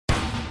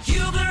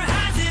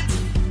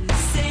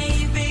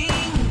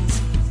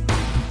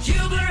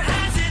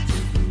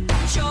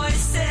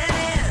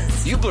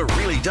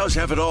DeCourcy does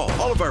have it all.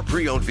 All of our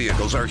pre-owned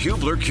vehicles are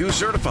Hubler Q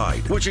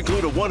certified, which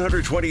include a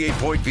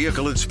 128-point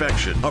vehicle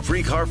inspection, a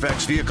free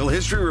Carfax vehicle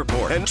history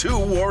report, and 2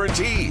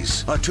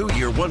 warranties. A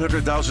 2-year,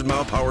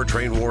 100,000-mile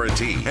powertrain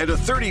warranty, and a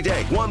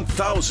 30-day,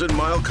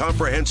 1,000-mile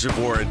comprehensive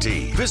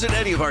warranty. Visit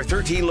any of our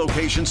 13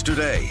 locations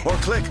today, or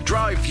click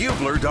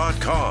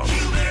drivehubler.com.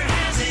 Hubler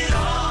has it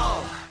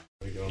all.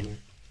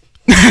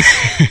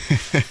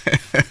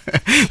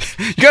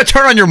 You gotta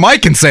turn on your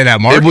mic and say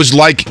that, Mark. It was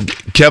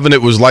like, Kevin,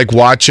 it was like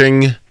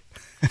watching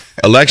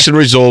election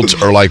results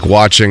or like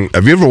watching,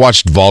 have you ever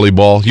watched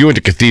volleyball? You went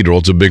to Cathedral,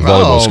 it's a big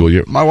volleyball school.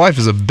 My wife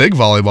is a big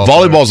volleyball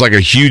Volleyball is like a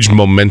huge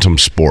momentum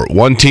sport.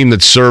 One team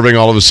that's serving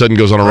all of a sudden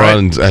goes on a run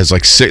and has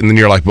like sit, and then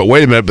you're like, but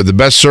wait a minute, but the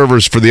best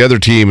servers for the other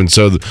team, and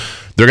so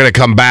they're going to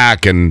come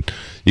back, and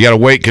you got to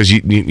wait because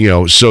you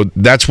know, so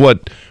that's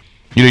what,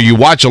 you know, you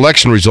watch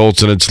election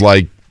results and it's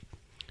like,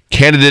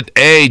 Candidate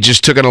A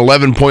just took an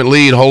 11-point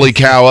lead. Holy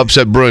cow,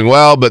 upset brewing.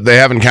 Well, but they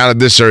haven't counted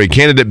this area.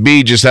 Candidate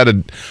B just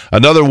had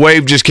another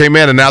wave just came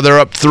in, and now they're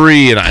up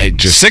 3. And I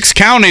just 6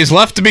 counties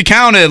left to be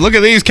counted. Look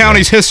at these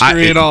counties'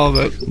 history and all of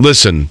it.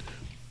 Listen,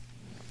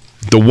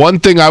 the one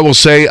thing I will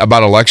say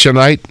about election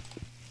night,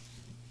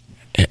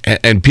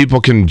 and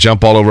people can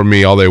jump all over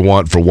me all they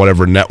want for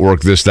whatever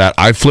network, this, that.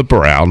 I flip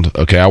around.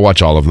 Okay, I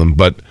watch all of them,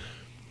 but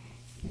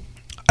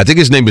I think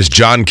his name is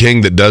John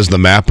King that does the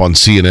map on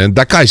CNN.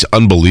 That guy's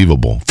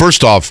unbelievable.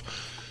 First off,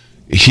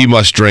 he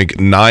must drink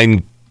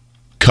 9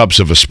 cups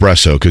of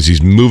espresso because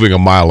he's moving a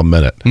mile a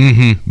minute.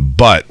 Mm-hmm.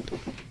 But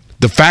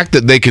the fact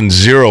that they can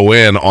zero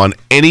in on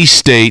any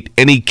state,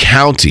 any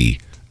county,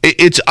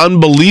 it's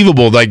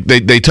unbelievable. Like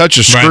they touch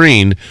a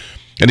screen,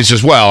 and he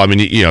says, well, I mean,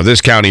 you know,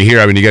 this county here,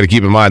 I mean, you got to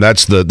keep in mind,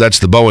 that's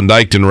the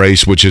Bowen-Dykton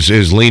race, which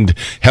is leaned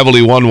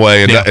heavily one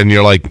way, and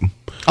you're like...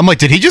 I'm like,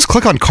 did he just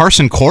click on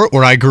Carson Court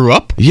where I grew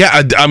up?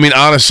 Yeah, I mean,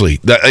 honestly,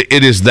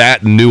 it is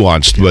that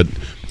nuanced. But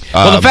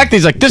well, the fact that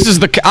he's like, this is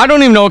I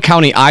don't even know what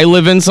county I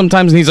live in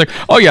sometimes, and he's like,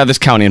 oh yeah, this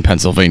county in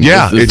Pennsylvania.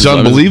 Yeah, it's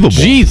unbelievable.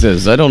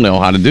 Jesus, I don't know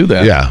how to do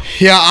that.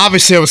 Yeah.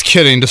 Obviously, I was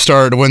kidding to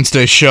start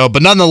Wednesday's show,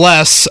 but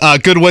nonetheless,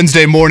 good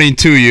Wednesday morning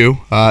to you.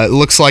 It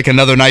looks like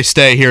another nice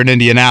day here in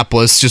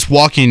Indianapolis. Just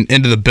walking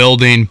into the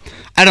building,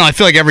 I don't know. I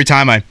feel like every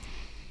time I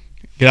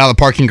get out of the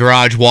parking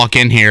garage, walk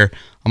in here,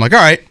 I'm like,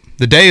 all right,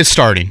 the day is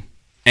starting.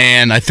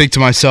 And I think to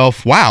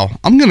myself, wow,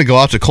 I'm going to go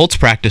out to Colts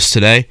practice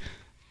today,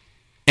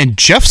 and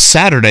Jeff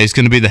Saturday is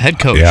going to be the head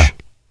coach. Yeah.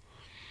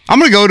 I'm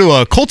going to go to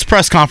a Colts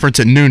press conference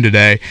at noon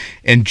today,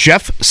 and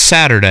Jeff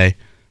Saturday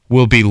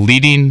will be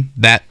leading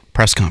that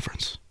press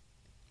conference.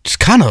 It's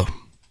kind of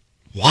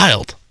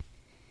wild.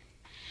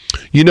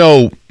 You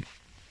know,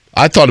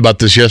 I thought about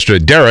this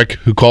yesterday. Derek,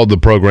 who called the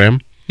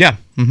program. Yeah.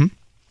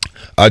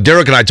 Mm-hmm.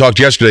 Derek and I talked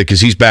yesterday because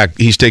he's back.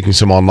 He's taking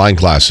some online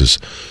classes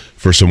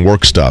for some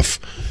work stuff.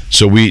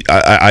 So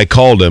I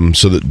called him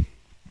so that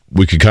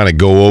we could kind of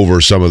go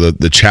over some of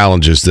the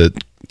challenges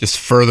that just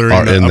further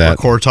in the upper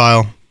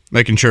quartile,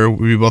 making sure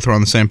we both are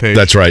on the same page.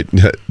 That's right.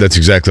 That's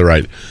exactly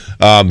right.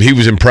 He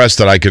was impressed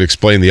that I could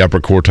explain the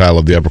upper quartile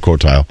of the upper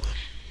quartile.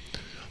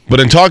 But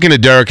in talking to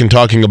Derek and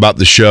talking about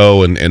the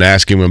show and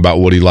asking him about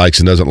what he likes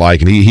and doesn't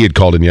like, and he had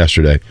called in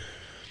yesterday.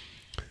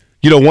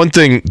 You know, one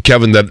thing,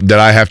 Kevin, that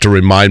I have to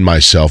remind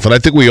myself, and I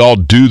think we all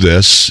do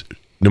this,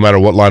 no matter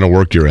what line of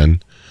work you're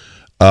in,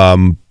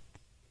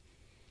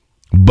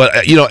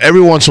 but, you know, every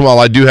once in a while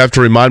I do have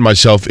to remind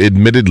myself,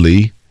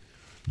 admittedly,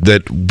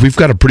 that we've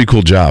got a pretty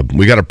cool job.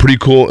 We got a pretty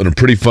cool and a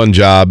pretty fun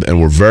job,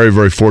 and we're very,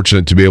 very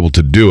fortunate to be able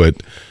to do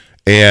it.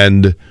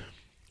 And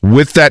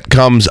with that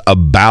comes a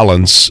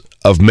balance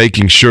of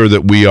making sure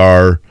that we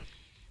are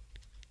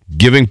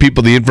giving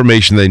people the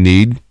information they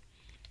need,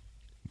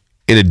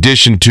 in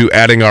addition to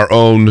adding our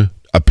own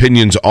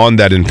opinions on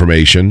that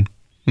information,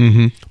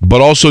 but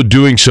also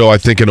doing so, I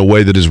think, in a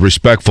way that is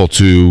respectful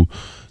to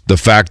the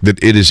fact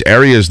that it is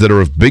areas that are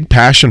of big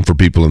passion for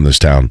people in this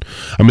town.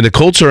 I mean, the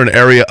Colts are an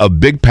area of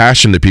big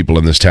passion to people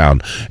in this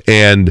town.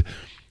 And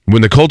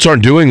when the Colts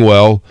aren't doing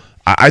well,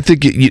 I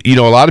think, you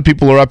know, a lot of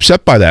people are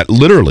upset by that,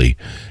 literally.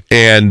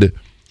 And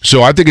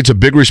so I think it's a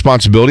big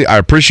responsibility. I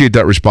appreciate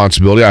that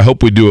responsibility. I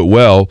hope we do it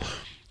well.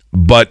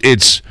 But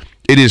it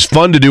is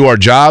fun to do our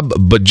job,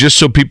 but just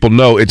so people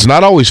know, it's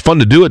not always fun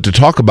to do it, to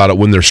talk about it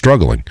when they're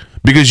struggling,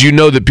 because you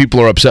know that people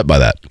are upset by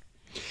that.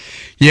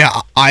 Yeah,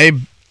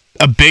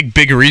 a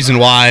big reason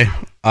why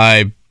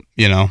I,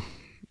 you know,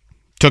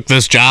 took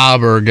this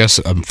job, or I guess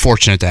I'm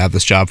fortunate to have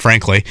this job,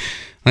 frankly.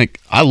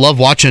 Like, I love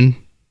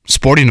watching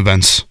sporting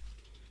events.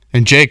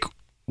 And Jake,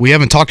 we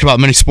haven't talked about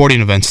many sporting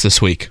events this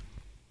week.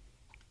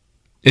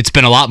 It's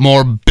been a lot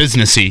more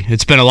businessy.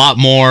 It's been a lot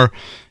more,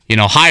 you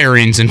know,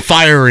 hirings and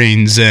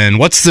firings and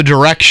what's the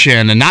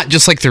direction, and not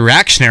just like the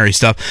reactionary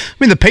stuff. I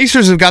mean, the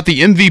Pacers have got the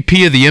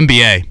MVP of the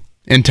NBA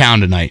in town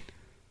tonight.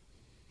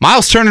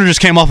 Miles Turner just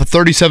came off a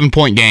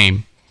 37-point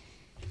game.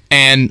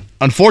 And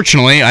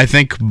unfortunately, I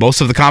think most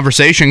of the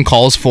conversation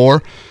calls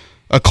for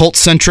a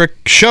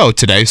Colts-centric show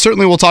today.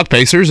 Certainly we'll talk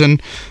Pacers,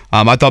 and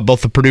I thought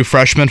both the Purdue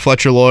freshmen,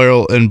 Fletcher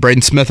Loyal and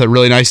Braden Smith, had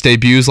really nice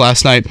debuts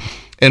last night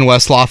in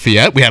West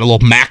Lafayette. We had a little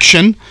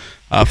Maction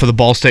for the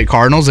Ball State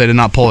Cardinals. They did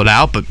not pull it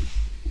out, but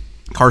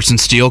Carson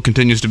Steele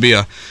continues to be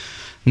a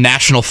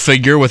national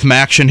figure with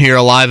Maction here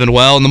alive and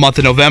well in the month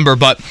of November.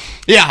 But,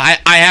 yeah,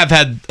 I have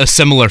had a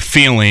similar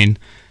feeling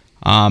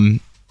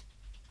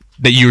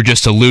that you were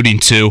just alluding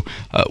to.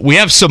 We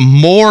have some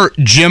more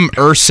Jim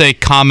Irsay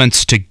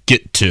comments to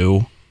get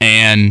to,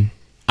 and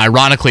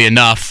ironically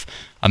enough,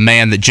 a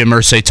man that Jim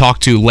Irsay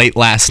talked to late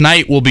last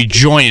night will be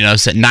joining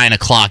us at 9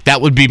 o'clock.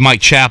 That would be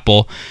Mike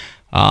Chappell.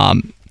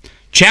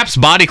 Chap's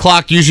body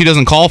clock usually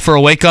doesn't call for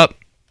a wake-up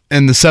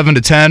in the 7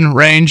 to 10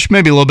 range,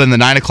 maybe a little bit in the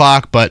 9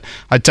 o'clock, but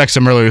I texted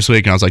him earlier this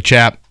week, and I was like,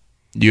 Chap,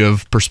 you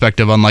have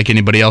perspective unlike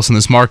anybody else in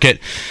this market.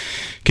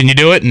 Can you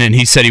do it? And then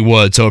he said he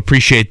would, so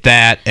appreciate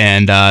that.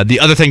 And the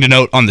other thing to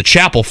note on the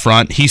Chappell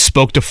front, he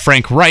spoke to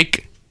Frank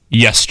Reich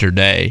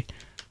yesterday.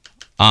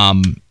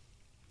 Sounds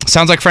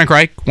like Frank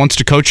Reich wants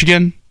to coach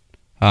again.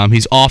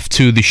 He's off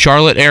to the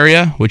Charlotte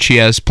area, which he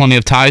has plenty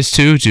of ties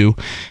to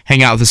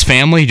hang out with his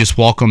family. He just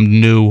welcomed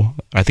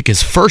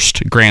his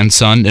first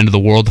grandson into the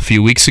world a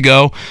few weeks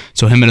ago.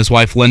 So him and his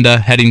wife, Linda,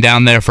 heading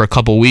down there for a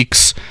couple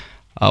weeks.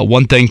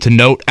 One thing to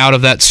note out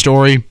of that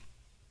story,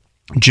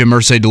 Jim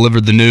Irsay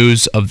delivered the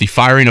news of the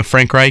firing of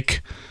Frank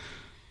Reich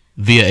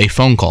via a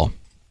phone call.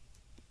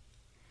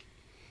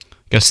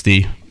 Guess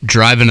the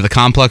drive into the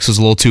complex was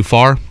a little too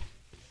far.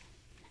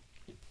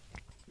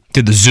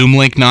 Did the Zoom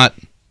link not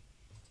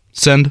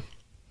send?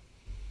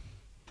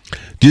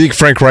 Do you think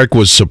Frank Reich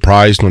was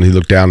surprised when he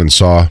looked down and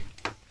saw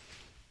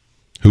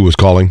who was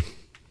calling?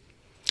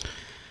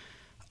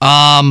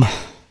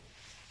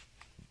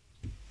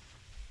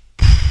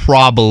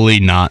 Probably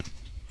not.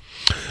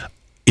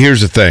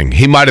 Here's the thing.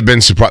 He might have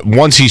been surprised.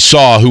 Once he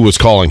saw who was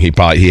calling, he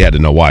had to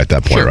know why at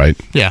that point, Sure. right?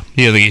 Yeah.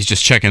 You think he's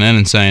just checking in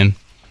and saying,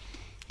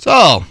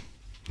 so,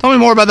 tell me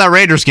more about that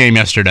Raiders game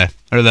yesterday,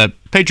 or the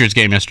Patriots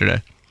game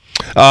yesterday.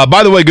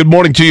 By the way, good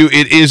morning to you.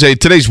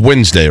 Today's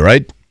Wednesday,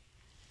 right?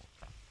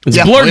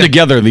 It's blurred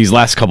together these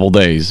last couple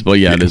days, but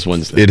yeah, it is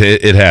Wednesday.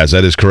 It has.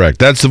 That is correct.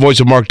 That's the voice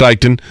of Mark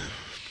Dykton.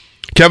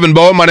 Kevin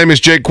Bowen, my name is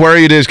Jake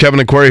Query. It is Kevin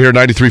and Query here,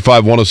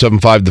 93.5,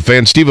 107.5 The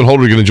Fan. Stephen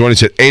Holder going to join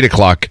us at 8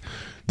 o'clock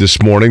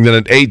this morning. Then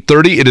at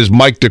 8:30, it is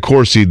Mike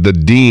DeCourcy, the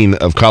Dean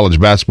of College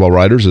Basketball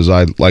Writers, as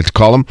I like to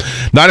call him.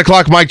 9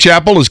 o'clock, Mike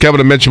Chappell, as Kevin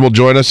had mentioned, will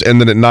join us.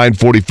 And then at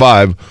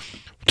 9:45, we'll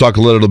talk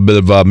a little bit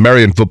of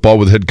Marian football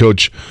with head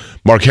coach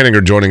Mark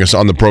Henninger joining us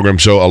on the program.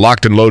 So a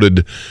locked and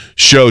loaded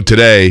show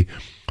today.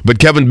 But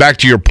Kevin, back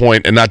to your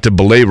point, and not to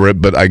belabor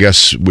it, but I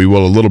guess we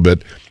will a little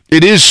bit.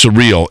 It is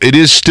surreal. It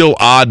is still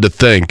odd to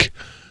think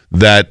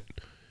that,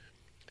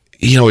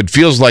 it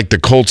feels like the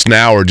Colts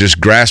now are just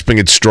grasping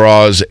at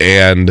straws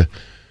and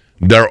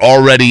they're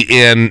already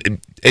in.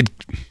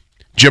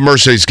 Jim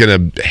Irsay's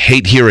going to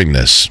hate hearing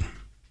this.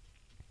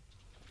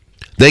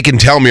 They can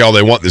tell me all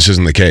they want this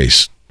isn't the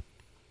case.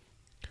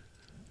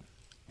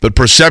 But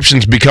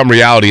perceptions become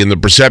reality, and the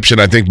perception,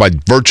 I think, by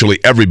virtually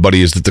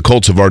everybody is that the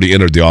Colts have already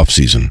entered the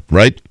offseason,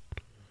 right?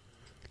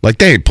 Like,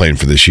 they ain't playing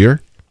for this year.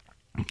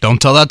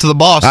 Don't tell that to the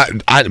boss.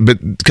 But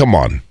come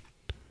on.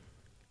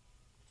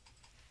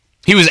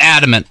 He was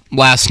adamant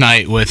last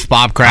night with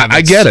Bob Kravitz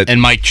I get it.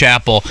 And Mike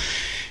Chappell.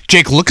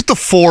 Jake, look at the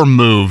 4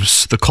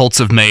 moves the Colts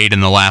have made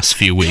in the last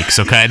few weeks,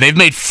 okay? They've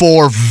made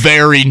 4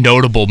 very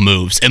notable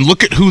moves, and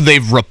look at who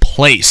they've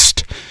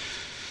replaced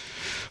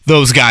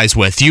those guys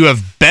with. You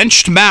have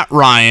benched Matt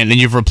Ryan, and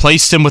you've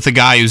replaced him with a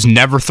guy who's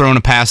never thrown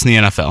a pass in the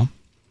NFL.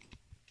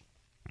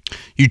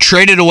 You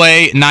traded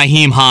away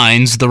Nyheim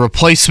Hines. The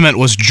replacement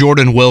was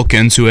Jordan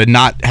Wilkins, who had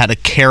not had a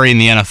carry in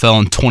the NFL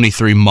in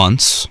 23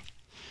 months.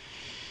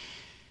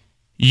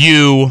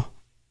 You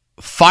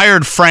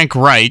fired Frank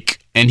Reich,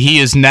 and he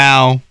has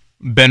now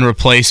been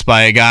replaced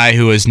by a guy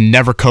who has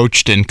never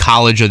coached in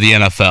college or the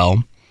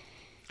NFL.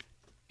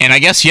 And I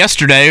guess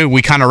yesterday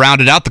we kind of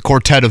rounded out the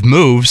quartet of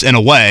moves in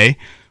a way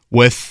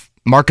with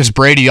Marcus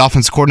Brady,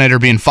 offensive coordinator,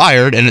 being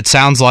fired, and it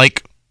sounds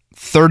like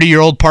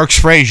 30-year-old Parks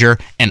Frazier.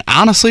 And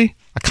honestly,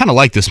 I kind of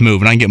like this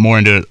move, and I can get more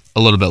into it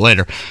a little bit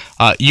later.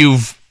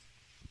 You've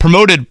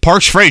promoted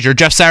Parks Frazier.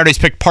 Jeff Saturday's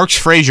picked Parks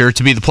Frazier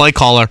to be the play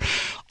caller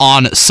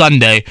on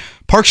Sunday.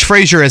 Parks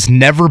Frazier has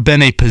never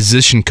been a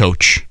position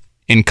coach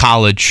in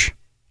college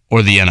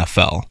or the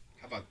NFL.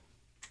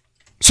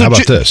 So how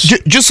about this?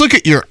 Just look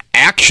at your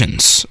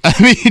actions. I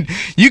mean,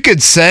 you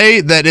could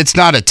say that it's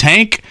not a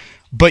tank,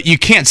 but you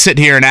can't sit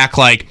here and act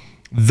like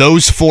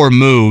those 4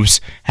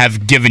 moves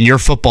have given your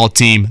football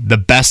team the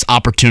best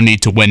opportunity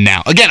to win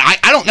now. Again, I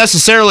don't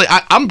necessarily...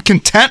 I'm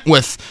content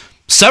with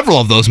several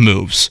of those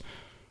moves,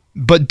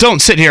 but don't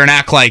sit here and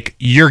act like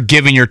you're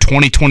giving your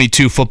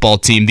 2022 football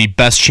team the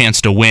best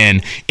chance to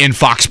win in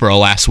Foxborough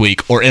last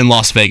week or in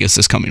Las Vegas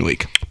this coming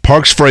week.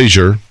 Parks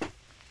Frazier,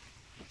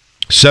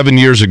 7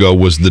 years ago,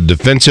 was the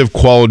defensive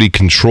quality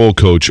control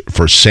coach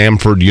for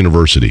Samford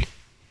University.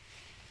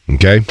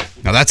 Okay?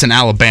 Now, that's in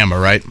Alabama,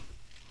 right?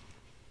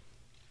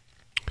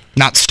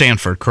 Not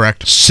Stanford,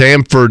 correct?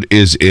 Samford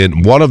is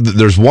in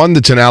there's one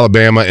that's in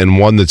Alabama and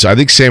one that's, I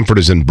think Samford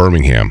is in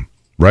Birmingham,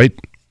 right?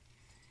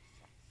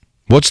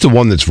 What's the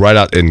one that's right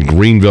out in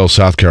Greenville,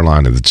 South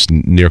Carolina, that's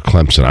near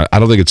Clemson? I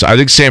don't think I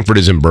think Samford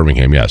is in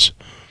Birmingham, yes.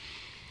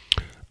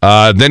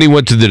 Then he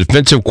went to the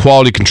defensive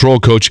quality control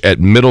coach at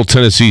Middle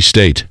Tennessee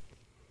State.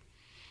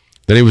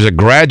 Then he was a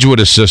graduate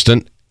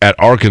assistant at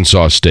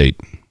Arkansas State.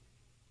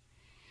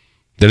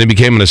 Then he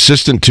became an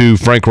assistant to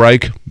Frank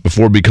Reich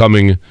before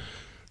becoming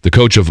the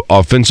coach of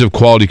offensive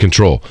quality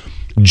control.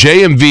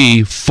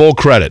 JMV, full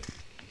credit.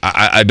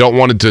 I don't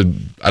want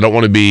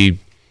to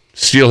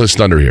steal his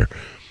thunder here.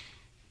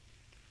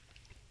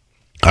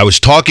 I was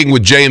talking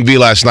with JMV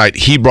last night.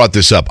 He brought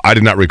this up. I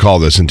did not recall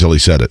this until he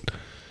said it.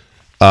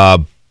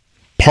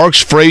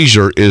 Parks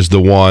Frazier is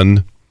the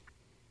one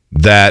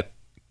that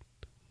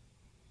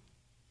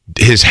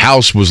his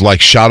house was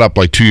shot up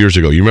 2 years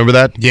ago. You remember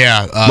that?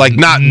 Yeah.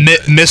 Not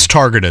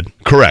mistargeted.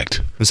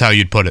 Correct. Is how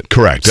you'd put it.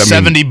 Correct.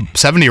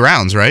 70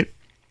 rounds, right?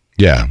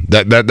 Yeah.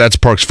 That's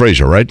Parks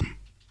Frazier, right?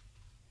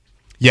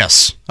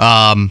 Yes.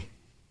 I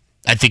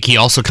think he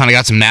also kind of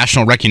got some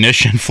national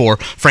recognition for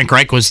Frank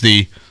Reich was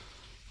the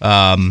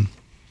what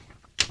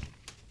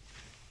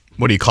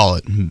do you call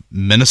it?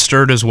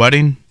 Ministered his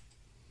wedding?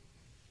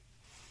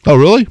 Oh,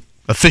 really?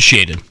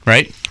 Officiated,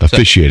 right?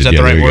 Officiated, is that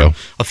the right there you word? go.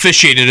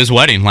 Officiated his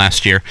wedding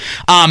last year.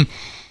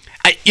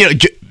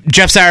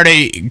 Jeff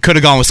Saturday could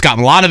have gone with Scott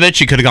Milanovic.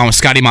 He could have gone with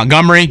Scotty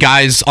Montgomery,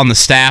 guys on the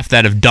staff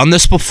that have done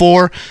this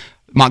before.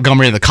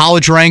 Montgomery in the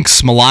college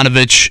ranks,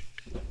 Milanovic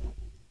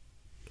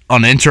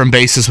on an interim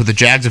basis with the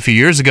Jags a few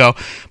years ago.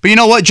 But you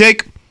know what,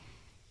 Jake?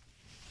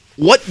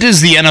 What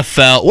does the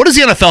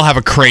NFL have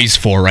a craze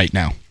for right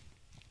now?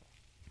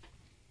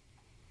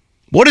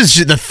 What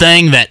is the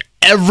thing that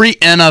every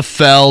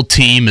NFL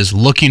team is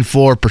looking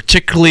for,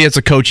 particularly as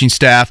a coaching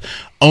staff?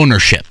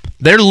 Ownership.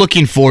 They're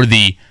looking for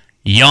the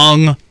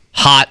young,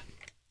 hot,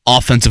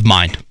 offensive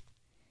mind.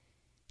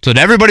 So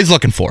that everybody's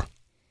looking for.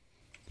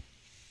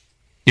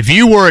 If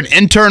you were an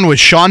intern with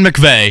Sean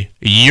McVay,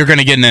 you're going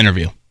to get an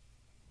interview.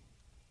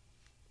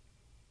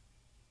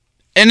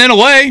 And in a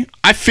way,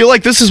 I feel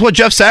like this is what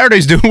Jeff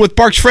Saturday's doing with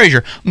Parks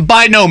Frazier.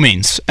 By no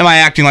means am I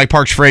acting like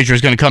Parks Frazier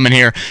is going to come in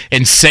here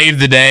and save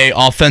the day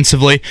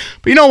offensively.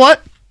 But you know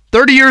what?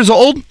 30 years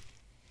old.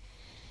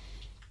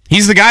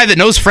 He's the guy that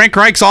knows Frank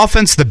Reich's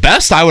offense the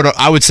best,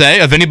 I would say,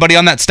 of anybody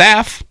on that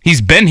staff. He's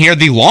been here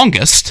the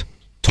longest.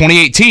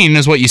 2018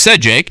 is what you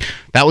said, Jake.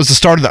 That was the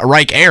start of the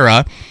Reich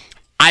era.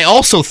 I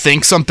also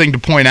think something to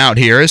point out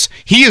here is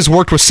he has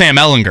worked with Sam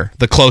Ehlinger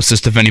the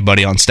closest of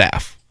anybody on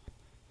staff.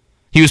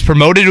 He was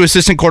promoted to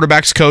assistant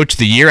quarterbacks coach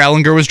the year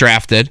Ehlinger was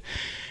drafted.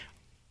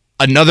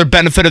 Another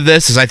benefit of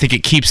this is I think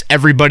it keeps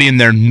everybody in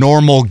their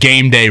normal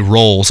game day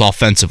roles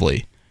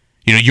offensively.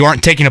 You know, you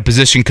aren't taking a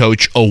position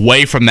coach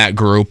away from that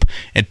group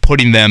and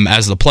putting them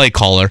as the play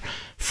caller.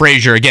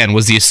 Frazier, again,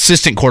 was the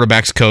assistant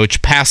quarterbacks coach,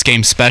 pass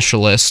game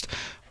specialist.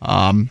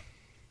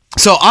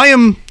 So I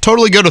am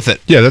totally good with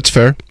it. Yeah, that's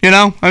fair. You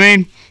know, I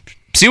mean,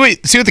 see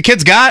what the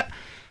kid's got.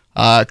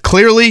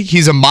 Clearly,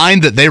 he's a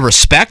mind that they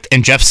respect,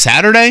 and Jeff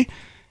Saturday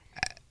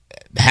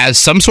has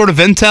some sort of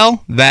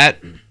intel that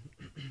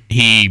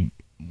he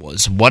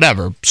was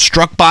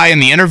struck by in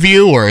the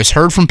interview or has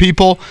heard from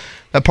people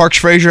that Parks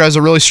Frazier has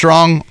a really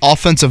strong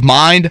offensive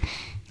mind.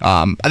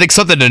 I think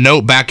something to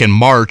note back in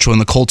March when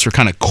the Colts were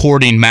kind of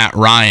courting Matt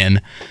Ryan,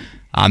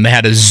 they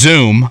had a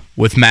Zoom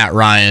with Matt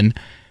Ryan,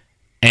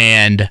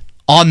 and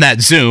on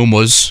that Zoom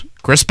was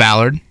Chris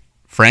Ballard,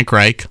 Frank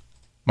Reich,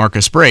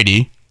 Marcus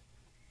Brady,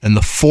 and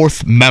the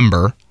fourth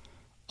member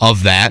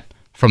of that,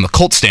 from the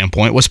Colts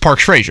standpoint, was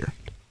Parks Frazier.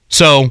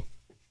 So,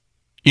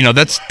 you know,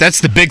 that's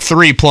the big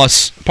three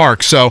plus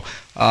Parks. So,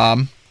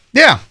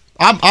 yeah,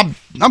 I'm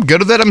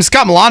good with it. I mean,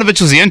 Scott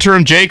Milanovic was the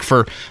interim, Jake,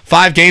 for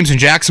 5 games in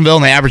Jacksonville,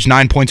 and they averaged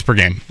 9 points per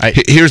game.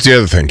 Here's the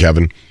other thing,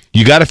 Kevin.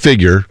 You got to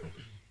figure,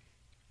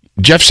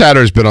 Jeff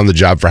Saturday's been on the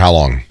job for how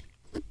long?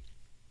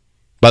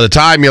 By the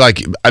time you're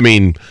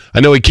I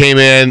know he came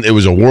in, it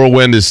was a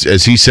whirlwind,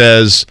 as he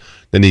says.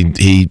 Then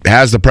he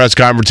has the press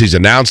conference. He's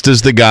announced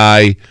as the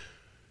guy.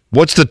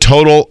 What's the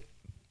total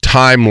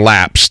time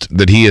lapsed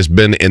that he has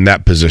been in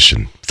that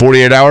position?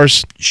 48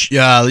 hours?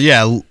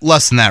 Yeah,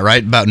 less than that,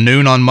 right? About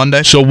noon on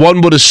Monday. So one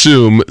would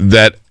assume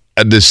that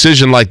a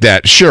decision like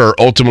that, sure,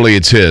 ultimately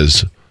it's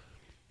his,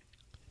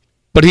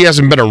 but he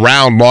hasn't been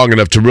around long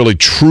enough to really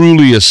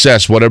truly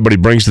assess what everybody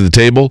brings to the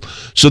table.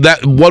 So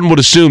that one would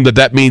assume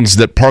that means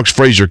that Parks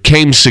Frazier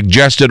came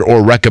suggested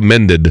or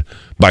recommended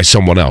by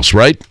someone else,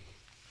 right?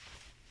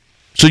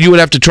 So you would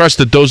have to trust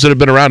that those that have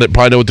been around it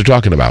probably know what they're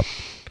talking about.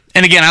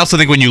 And again, I also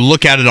think when you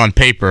look at it on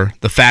paper,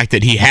 the fact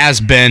that he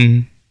has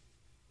been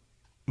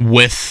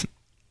with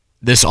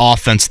this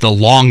offense the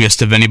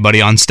longest of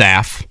anybody on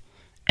staff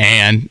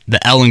and the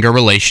Ehlinger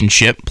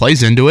relationship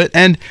plays into it.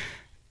 And,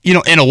 you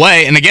know, in a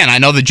way, and again, I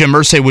know that Jim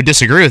Irsay would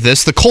disagree with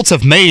this, the Colts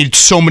have made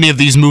so many of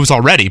these moves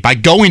already by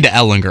going to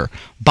Ehlinger,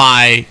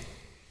 by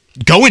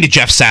going to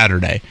Jeff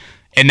Saturday,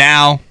 and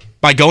now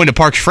by going to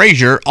Parks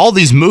Frazier. All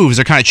these moves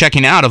are kind of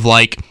checking out of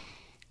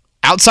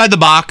outside the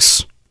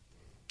box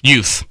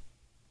youth.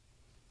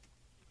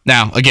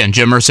 Now, again,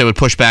 Jim Irsay would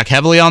push back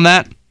heavily on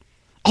that.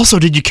 Also,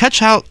 did you catch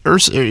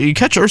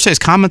Irsay's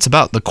comments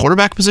about the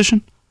quarterback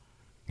position?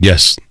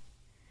 Yes.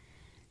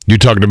 You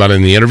talking about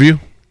in the interview?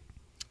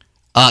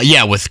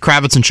 Yeah, with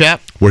Kravitz and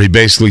Chap. Where he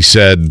basically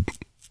said,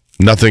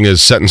 Nothing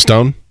is set in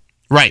stone?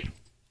 Right.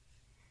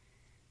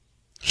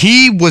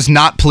 He was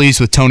not pleased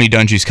with Tony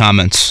Dungy's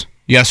comments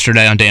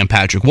yesterday on Dan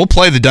Patrick. We'll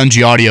play the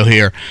Dungy audio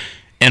here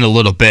in a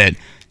little bit.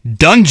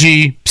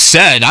 Dungy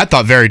said, I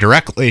thought very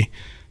directly,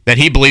 that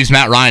he believes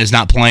Matt Ryan is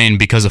not playing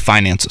because of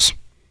finances.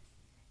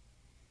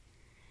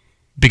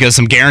 Because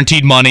some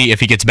guaranteed money, if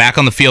he gets back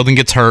on the field and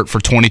gets hurt for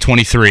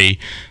 2023,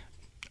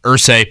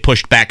 Irsay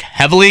pushed back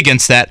heavily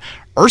against that.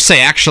 Irsay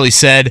actually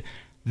said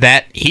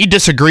that he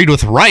disagreed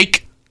with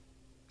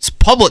Reich's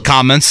public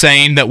comments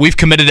saying that we've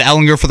committed to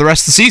Ehlinger for the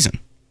rest of the season.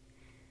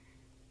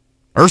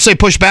 Irsay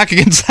pushed back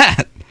against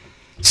that.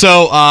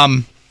 So,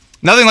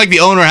 nothing like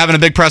the owner having a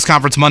big press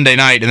conference Monday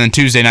night and then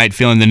Tuesday night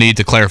feeling the need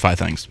to clarify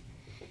things.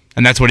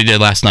 And that's what he did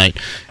last night.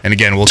 And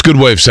again, It's a good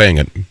way of saying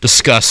it.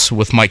 Discuss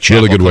with Mike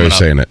Chappell. Really good way of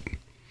saying it.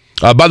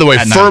 By the way,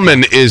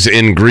 Furman is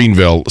in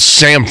Greenville.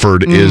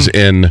 Samford is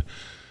in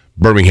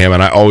Birmingham,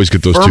 and I always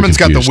get those Furman's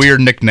two confused. got the weird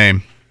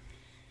nickname.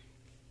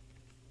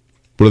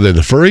 What are they,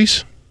 the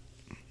furries?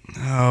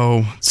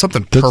 Oh,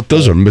 something purple.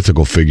 Those are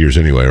mythical figures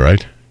anyway,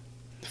 right?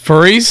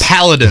 Furries?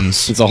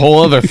 Paladins. It's a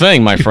whole other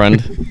thing, my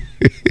friend.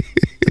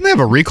 Didn't they have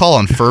a recall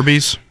on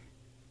Furbies?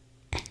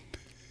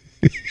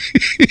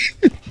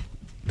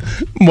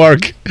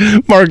 Mark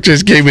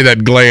just gave me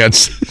that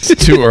glance.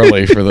 It's too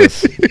early for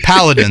this.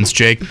 Paladins,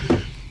 Jake.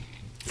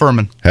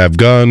 Furman. Have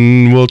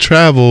gun will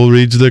travel,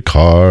 reads the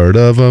card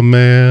of a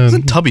man.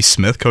 Wasn't Tubby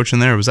Smith coaching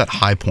there, or was that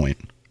High Point?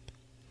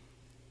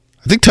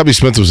 I think Tubby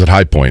Smith was at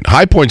High Point.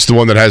 High Point's the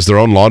one that has their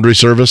own laundry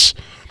service,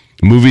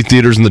 movie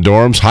theaters in the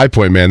dorms. High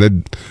Point,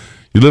 man,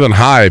 you live in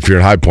High if you're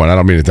at High Point. I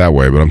don't mean it that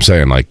way, but I'm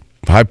saying, like,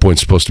 High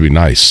Point's supposed to be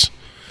nice.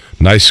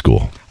 Nice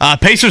school.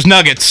 Pacers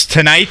Nuggets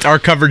tonight. Our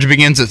coverage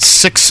begins at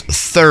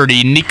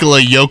 6:30.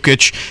 Nikola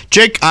Jokic.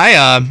 Jake,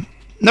 I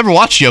never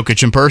watched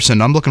Jokic in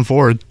person. I'm looking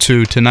forward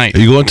to tonight. Are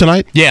you going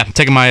tonight? Yeah,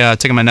 taking my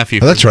nephew.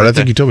 Oh, that's right. I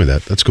think you told me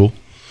that. That's cool.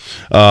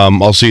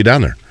 I'll see you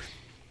down there.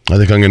 I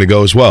think I'm going to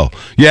go as well.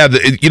 Yeah,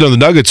 the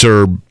Nuggets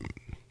are... And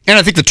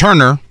I think the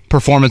Turner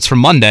performance from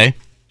Monday,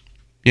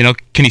 can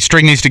he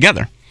string these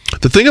together?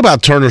 The thing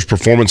about Turner's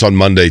performance on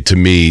Monday to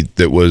me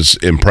that was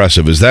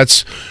impressive is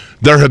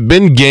there have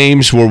been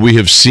games where we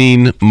have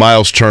seen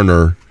Miles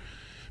Turner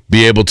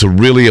be able to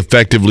really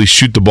effectively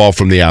shoot the ball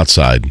from the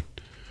outside.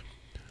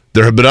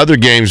 There have been other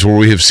games where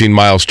we have seen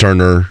Miles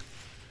Turner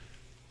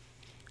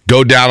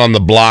go down on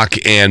the block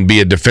and be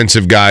a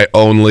defensive guy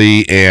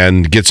only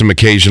and get some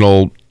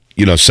occasional,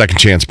 second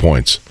chance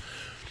points.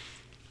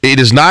 It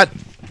is not,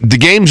 the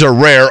games are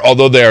rare,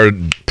 although they are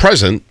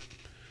present,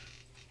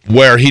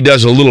 where he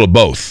does a little of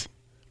both.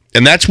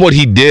 And that's what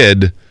he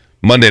did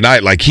Monday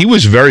night. Like, he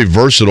was very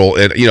versatile.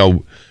 And,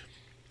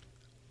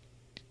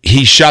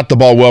 he shot the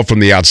ball well from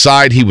the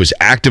outside. He was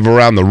active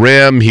around the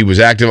rim. He was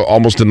active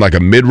almost in like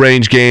a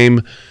mid-range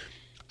game.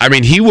 I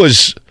mean, he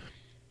was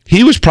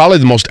probably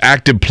the most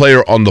active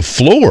player on the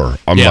floor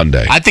on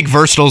Monday. I think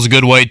versatile is a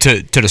good way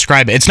to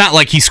describe it. It's not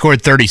like he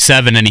scored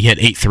 37 and he hit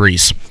 8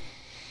 threes.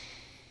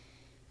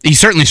 He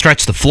certainly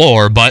stretched the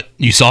floor, but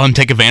you saw him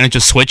take advantage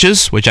of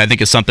switches, which I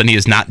think is something he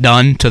has not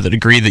done to the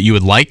degree that you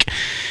would like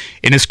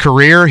in his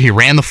career. He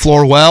ran the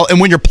floor well,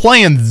 and when you're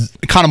playing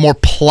kind of more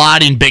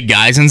plotting big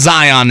guys, and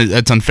Zion,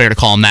 it's unfair to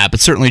call him that, but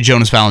certainly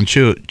Jonas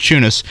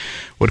Valanciunas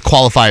would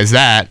qualify as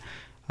that.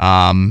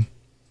 I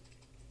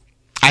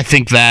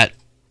think that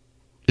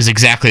is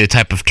exactly the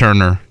type of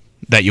Turner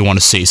that you want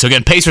to see. So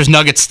again,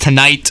 Pacers-Nuggets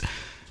tonight.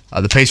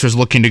 The Pacers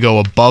looking to go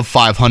above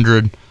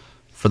 500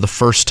 for the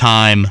first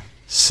time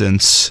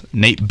since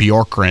Nate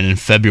Bjorkgren in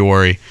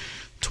February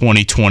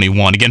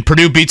 2021. Again,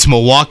 Purdue beats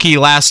Milwaukee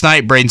last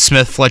night. Braden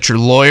Smith, Fletcher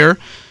Lawyer.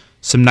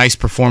 Some nice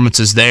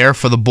performances there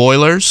for the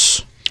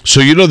Boilers. So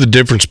you know the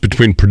difference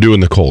between Purdue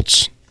and the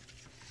Colts?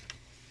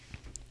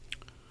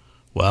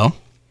 Well,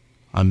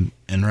 I'm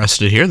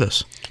interested to hear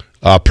this.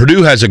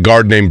 Purdue has a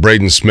guard named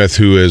Braden Smith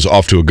who is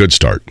off to a good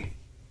start.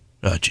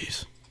 Oh,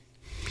 jeez.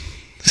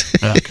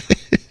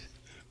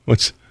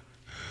 Okay.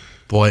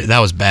 Boy, that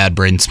was bad,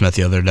 Braden Smith,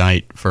 the other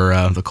night for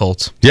the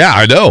Colts. Yeah,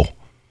 I know.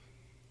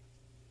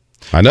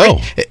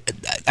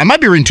 I might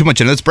be reading too much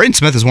into this. Braden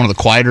Smith is one of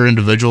the quieter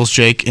individuals,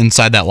 Jake,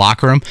 inside that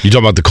locker room. You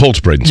talking about the Colts,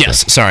 Braden Smith?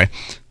 Yes, sorry.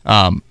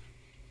 Do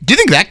you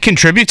think that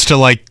contributes to,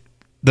 like,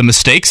 the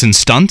mistakes and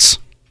stunts?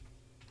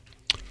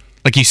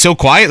 Like, he's so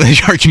quiet.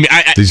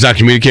 He's not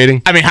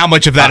communicating? I mean, how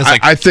much of that is,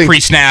 like, I think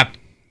pre-snap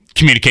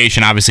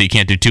communication? Obviously, you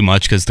can't do too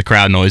much because the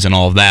crowd noise and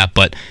all of that.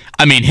 But,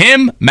 I mean,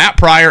 him, Matt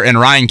Pryor, and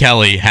Ryan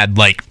Kelly had,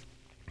 like,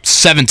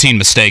 17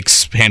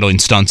 mistakes handling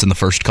stunts in the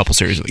first couple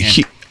series of the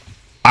game.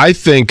 I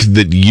think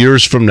that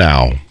years from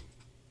now,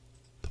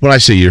 when I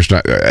say years,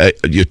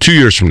 2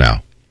 years from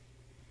now,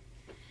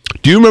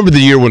 do you remember the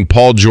year when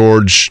Paul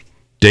George,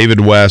 David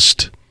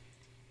West,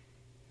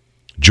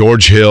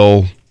 George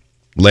Hill,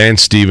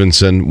 Lance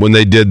Stevenson, when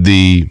they did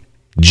the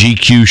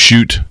GQ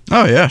shoot?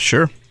 Oh, yeah,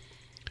 sure.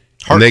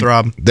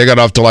 Heartthrob. They got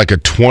off to like a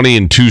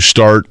 20-2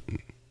 start,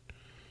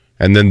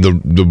 and then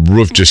the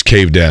roof just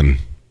caved in.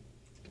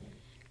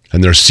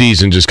 And their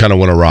season just kind of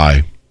went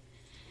awry.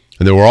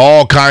 And there were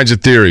all kinds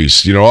of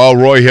theories.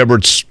 Roy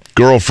Hibbert's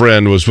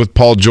girlfriend was with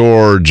Paul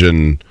George,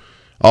 and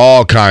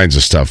All kinds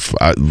of stuff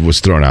was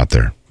thrown out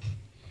there.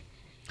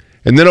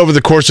 And then over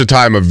the course of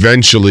time,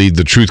 eventually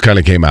the truth kind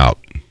of came out.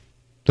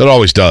 That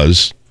always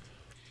does.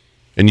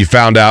 And you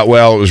found out,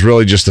 well, it was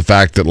really just the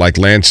fact that like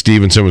Lance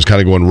Stevenson was kind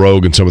of going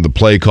rogue in some of the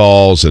play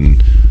calls,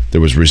 and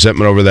there was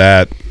resentment over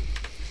that.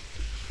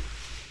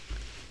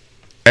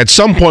 At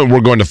some point,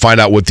 we're going to find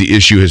out what the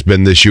issue has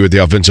been this year with the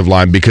offensive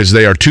line, because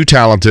they are too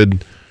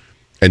talented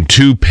and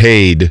too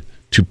paid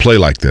to play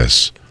like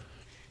this.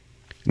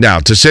 Now,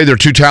 to say they're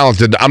too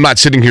talented, I'm not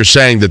sitting here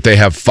saying that they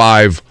have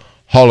 5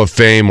 Hall of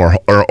Fame or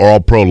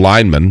All-Pro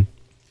linemen,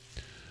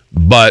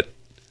 but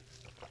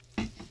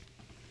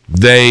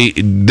they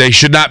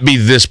should not be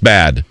this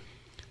bad.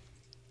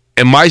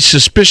 And my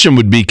suspicion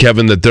would be,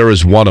 Kevin, that there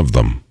is one of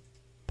them.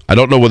 I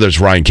don't know whether it's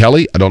Ryan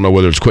Kelly. I don't know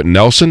whether it's Quentin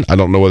Nelson. I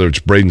don't know whether it's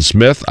Braden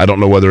Smith. I don't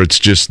know whether it's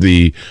just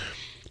the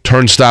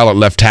turnstile at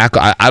left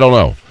tackle. I don't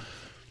know.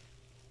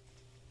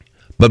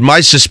 But my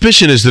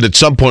suspicion is that at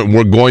some point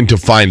we're going to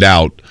find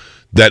out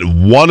that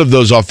one of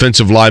those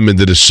offensive linemen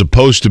that is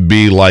supposed to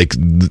be like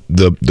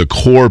the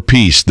core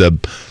piece,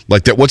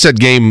 like that. What's that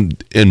game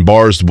in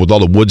bars with all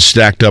the wood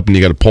stacked up and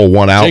you got to pull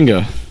one out?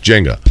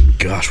 Jenga.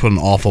 Gosh, what an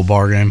awful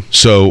bar game.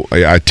 So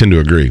I tend to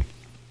agree.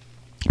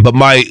 But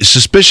my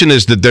suspicion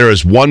is that there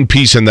is one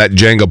piece in that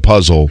Jenga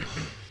puzzle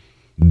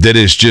that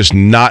is just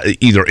not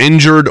either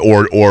injured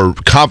or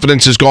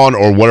confidence is gone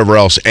or whatever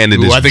else, and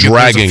it is I think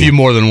dragging. There's a few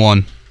more than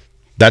one.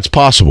 That's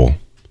possible.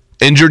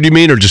 Injured, you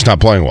mean, or just not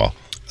playing well?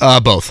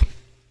 Both.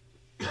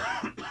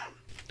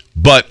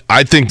 But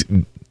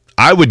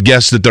I would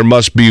guess that there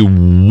must be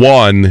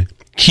one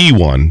key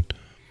one,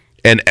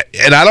 and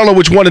I don't know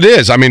which one it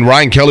is. I mean,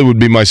 Ryan Kelly would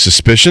be my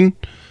suspicion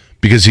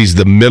because he's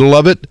the middle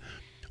of it.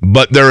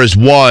 But there is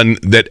one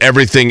that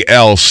everything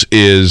else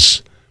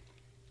is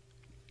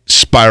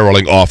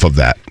spiraling off of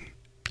that.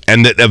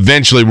 And that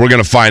eventually we're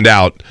going to find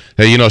out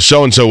that,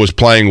 so-and-so was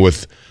playing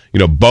with,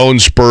 bone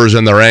spurs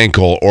in their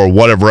ankle or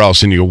whatever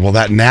else. And you go, well,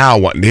 that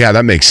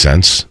makes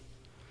sense.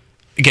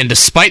 Again,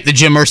 despite the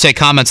Jim Irsay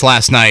comments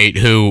last night,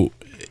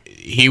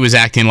 he was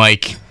acting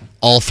like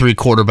all 3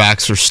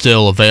 quarterbacks are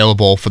still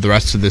available for the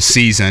rest of this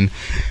season.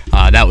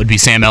 That would be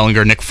Sam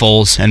Ehlinger, Nick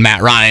Foles, and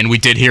Matt Ryan. We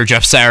did hear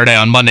Jeff Saturday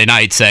on Monday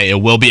night say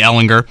it will be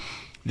Ehlinger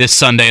this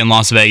Sunday in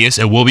Las Vegas.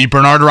 It will be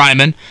Bernhard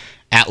Raimann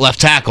at left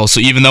tackle.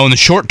 So even though in the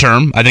short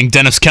term, I think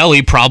Dennis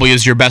Kelly probably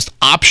is your best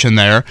option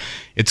there,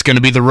 it's going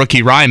to be the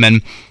rookie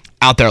Raimann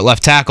out there at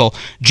left tackle.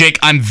 Jake,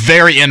 I'm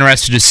very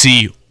interested to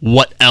see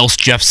what else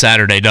Jeff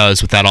Saturday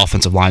does with that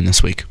offensive line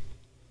this week.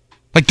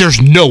 Like, there's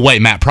no way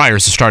Matt Pryor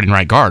is the starting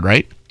right guard,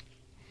 right?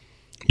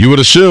 You would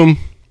assume.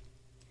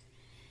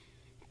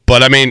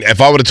 But, I mean,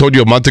 if I would have told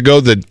you a month ago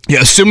that...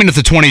 Yeah, assuming that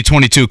the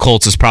 2022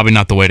 Colts is probably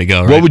not the way to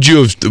go, right? What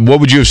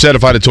would you have said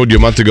if I'd have told you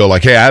a month ago,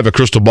 like, hey, I have a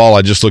crystal ball,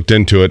 I just looked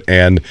into it,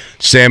 and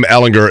Sam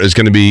Ehlinger is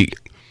going to be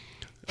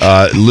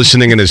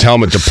listening in his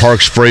helmet to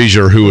Parks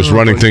Frazier, who was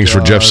running things for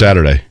Jeff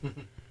Saturday.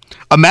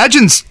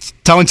 Imagine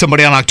telling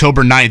somebody on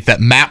October 9th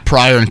that Matt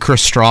Pryor and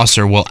Chris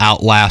Strasser will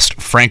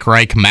outlast Frank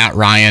Reich, Matt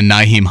Ryan,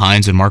 Nyheim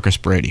Hines, and Marcus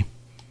Brady.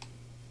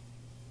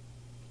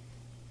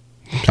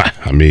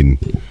 I mean...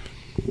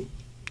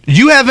 Do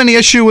you have any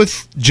issue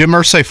with Jim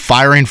Irsay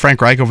firing Frank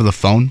Reich over the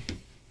phone?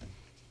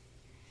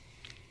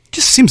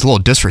 Just seems a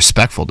little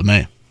disrespectful to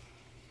me.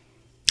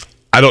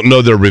 I don't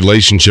know their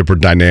relationship or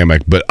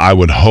dynamic, but I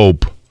would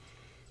hope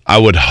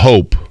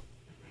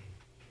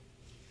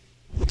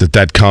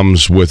that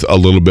comes with a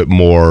little bit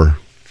more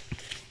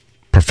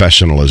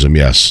professionalism,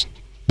 yes.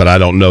 But I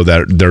don't know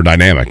that their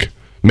dynamic.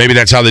 Maybe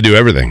that's how they do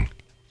everything.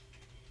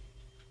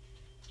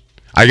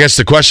 I guess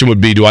the question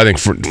would be, do I think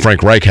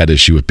Frank Reich had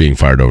issue with being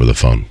fired over the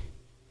phone?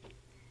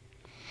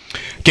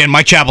 Again,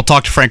 Mike Chappell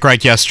talked to Frank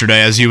Reich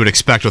yesterday, as you would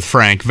expect with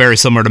Frank. Very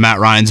similar to Matt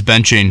Ryan's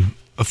benching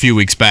a few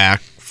weeks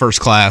back.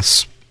 First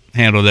class,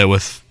 handled it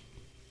with,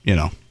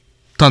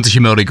 tons of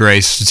humility,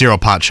 grace, 0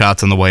 pot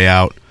shots on the way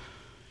out.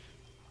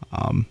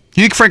 You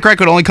think Frank Reich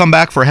would only come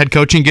back for a head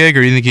coaching gig,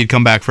 or you think he'd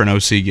come back for an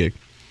OC gig?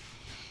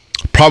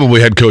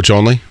 Probably head coach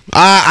only.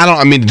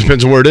 It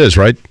depends on where it is,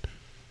 right?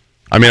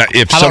 I mean,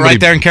 if How somebody... about right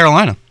there in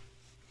Carolina?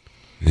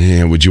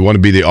 Yeah, would you want to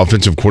be the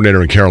offensive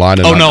coordinator in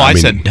Carolina? Oh, no, I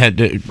said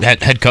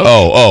head coach.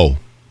 Oh.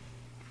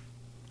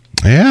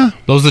 Yeah.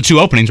 Those are the 2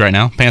 openings right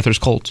now, Panthers,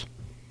 Colts.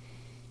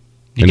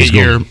 You get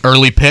your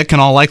early pick in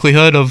all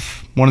likelihood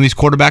of one of these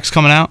quarterbacks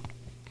coming out?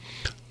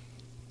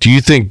 Do you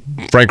think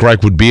Frank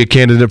Reich would be a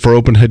candidate for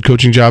open head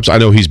coaching jobs? I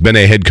know he's been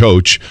a head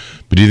coach,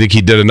 but do you think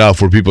he did enough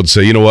where people would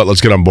say, you know what,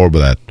 let's get on board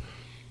with that?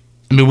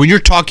 I mean, when you're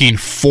talking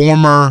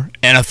former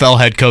NFL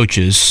head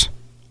coaches,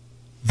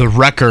 the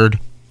record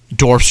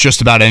dwarfs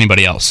just about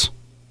anybody else.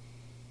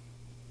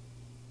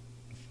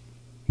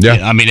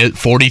 Yeah. I mean,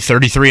 40,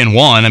 33, and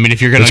 1. I mean, if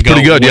you're going to go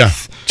pretty good, with, yeah.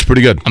 It's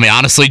pretty good. I mean,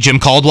 honestly, Jim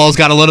Caldwell's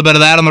got a little bit of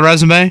that on the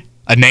resume.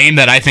 A name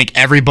that I think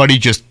everybody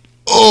just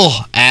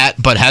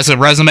but has a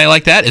resume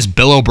like that is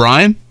Bill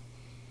O'Brien.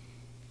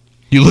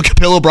 You look at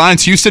Bill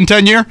O'Brien's Houston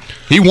tenure,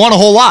 he won a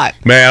whole lot.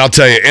 Man, I'll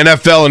tell you,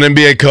 NFL and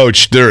NBA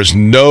coach, there is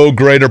no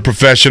greater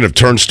profession of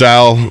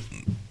turnstile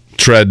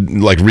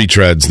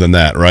retreads than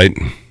that, right?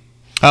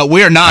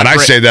 We are not. And I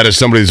say that as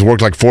somebody who's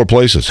worked like 4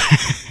 places.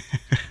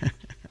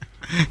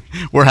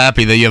 We're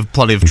happy that you have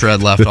plenty of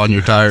tread left on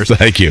your tires.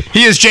 Thank you.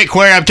 He is Jake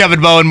Query. I'm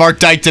Kevin Bowen. Mark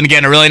Dykton.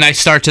 Again, a really nice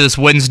start to this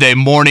Wednesday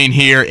morning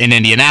here in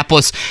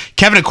Indianapolis.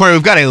 Kevin and Query,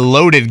 we've got a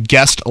loaded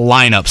guest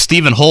lineup.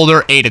 Stephen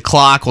Holder, 8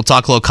 o'clock. We'll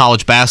talk a little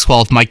college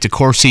basketball with Mike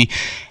DeCourcy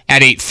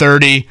at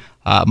 8:30.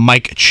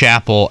 Mike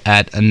Chappell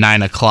at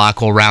 9 o'clock.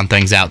 We'll round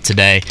things out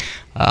today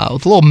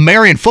with a little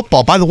Marian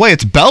football. By the way,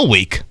 it's Bell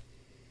Week.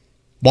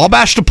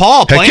 Wabash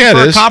DePaul playing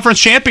for a conference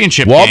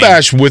championship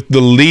Wabash game. with the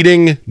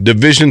leading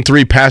Division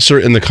III passer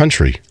in the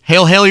country.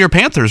 Hail your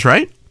Panthers,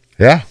 right?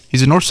 Yeah.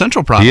 He's a North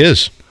Central product. He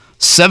is.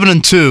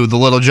 7-2, the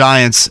Little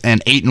Giants,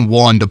 and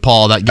 8-1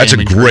 DePaul. That game That's a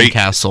in great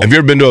Greencastle. Have you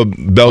ever been to a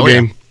Bell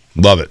game?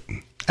 Yeah. Love it.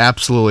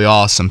 Absolutely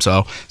awesome.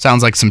 So,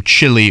 sounds like some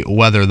chilly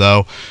weather,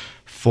 though,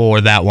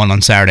 for that one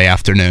on Saturday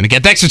afternoon.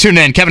 Again, thanks for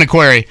tuning in. Kevin and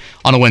Query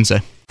on a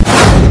Wednesday.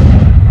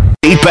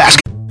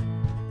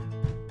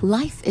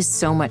 Life is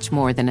so much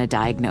more than a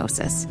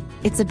diagnosis.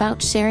 It's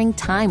about sharing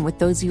time with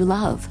those you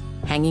love,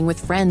 hanging with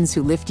friends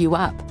who lift you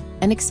up,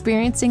 and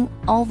experiencing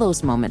all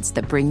those moments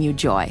that bring you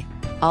joy.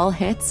 All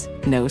hits,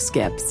 no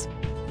skips.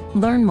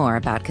 Learn more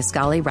about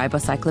Kisqali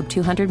Ribociclib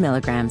 200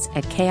 milligrams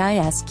at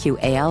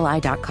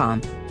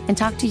KISQALI.com and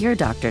talk to your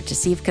doctor to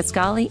see if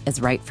Kisqali is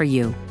right for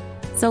you.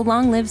 So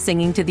long live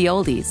singing to the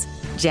oldies,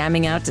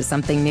 jamming out to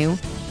something new,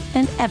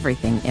 and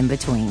everything in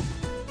between.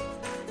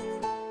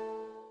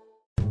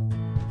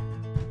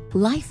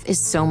 Life is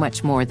so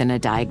much more than a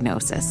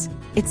diagnosis.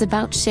 It's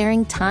about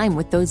sharing time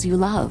with those you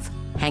love,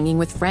 hanging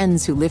with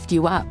friends who lift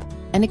you up,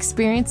 and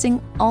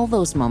experiencing all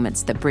those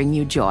moments that bring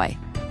you joy.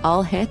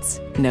 All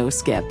hits, no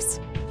skips.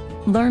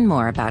 Learn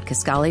more about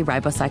Kisqali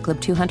Ribociclib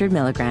 200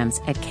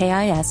 milligrams at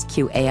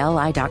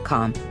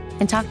KISQALI.com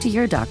and talk to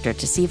your doctor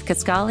to see if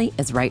Kisqali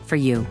is right for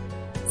you.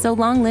 So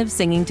long live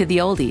singing to the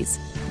oldies,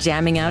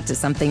 jamming out to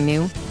something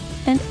new,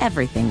 and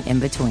everything in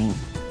between.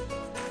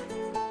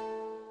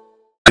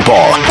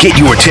 Get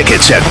your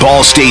tickets at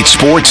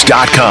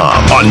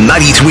ballstatesports.com on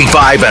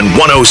 93.5 and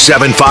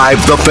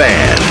 107.5 The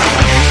Fan.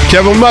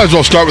 Kevin, we might as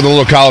well start with a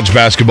little college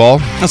basketball.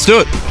 Let's do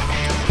it.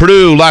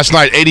 Purdue last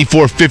night,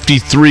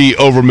 84-53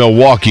 over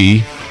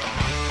Milwaukee.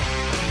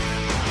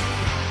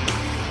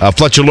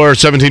 Fletcher Lawyer,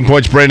 17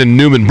 points. Brandon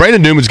Newman's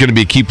going to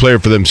be a key player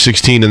for them,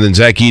 16. And then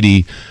Zach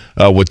Edey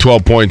with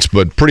 12 points,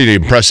 but pretty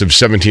impressive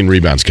 17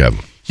 rebounds, Kevin.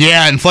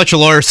 Yeah, and Fletcher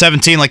Lawyer,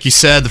 17, like you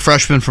said, the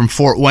freshman from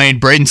Fort Wayne.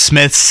 Braden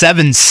Smith,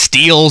 7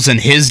 steals in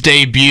his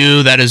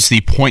debut. That is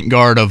the point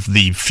guard of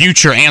the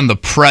future and the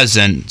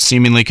present,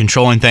 seemingly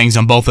controlling things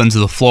on both ends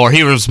of the floor.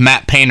 He was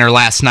Matt Painter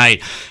last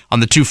night on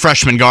the 2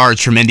 freshman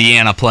guards from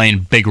Indiana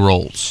playing big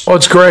roles. Well,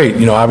 it's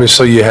great.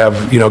 Obviously you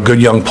have,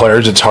 good young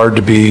players. It's hard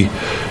to be,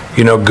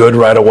 good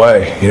right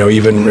away,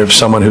 even if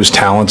someone who's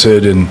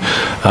talented, and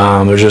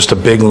there's just a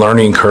big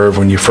learning curve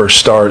when you first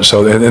start.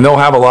 So, and they'll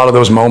have a lot of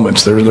those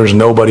moments. There's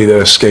nobody that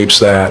escapes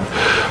that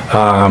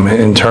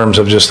in terms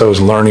of just those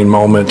learning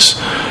moments.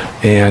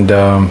 And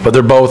but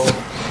they're both,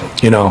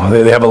 they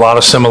have a lot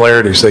of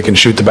similarities. They can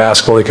shoot the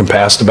basketball, they can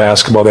pass the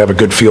basketball, they have a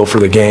good feel for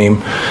the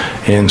game,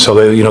 and so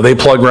they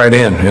plug right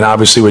in. And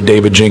obviously with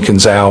David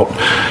Jenkins out,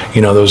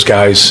 those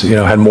guys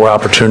had more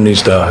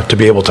opportunities to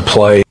be able to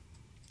play.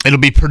 It'll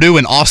be Purdue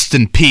and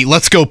Austin Peay.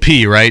 Let's go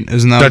Peay, right?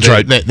 Isn't that That's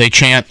what right. They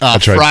chant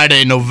That's right.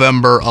 Friday,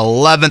 November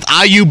 11th.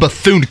 IU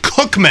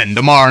Bethune-Cookman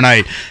tomorrow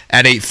night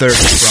at 8:30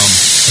 from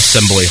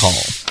Assembly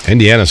Hall.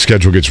 Indiana's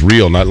schedule gets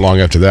real not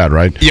long after that,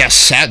 right?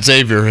 Yes, at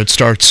Xavier. It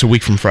starts a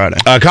week from Friday.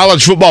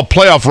 College football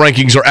playoff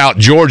rankings are out.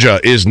 Georgia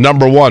is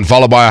number 1,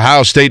 followed by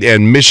Ohio State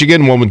and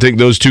Michigan. One would think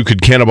those two could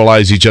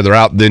cannibalize each other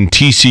out. Then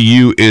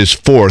TCU is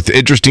 4th.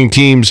 Interesting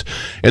teams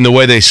in the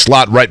way they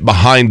slot right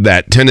behind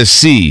that.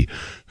 Tennessee,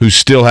 who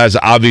still has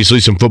obviously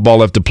some football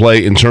left to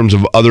play in terms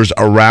of others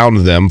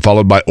around them,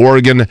 followed by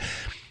Oregon,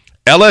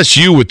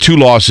 LSU with 2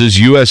 losses,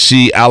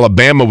 USC,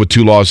 Alabama with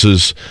 2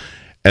 losses,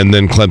 and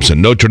then Clemson.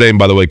 Notre Dame,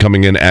 by the way,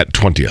 coming in at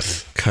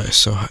 20th. Okay,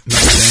 so Notre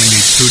Dame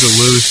needs 2 to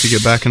lose to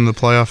get back into the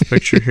playoff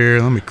picture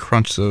here. Let me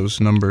crunch those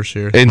numbers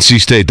here.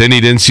 NC State. They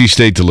need NC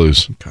State to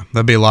lose. Okay,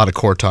 that'd be a lot of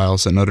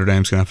quartiles that Notre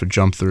Dame's going to have to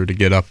jump through to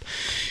get up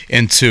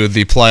into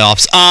the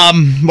playoffs.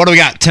 What do we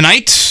got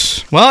tonight?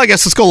 Well, I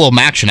guess let's go a little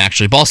action,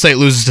 actually. Ball State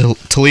loses to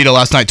Toledo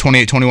last night,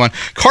 28-21.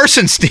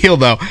 Carson Steele,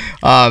 though,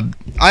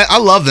 I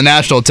love the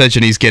national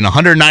attention he's getting.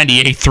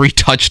 198, 3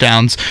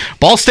 touchdowns.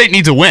 Ball State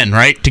needs a win,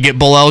 right, to get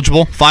bowl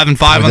eligible?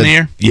 5-5 on the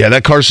year? Yeah,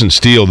 that Carson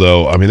Steele,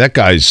 though, I mean, that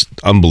guy's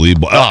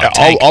unbelievable.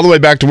 All the way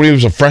back to when he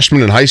was a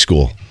freshman in high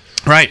school.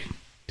 Right.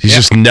 He's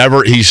just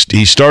never, he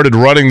started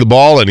running the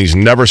ball and he's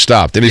never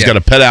stopped. And he's got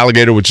a pet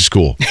alligator, which is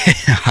cool.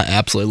 I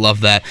absolutely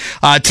love that.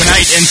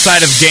 Tonight,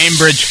 inside of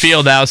Gamebridge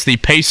Fieldhouse, the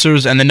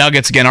Pacers and the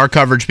Nuggets. Again, our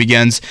coverage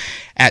begins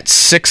at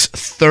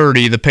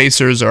 6:30. The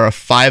Pacers are a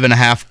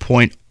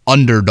 5.5-point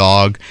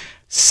underdog.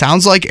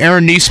 Sounds like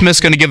Aaron Nesmith's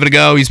going to give it a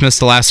go. He's missed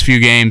the last few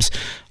games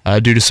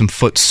due to some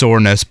foot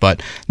soreness.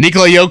 But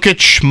Nikola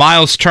Jokic,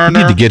 Miles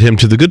Turner. You need to get him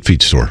to the Good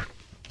Feet store.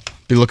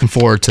 Be looking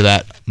forward to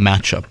that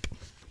matchup.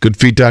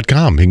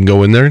 Goodfeet.com. He can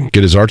go in there and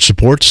get his arch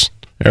supports.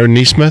 Aaron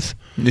Nesmith.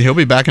 He'll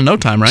be back in no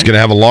time, right? He's going to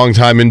have a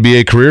long-time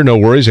NBA career. No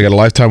worries. I got a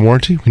lifetime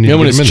warranty. When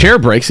his chair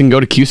breaks, he can go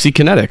to QC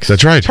Kinetics.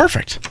 That's right.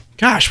 Perfect.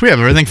 Gosh, we have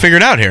everything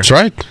figured out here. That's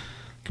right.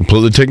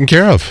 Completely taken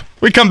care of.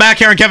 We come back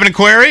here on Kevin and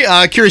Query.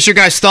 Curious your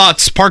guys'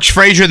 thoughts. Parks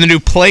Frazier, the new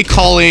play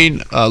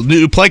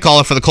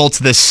caller for the Colts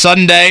this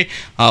Sunday.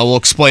 We'll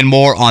explain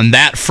more on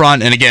that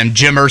front. And again,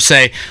 Jim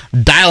Irsay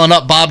dialing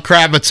up Bob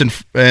Kravitz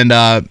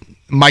and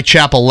Mike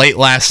Chappell late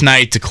last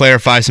night to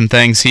clarify some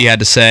things he had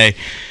to say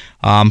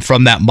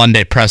from that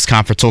Monday press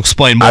conference. We'll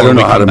explain more. I don't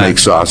know how to make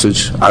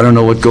sausage. I don't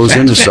know what goes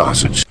into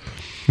sausage.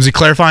 Was he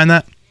clarifying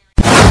that?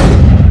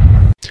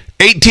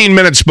 18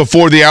 minutes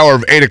before the hour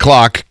of 8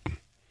 o'clock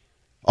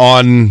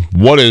on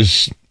what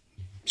is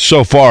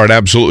so far an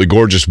absolutely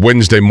gorgeous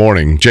Wednesday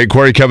morning. Jake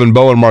Query, Kevin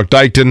Bowen, Mark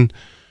Dykton.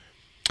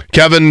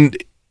 Kevin,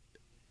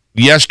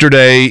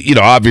 yesterday,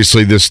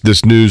 obviously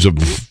this news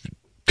of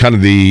kind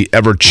of the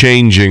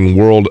ever-changing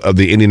world of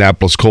the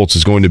Indianapolis Colts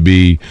is going to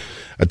be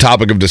a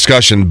topic of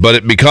discussion, but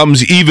it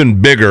becomes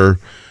even bigger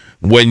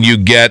when you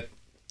get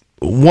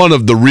one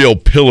of the real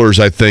pillars,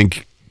 I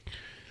think,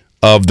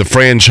 of the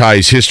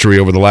franchise history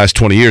over the last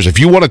 20 years. If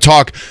you want to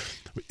talk,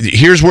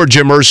 here's where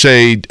Jim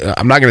Irsay,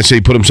 I'm not going to say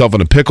he put himself in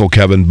a pickle,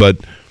 Kevin, but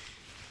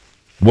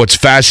what's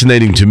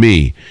fascinating to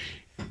me,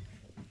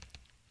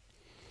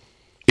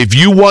 if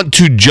you want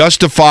to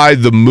justify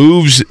the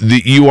moves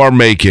that you are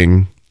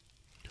making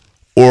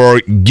or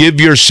give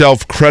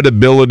yourself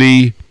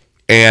credibility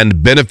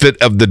and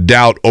benefit of the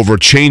doubt over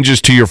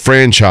changes to your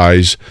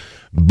franchise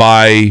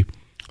by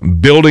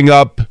building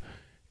up,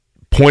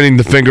 pointing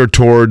the finger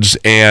towards,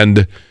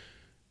 and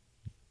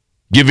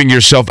giving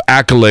yourself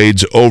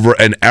accolades over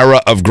an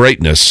era of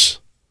greatness,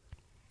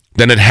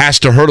 then it has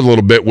to hurt a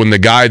little bit when the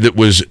guy that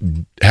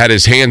had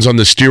his hands on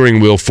the steering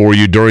wheel for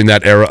you during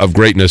that era of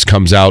greatness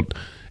comes out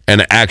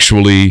and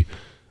actually,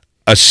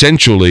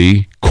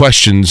 essentially,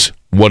 questions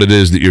what it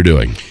is that you're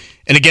doing.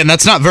 And again,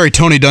 that's not very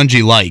Tony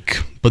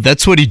Dungy-like, but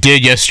that's what he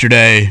did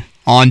yesterday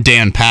on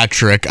Dan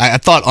Patrick. I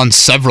thought on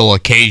several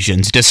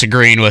occasions,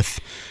 disagreeing with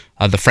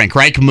the Frank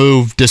Reich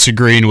move,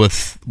 disagreeing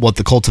with what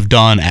the Colts have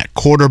done at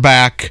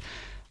quarterback.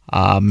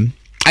 I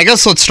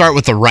guess let's start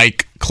with the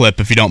Reich clip,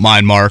 if you don't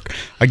mind, Mark.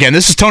 Again,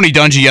 this is Tony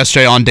Dungy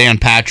yesterday on Dan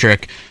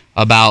Patrick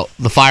about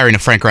the firing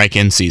of Frank Reich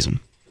in season.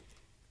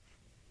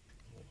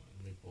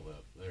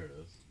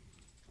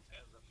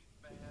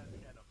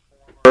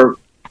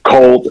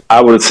 Colt,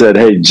 I would have said,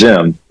 hey,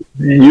 Jim,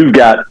 you've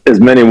got as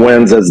many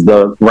wins as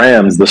the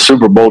Rams, the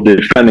Super Bowl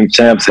defending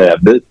champs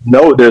have.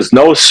 No, there's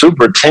no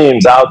super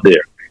teams out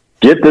there.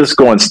 Get this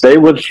going. Stay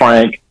with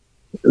Frank.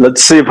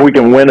 Let's see if we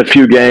can win a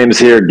few games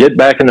here. Get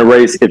back in the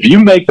race. If you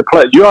make the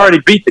play, you already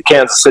beat the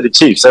Kansas City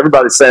Chiefs.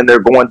 Everybody's saying they're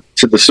going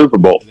to the Super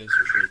Bowl.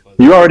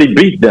 You already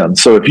beat them.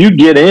 So if you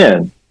get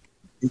in,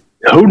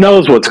 who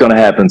knows what's going to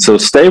happen? So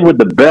stay with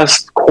the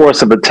best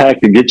course of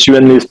attack to get you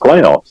in these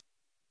playoffs.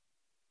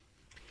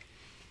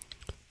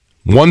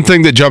 One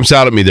thing that jumps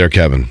out at me there,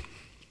 Kevin.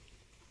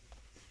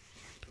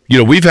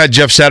 We've had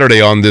Jeff Saturday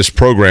on this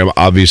program,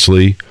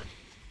 obviously.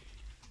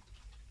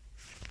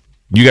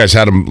 You guys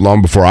had him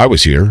long before I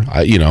was here,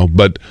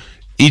 but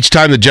each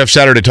time that Jeff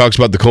Saturday talks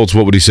about the Colts,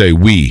 what would he say?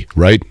 We,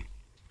 right?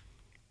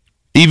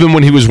 Even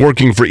when he was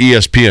working for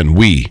ESPN,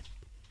 we.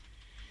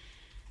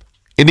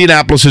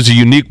 Indianapolis is a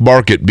unique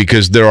market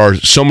because there are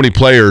so many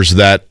players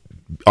that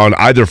on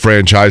either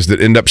franchise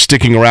that end up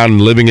sticking around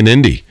and living in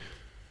Indy.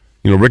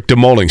 Rick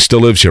DeMoling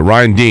still lives here.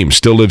 Ryan Deem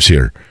still lives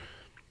here.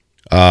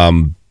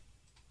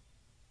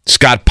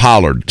 Scott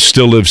Pollard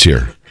still lives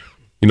here.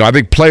 I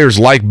think players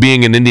like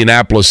being in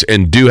Indianapolis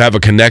and do have a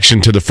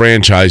connection to the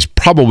franchise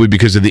probably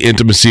because of the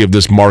intimacy of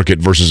this market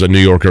versus a New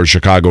York or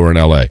Chicago or an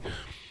LA.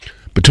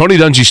 But Tony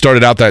Dungy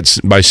started out that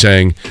by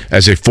saying,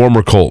 as a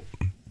former Colt,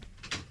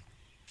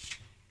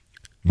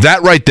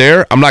 that right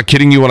there, I'm not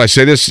kidding you when I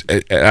say this.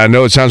 I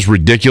know it sounds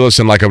ridiculous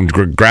and like I'm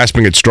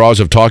grasping at straws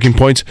of talking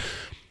points.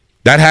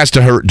 That has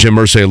to hurt Jim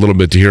Irsay a little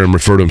bit to hear him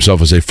refer to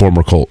himself as a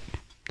former Colt.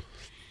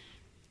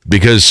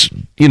 Because,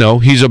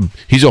 he's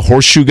a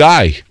horseshoe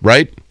guy,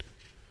 right?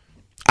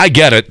 I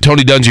get it.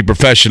 Tony Dungy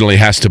professionally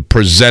has to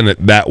present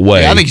it that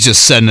way. Yeah, I think he's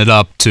just setting it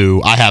up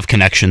to, I have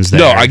connections there.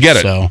 No, I get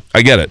it.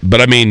 I get it. But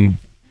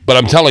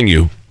I'm telling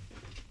you,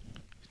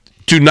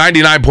 to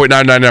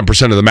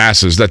 99.999% of the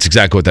masses, that's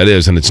exactly what that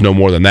is, and it's no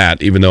more than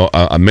that, even though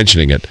I'm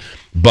mentioning it.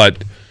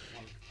 But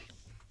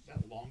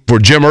for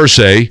Jim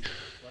Irsay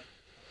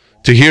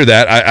to hear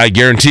that, I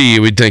guarantee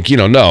you would think,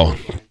 no,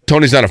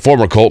 Tony's not a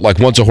former Colt. Like,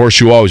 once a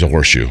horseshoe, always a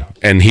horseshoe.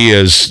 And he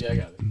is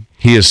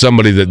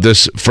somebody that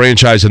this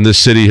franchise in this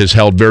city has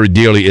held very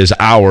dearly as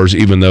ours,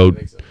 even though,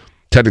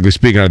 technically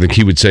speaking, I think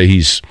he would say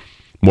he's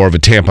more of a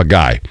Tampa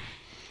guy.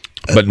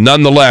 But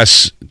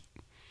nonetheless,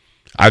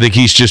 I think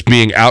he's just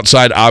being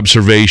outside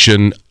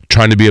observation,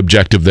 trying to be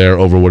objective there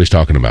over what he's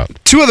talking about.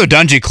 Two other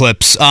Dungy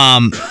clips.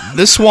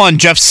 This one,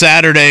 Jeff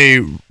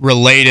Saturday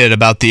related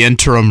about the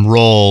interim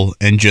role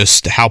and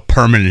just how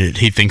permanent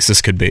he thinks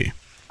this could be.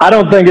 I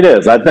don't think it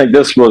is. I think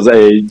this was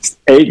 8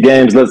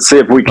 games. Let's see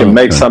if we can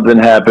make something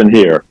happen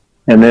here.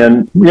 And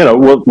then,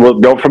 we'll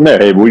go from there.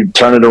 Hey, we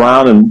turn it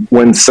around and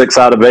win 6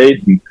 out of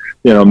 8 and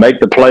make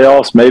the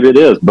playoffs? Maybe it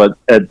is. But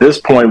at this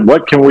point,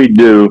 what can we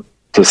do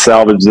to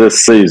salvage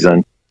this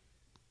season?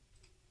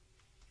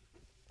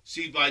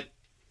 See, but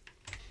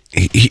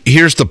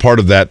here's the part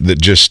of that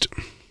just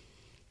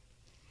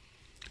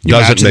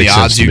doesn't make sense.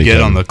 The odds you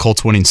get on the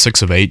Colts winning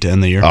 6 of 8 to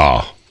end the year.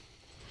 Oh,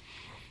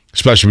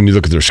 especially when you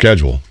look at their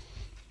schedule.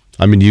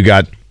 I mean, you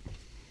got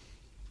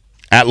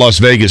at Las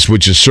Vegas,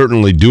 which is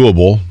certainly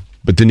doable,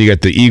 but then you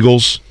got the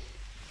Eagles.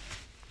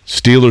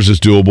 Steelers is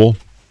doable.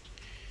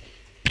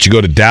 But you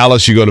go to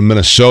Dallas, you go to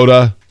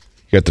Minnesota,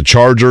 you got the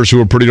Chargers, who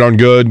are pretty darn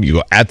good. You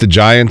go at the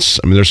Giants.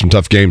 I mean, there's some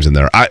tough games in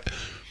there.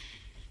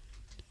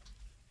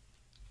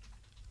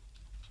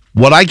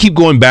 What I keep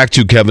going back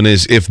to, Kevin,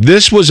 is if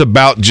this was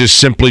about just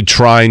simply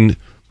trying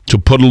to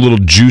put a little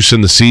juice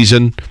in the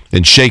season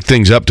and shake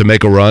things up to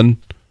make a run,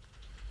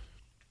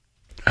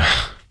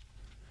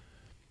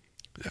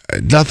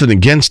 nothing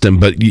against him,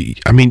 but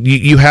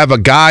you have a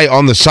guy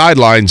on the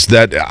sidelines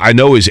that I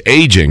know is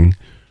aging,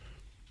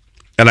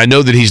 and I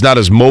know that he's not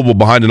as mobile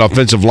behind an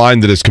offensive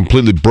line that is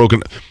completely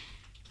broken.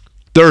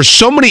 There are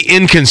so many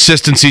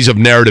inconsistencies of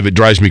narrative, it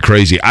drives me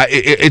crazy.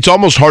 It's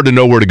almost hard to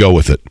know where to go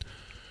with it.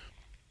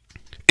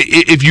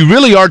 If you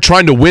really are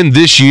trying to win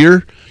this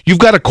year, you've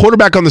got a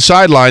quarterback on the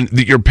sideline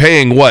that you're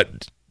paying,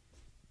 what,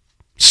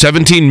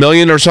 $17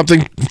 million or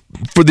something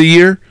for the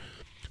year,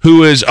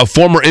 who is a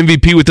former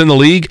MVP within the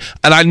league,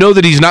 and I know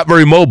that he's not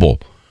very mobile.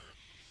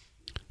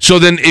 So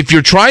then if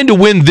you're trying to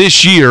win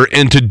this year,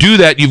 and to do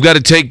that, you've got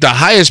to take the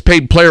highest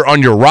paid player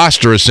on your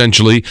roster,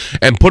 essentially,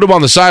 and put him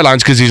on the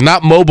sidelines because he's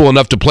not mobile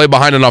enough to play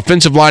behind an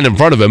offensive line in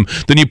front of him,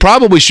 then you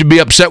probably should be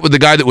upset with the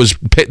guy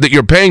that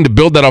you're paying to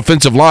build that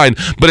offensive line,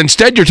 but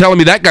instead you're telling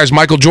me that guy's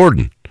Michael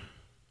Jordan.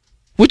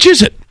 Which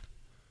is it?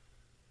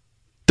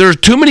 There are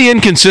too many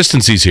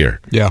inconsistencies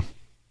here. Yeah.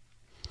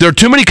 There are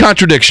too many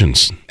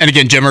contradictions. And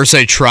again, Jim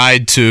Irsay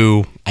tried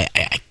to,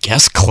 I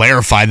guess,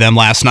 clarify them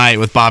last night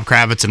with Bob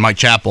Kravitz and Mike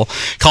Chappell,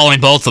 calling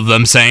both of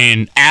them,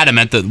 saying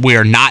adamant that we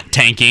are not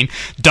tanking.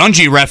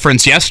 Dungy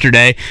referenced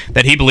yesterday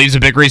that he believes a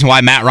big reason why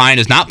Matt Ryan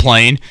is not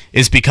playing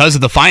is because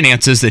of the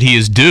finances that he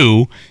is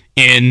due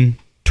in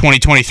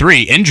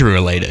 2023,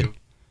 injury-related.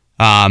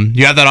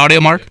 You have that audio,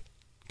 Mark?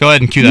 Go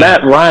ahead and cue that.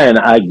 Matt Ryan,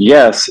 I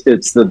guess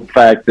it's the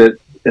fact that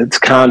it's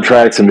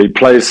contracts and he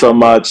plays so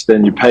much,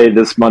 then you pay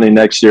this money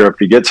next year. If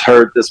he gets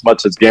hurt, this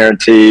much is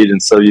guaranteed. And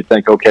so you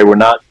think, okay, we're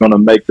not going to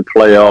make the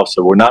playoffs,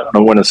 or we're not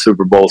going to win a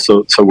Super Bowl,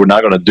 so we're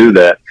not going to do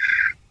that.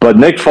 But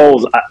Nick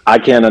Foles, I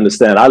can't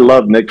understand. I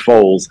love Nick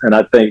Foles, and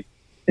I think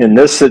in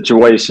this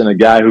situation, a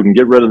guy who can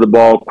get rid of the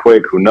ball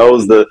quick, who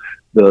knows the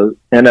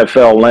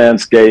NFL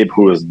landscape,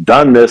 who has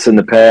done this in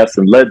the past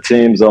and led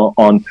teams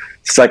on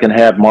second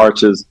half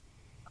marches,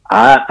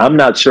 I'm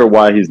not sure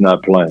why he's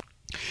not playing.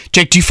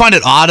 Jake, do you find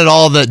it odd at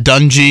all that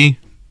Dungy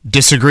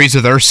disagrees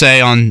with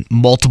Irsay on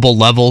multiple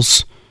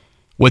levels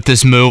with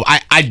this move?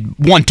 I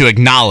want to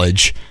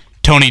acknowledge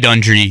Tony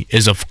Dungy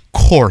is, of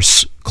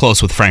course,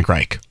 close with Frank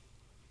Reich.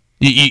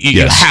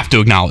 You have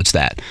to acknowledge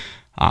that.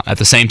 At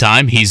the same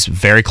time, he's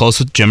very close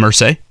with Jim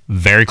Irsay,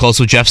 very close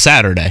with Jeff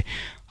Saturday.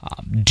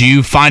 Do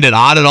you find it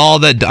odd at all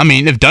that, I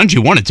mean, if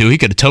Dungy wanted to, he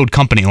could have towed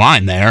company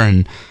line there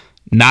and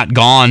not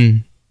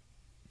gone,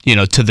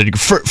 to the...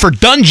 For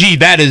Dungy,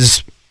 that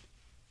is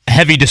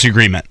heavy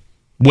disagreement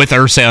with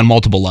Irsay on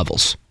multiple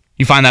levels.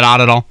 You find that odd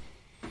at all?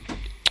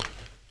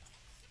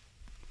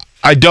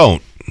 I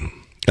don't,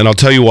 and I'll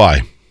tell you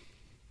why.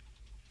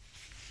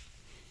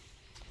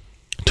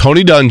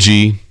 Tony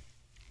Dungy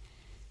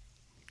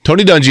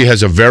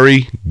has a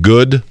very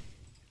good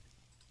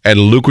and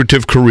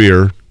lucrative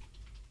career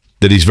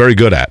that he's very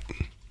good at.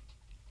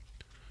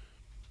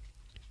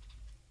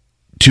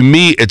 To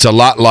me, it's a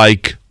lot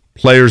like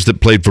players that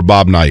played for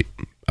Bob Knight.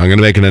 I'm going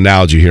to make an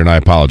analogy here, and I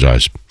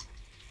apologize.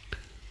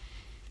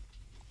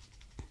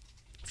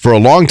 For a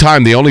long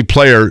time, the only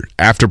player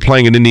after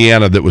playing in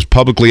Indiana that was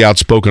publicly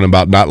outspoken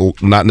about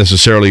not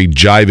necessarily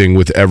jiving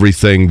with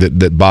everything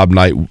that Bob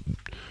Knight,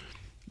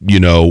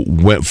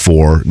 went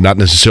for, not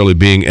necessarily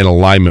being in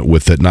alignment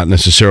with it, not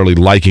necessarily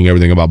liking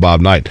everything about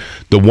Bob Knight.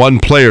 The one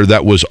player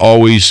that was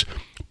always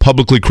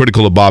publicly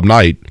critical of Bob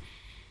Knight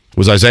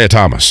was Isaiah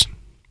Thomas.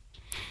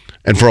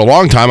 And for a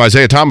long time,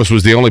 Isaiah Thomas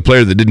was the only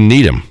player that didn't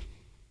need him.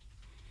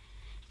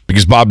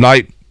 Because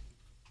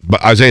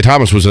Isaiah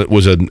Thomas was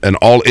an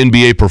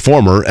all-NBA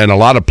performer, and a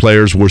lot of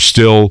players were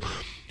still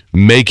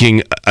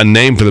making a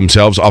name for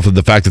themselves off of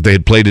the fact that they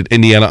had played at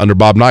Indiana under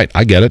Bob Knight.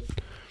 I get it.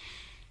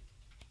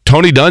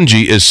 Tony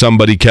Dungy is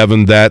somebody,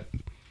 Kevin, that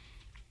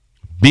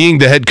being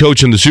the head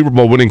coach and the Super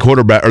Bowl winning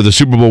quarterback, or the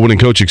Super Bowl winning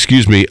coach,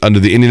 under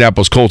the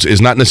Indianapolis Colts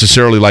is not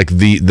necessarily like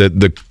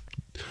the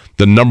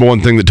number one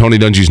thing that Tony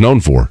Dungy's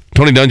known for.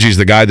 Tony Dungy's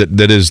the guy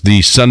that is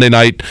the Sunday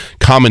night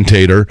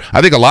commentator.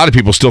 I think a lot of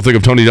people still think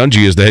of Tony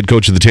Dungy as the head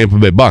coach of the Tampa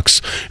Bay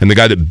Bucks and the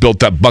guy that built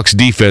that Bucks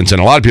defense, and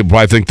a lot of people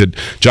probably think that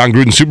John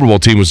Gruden's Super Bowl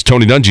team was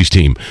Tony Dungy's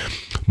team.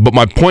 But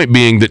my point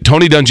being that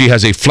Tony Dungy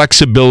has a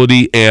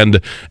flexibility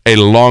and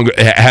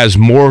has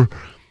more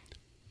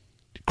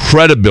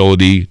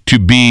credibility to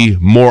be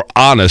more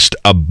honest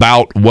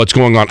about what's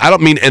going on. I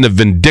don't mean in a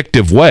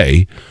vindictive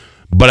way,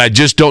 but I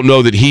just don't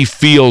know that he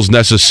feels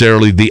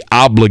necessarily the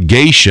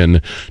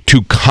obligation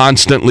to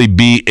constantly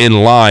be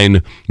in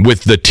line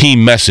with the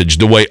team message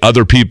the way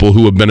other people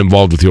who have been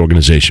involved with the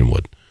organization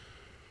would.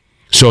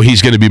 So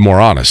he's going to be more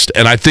honest.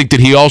 And I think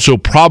that he also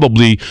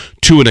probably,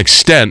 to an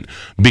extent,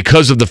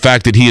 because of the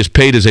fact that he is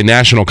paid as a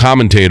national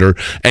commentator,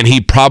 and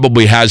he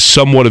probably has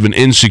somewhat of an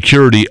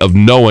insecurity of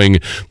knowing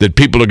that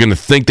people are going to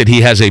think that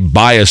he has a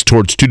bias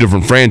towards two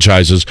different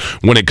franchises.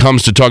 When it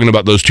comes to talking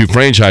about those two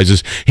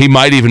franchises, he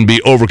might even be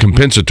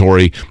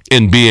overcompensatory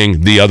in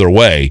being the other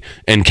way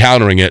and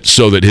countering it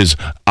so that his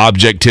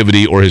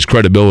objectivity or his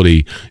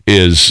credibility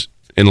is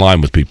in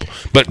line with people.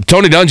 But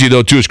Tony Dungy,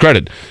 though, to his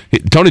credit,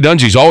 Tony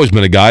Dungy's always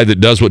been a guy that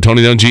does what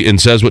Tony Dungy and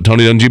says what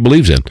Tony Dungy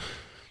believes in.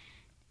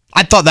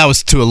 I thought that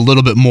was to a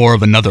little bit more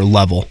of another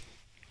level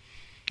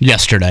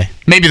yesterday.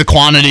 Maybe the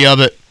quantity of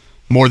it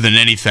more than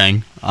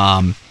anything.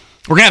 We're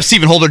going to have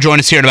Stephen Holder join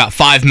us here in about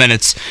 5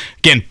 minutes.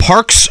 Again,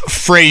 Parks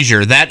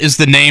Frazier, that is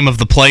the name of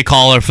the play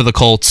caller for the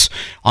Colts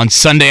on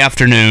Sunday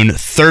afternoon,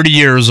 30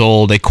 years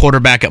old, a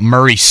quarterback at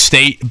Murray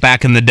State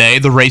back in the day,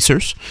 the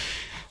Racers.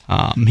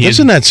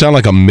 Doesn't that sound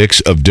like a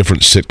mix of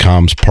different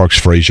sitcoms, Parks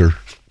Frazier?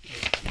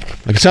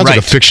 Like it sounds like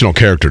a fictional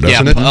character,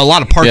 doesn't it? A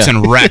lot of Parks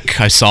and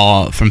Rec I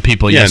saw from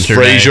people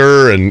yesterday. And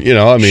Frazier, and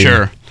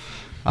sure.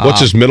 What's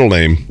his middle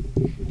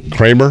name?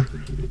 Kramer?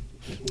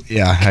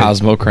 Yeah,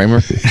 Cosmo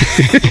Kramer.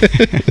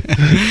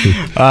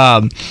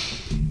 I'm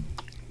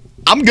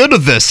good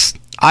with this.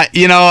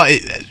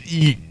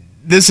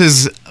 This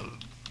is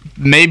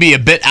maybe a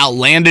bit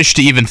outlandish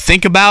to even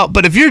think about,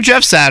 but if you're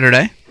Jeff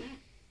Saturday,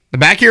 the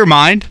back of your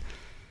mind,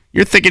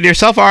 you're thinking to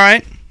yourself, all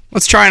right,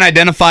 let's try and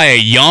identify a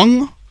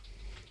young,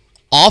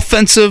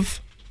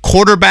 offensive,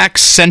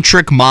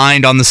 quarterback-centric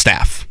mind on the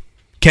staff.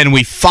 Can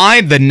we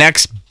find the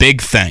next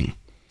big thing?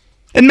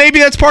 And maybe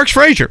that's Parks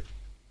Frazier.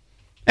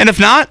 And if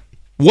not,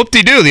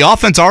 whoop-de-doo, the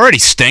offense already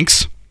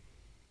stinks.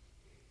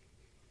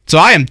 So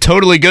I am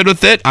totally good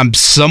with it. I'm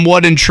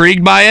somewhat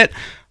intrigued by it.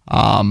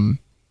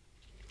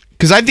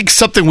 Because I think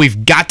something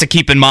we've got to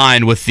keep in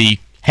mind with the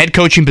head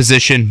coaching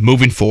position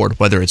moving forward,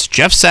 whether it's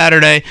Jeff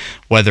Saturday,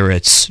 whether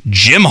it's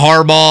Jim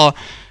Harbaugh,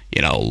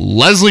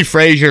 Leslie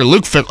Frazier,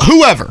 Luke Fickell,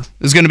 whoever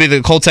is going to be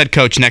the Colts head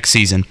coach next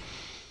season.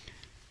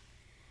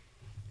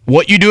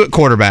 What you do at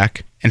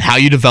quarterback and how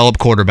you develop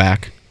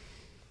quarterback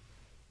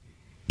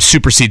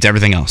supersedes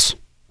everything else.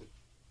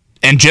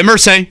 And Jim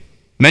Irsay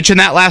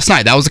mentioned that last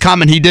night. That was a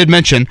comment he did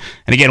mention.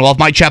 And again, we'll have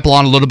Mike Chappell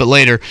on a little bit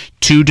later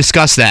to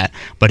discuss that.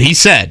 But he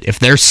said, if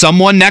there's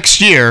someone next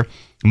year,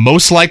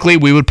 most likely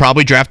we would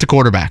probably draft a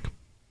quarterback.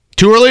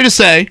 Too early to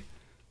say,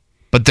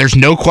 but there's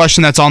no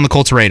question that's on the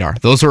Colts' radar.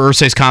 Those were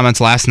Irsay's comments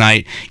last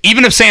night.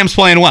 Even if Sam's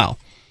playing well,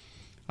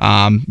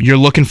 you're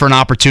looking for an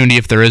opportunity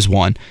if there is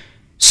one.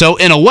 So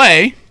in a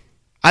way,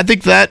 I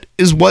think that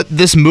is what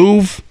this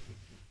move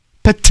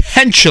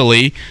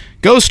potentially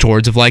goes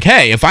towards, of like,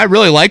 hey, if I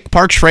really like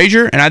Parks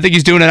Frazier and I think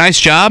he's doing a nice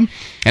job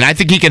and I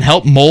think he can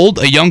help mold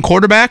a young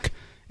quarterback,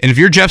 and if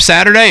you're Jeff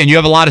Saturday and you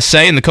have a lot of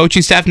say in the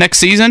coaching staff next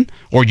season,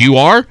 or you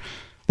are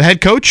the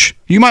head coach,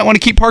 you might want to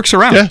keep Parks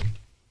around. Yeah.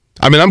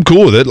 I mean, I'm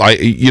cool with it.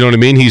 You know what I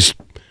mean? You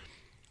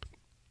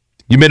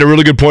made a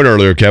really good point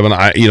earlier, Kevin.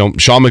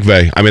 Sean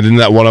McVay. I mean, isn't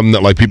that one of them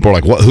that people are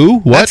like, what? Who?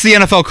 What? That's the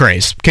NFL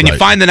craze. Can you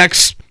find the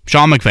next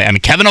Sean McVay? I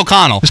mean, Kevin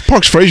O'Connell. This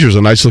Parks Frazier's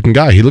a nice looking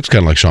guy. He looks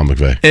kind of like Sean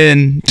McVay.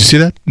 Did you see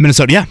that?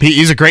 Minnesota. Yeah,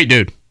 he's a great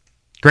dude.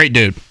 Great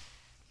dude.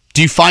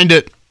 Do you find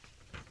it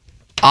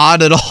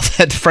odd at all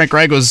that Frank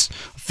Reich was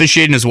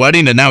officiating his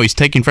wedding and now he's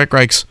taking Frank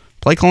Reich's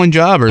play calling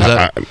job, or is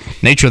that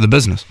nature of the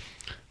business?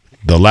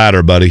 The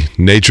latter, buddy.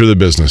 Nature of the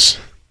business.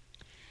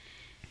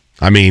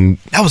 I mean,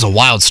 that was a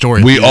wild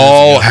story. We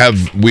all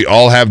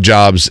have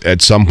jobs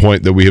at some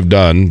point that we have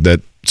done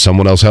that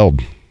someone else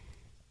held.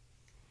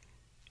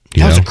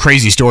 That was a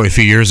crazy story a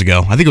few years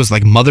ago. I think it was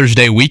like Mother's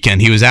Day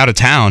weekend. He was out of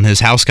town. His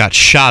house got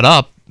shot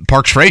up.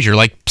 Parks Frazier,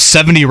 like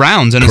 70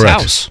 rounds in his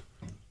house.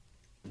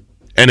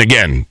 And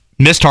again,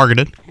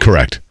 mistargeted.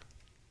 Correct.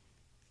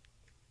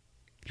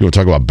 You want to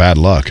talk about bad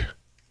luck?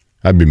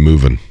 I'd be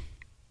moving.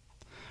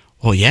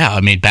 Well, yeah.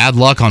 I mean, bad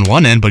luck on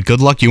one end, but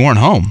good luck you weren't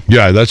home.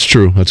 Yeah, that's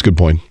true. That's a good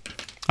point.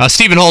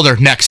 Stephen Holder,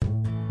 next.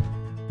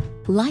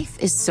 Life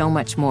is so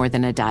much more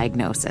than a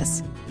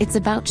diagnosis. It's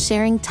about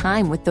sharing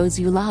time with those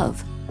you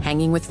love,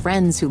 hanging with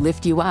friends who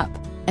lift you up,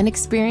 and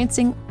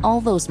experiencing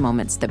all those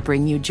moments that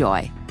bring you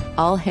joy.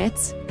 All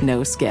hits,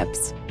 no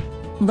skips.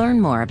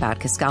 Learn more about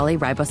Kisqali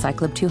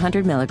Ribociclib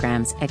 200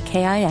 milligrams at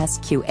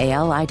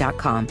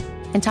KISQALI.com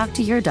and talk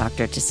to your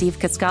doctor to see if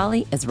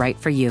Kisqali is right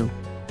for you.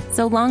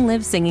 So long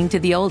live singing to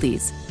the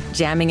oldies,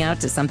 jamming out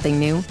to something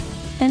new,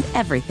 and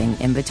everything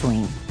in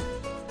between.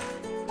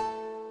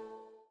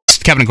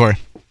 Kevin and Corey.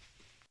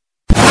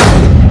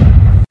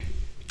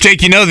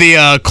 Jake,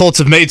 the Colts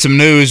have made some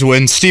news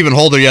when Stephen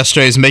Holder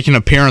yesterday is making an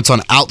appearance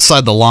on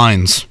Outside the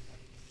Lines.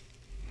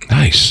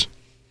 Nice.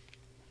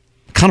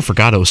 Kind of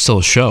forgot it was still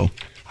a show.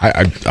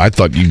 I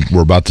thought you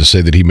were about to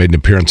say that he made an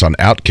appearance on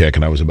Outkick,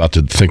 and I was about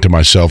to think to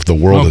myself, the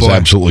world has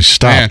absolutely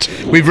stopped.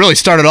 Man, we've really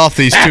started off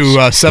these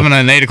two 7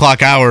 and 8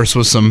 o'clock hours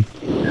with some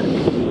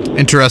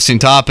Interesting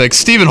topic.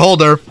 Stephen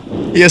Holder,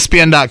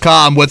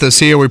 ESPN.com, with us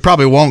here. We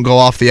probably won't go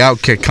off the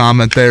Outkick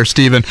comment there,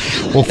 Stephen.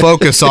 We'll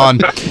focus on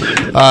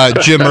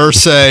Jim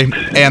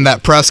Irsay and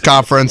that press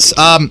conference.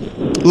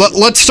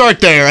 Let's start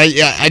there.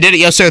 I did it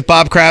yesterday with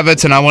Bob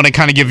Kravitz, and I want to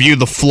kind of give you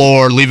the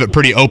floor, leave it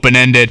pretty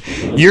open-ended.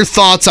 Your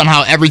thoughts on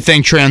how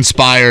everything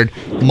transpired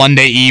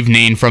Monday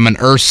evening from an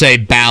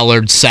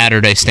Irsay-Ballard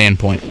Saturday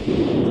standpoint.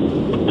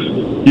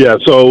 Yeah,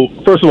 so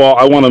first of all,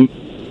 I want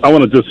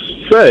to just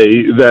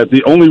say that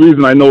the only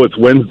reason I know it's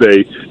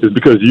Wednesday is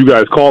because you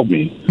guys called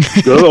me.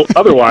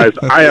 Otherwise,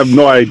 I have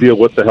no idea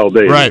what the hell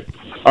day right. is.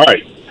 All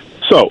right.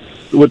 So,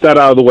 with that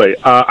out of the way,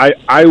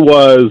 I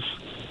was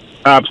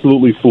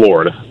absolutely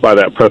floored by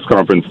that press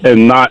conference,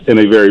 and not in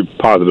a very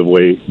positive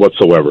way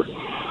whatsoever.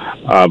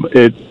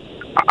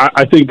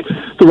 I think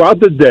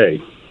throughout the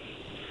day,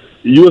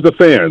 you as a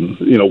fan,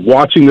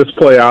 watching this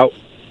play out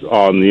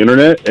on the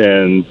internet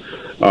and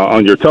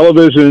on your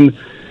television,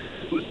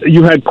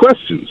 you had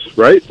questions,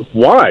 right?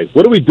 Why?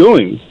 What are we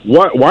doing?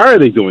 Why are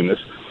they doing this?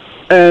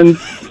 And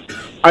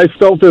I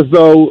felt as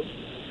though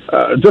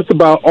just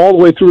about all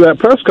the way through that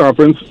press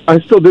conference, I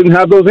still didn't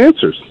have those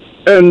answers.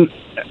 And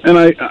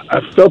I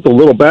felt a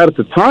little bad at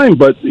the time,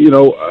 but, Jim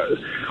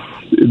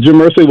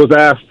Irsay was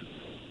asked,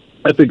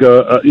 I think,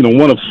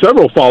 one of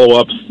several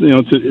follow-ups,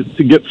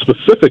 to get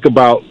specific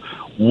about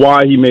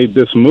why he made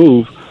this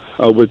move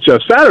with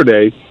Jeff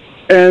Saturday.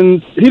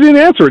 And he didn't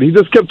answer it. He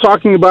just kept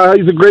talking about how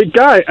he's a great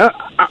guy.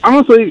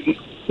 Honestly,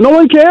 no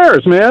one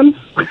cares, man.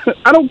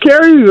 I don't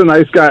care he's a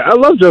nice guy. I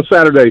love Jeff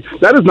Saturday.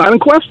 That is not in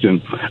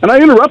question. And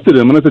I interrupted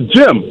him, and I said,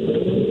 Jim,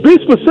 be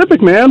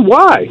specific, man.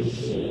 Why?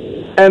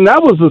 And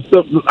that was,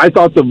 I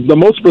thought, the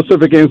most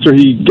specific answer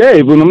he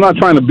gave. And I'm not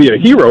trying to be a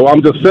hero.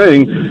 I'm just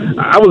saying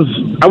I was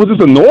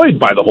just annoyed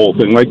by the whole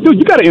thing. Like, dude,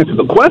 you got to answer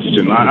the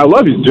question. I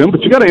love you, Jim,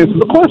 but you got to answer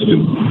the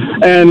question.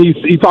 And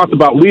he talked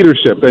about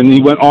leadership, and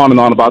he went on and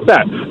on about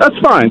that. That's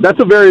fine. That's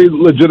a very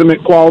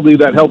legitimate quality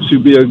that helps you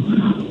be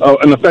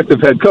an effective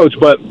head coach.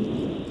 But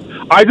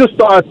I just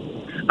thought,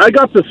 I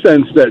got the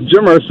sense that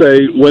Jim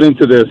Irsay went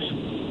into this,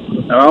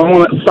 and I don't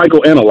want to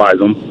psychoanalyze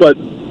him, but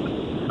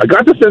I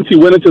got the sense he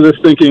went into this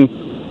thinking,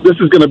 this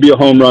is going to be a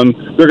home run,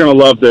 they're going to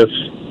love this,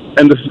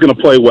 and this is going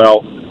to play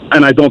well.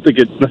 And I don't think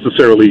it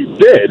necessarily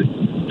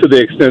did to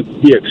the extent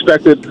he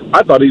expected.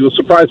 I thought he was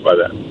surprised by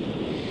that.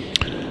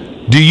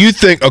 Do you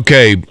think,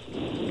 okay,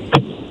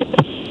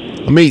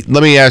 let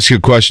me ask you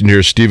a question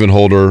here, Stephen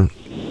Holder,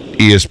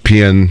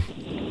 ESPN.com.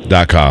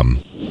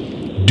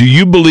 Do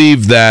you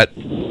believe that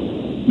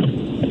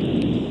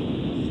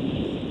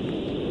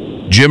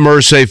Jim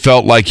Irsay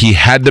felt like he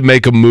had to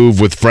make a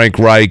move with Frank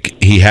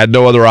Reich, he had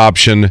no other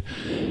option,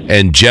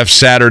 and Jeff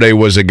Saturday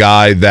was a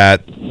guy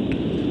that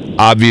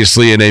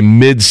obviously in a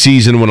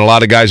mid-season when a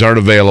lot of guys aren't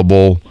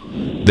available,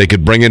 they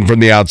could bring in from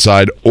the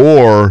outside?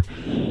 Or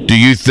do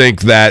you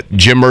think that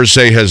Jim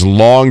Irsay has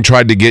long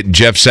tried to get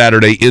Jeff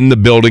Saturday in the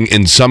building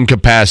in some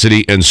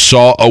capacity and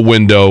saw a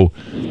window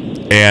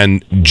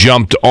and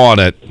jumped on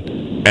it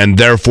and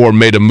therefore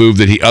made a move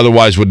that he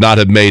otherwise would not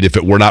have made if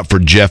it were not for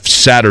Jeff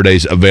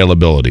Saturday's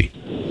availability?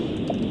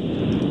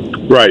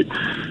 Right.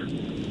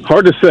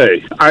 Hard to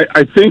say.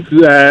 I think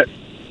that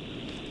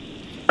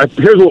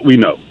here's what we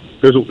know.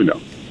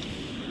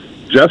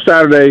 Jeff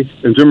Saturday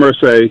and Jim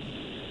Irsay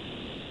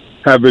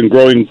have been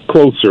growing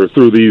closer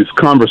through these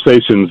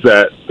conversations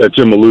that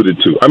Jim alluded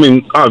to. I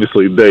mean,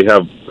 obviously, they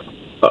have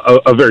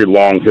a very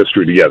long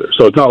history together.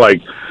 So it's not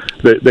like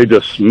they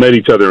just met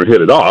each other and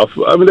hit it off.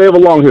 I mean, they have a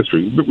long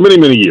history, many,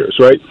 many years,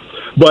 right?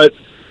 But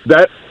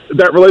that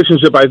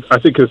relationship, I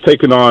think, has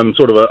taken on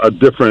sort of a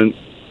different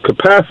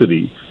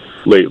capacity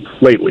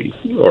lately,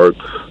 or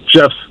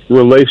Jeff's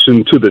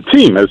relation to the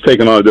team has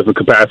taken on a different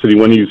capacity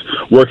when he's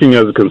working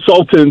as a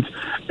consultant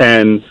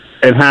and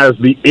has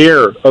the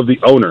air of the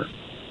owner.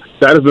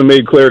 That has been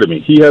made clear to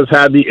me. He has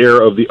had the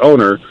air of the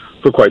owner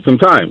for quite some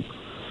time.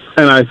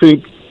 And I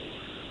think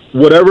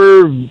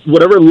whatever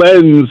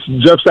lens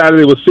Jeff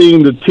Saturday was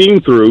seeing the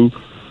team through,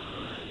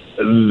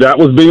 that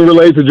was being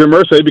relayed to Jim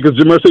Irsay because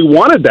Jim Irsay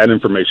wanted that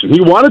information. He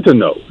wanted to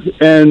know.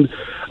 And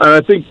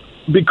I think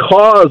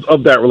because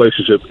of that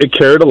relationship, it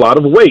carried a lot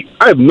of weight.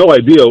 I have no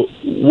idea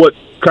what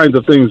kinds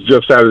of things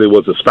Jeff Saturday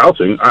was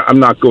espousing. I'm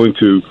not going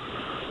to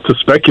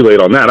speculate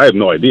on that. I have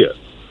no idea.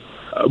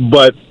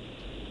 But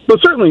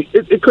certainly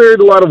it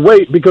carried a lot of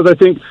weight because I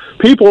think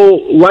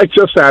people like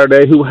Jeff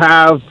Saturday who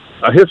have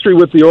a history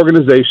with the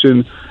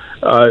organization,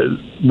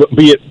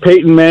 be it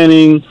Peyton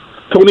Manning,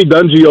 Tony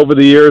Dungy over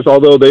the years,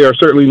 although they are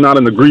certainly not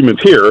in agreement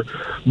here,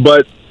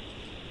 but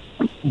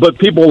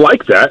people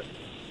like that,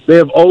 they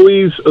have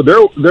always,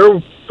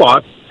 their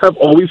thoughts have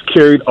always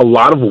carried a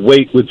lot of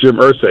weight with Jim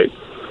Irsay.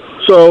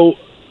 So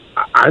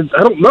I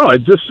don't know.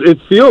 It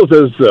feels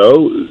as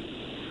though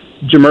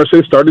Jim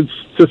Irsay started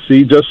to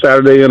see Jeff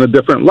Saturday in a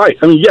different light.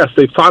 I mean, yes,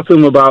 they've talked to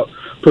him about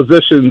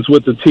positions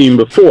with the team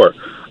before.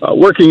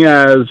 Working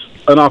as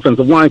an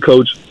offensive line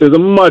coach is a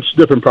much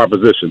different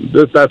proposition.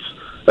 That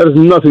has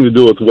nothing to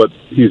do with what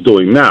he's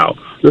doing now.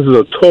 This is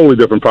a totally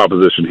different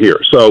proposition here.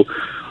 So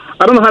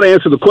I don't know how to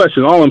answer the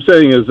question. All I'm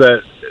saying is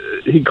that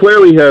he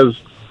clearly has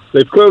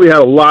They've clearly had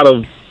a lot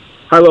of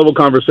high-level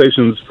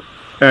conversations,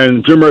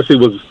 and Jim Irsay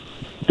was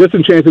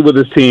disenchanted with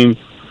his team,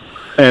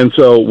 and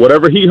so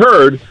whatever he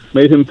heard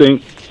made him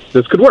think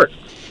this could work.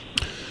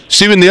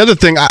 Steven, the other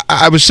thing,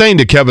 I was saying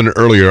to Kevin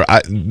earlier,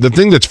 the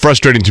thing that's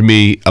frustrating to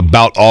me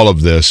about all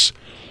of this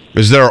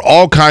is there are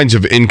all kinds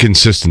of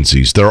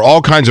inconsistencies. There are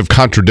all kinds of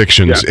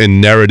contradictions in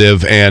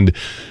narrative, and,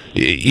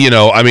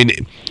 I mean,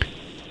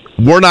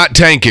 we're not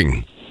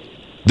tanking.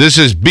 This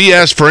is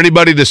BS for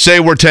anybody to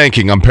say we're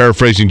tanking. I'm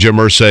paraphrasing Jim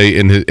Irsay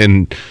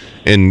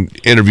in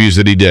interviews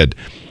that he did.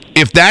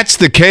 If that's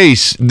the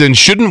case, then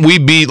shouldn't we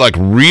be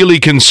really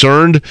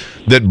concerned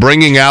that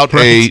bringing out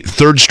a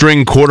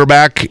third-string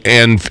quarterback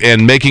and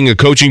making a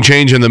coaching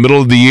change in the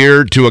middle of the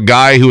year to a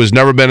guy who has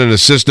never been an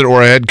assistant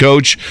or a head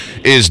coach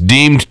is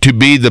deemed to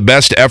be the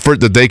best effort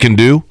that they can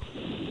do?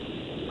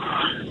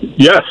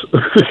 Yes.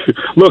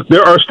 Look,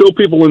 there are still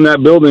people in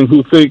that building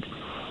who think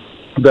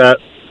that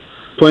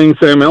playing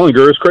Sam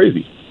Ehlinger is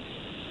crazy.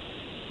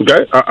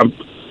 Okay?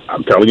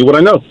 I'm telling you what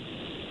I know.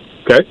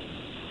 Okay?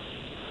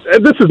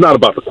 And this is not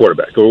about the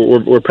quarterback.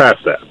 We're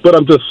past that. But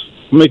I'm just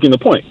making the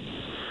point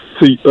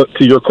to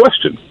your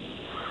question.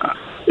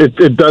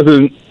 It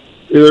doesn't.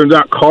 They're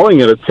not calling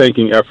it a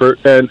tanking effort,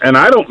 and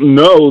I don't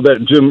know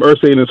that Jim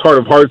Irsay, in his heart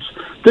of hearts,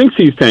 thinks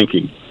he's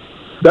tanking.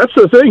 That's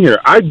the thing here.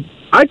 I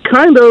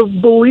kind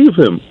of believe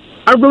him.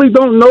 I really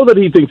don't know that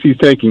he thinks he's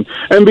tanking,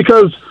 and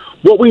because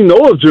what we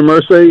know of Jim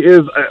Irsay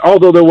is,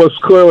 although there was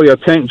clearly a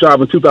tank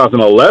job in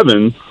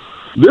 2011,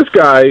 this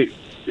guy,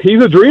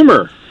 he's a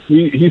dreamer.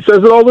 He says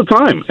it all the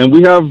time, and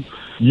we have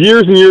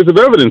years and years of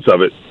evidence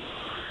of it.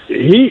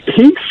 He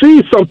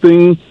sees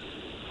something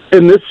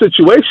in this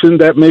situation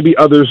that maybe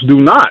others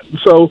do not.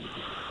 So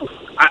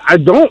I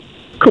don't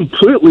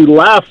completely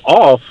laugh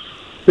off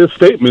his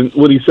statement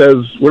when he says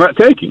we're not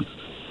tanking.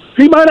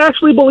 He might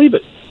actually believe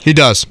it. He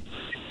does.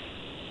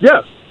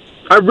 Yeah,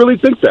 I really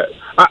think that.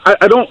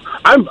 I don't.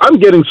 I'm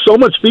getting so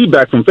much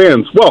feedback from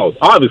fans. Well,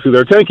 obviously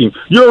they're tanking.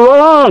 You're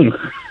wrong.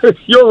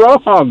 You're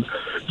wrong.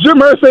 Jim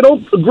Irsay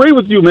don't agree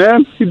with you,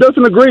 man. He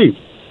doesn't agree.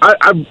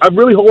 I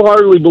really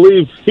wholeheartedly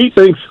believe he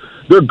thinks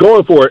they're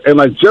going for it. And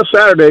Jeff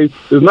Saturday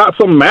is not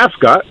some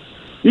mascot.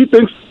 He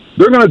thinks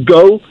they're going to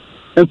go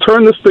and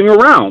turn this thing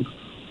around.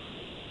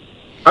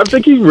 I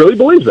think he really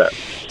believes that.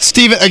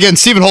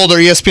 Steven Holder,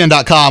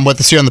 ESPN.com, with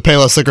us here on the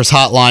Payless Liquors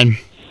hotline.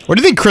 What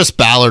do you think Chris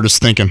Ballard is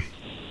thinking?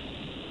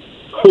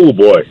 Oh,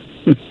 boy.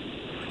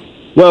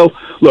 Well,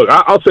 look,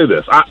 I'll say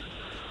this.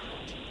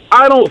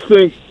 I don't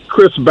think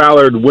Chris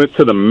Ballard went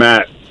to the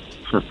mat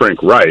for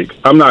Frank Reich.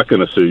 I'm not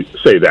going to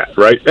say that,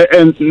 right?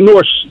 And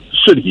nor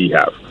should he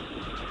have.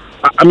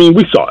 I mean,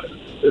 we saw it.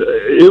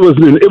 It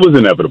was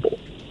inevitable,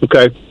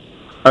 okay?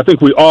 I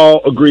think we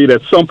all agreed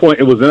at some point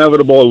it was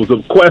inevitable. It was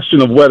a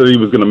question of whether he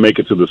was going to make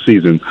it to the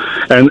season.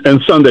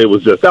 And Sunday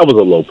was that was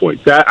a low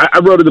point. I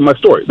wrote it in my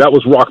story. That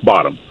was rock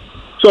bottom.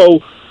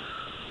 So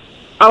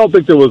I don't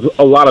think there was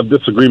a lot of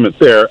disagreement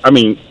there. I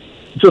mean,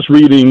 just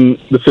reading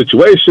the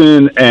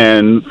situation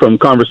and from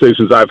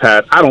conversations I've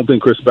had, I don't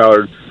think Chris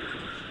Ballard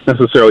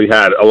necessarily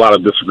had a lot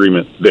of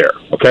disagreement there,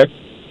 okay?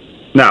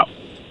 Now,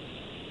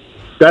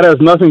 that has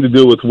nothing to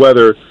do with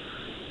whether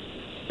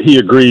he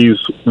agrees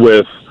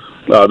with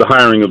the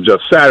hiring of Jeff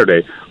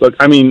Saturday. Look,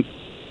 I mean,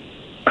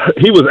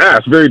 he was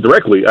asked very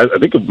directly, I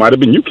think it might have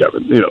been you,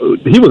 Kevin,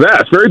 he was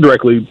asked very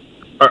directly,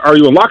 are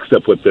you in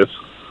lockstep with this?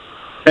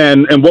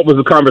 And what was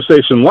the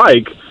conversation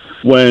like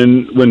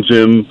when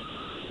Jim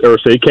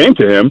Irsay came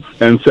to him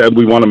and said,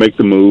 we want to make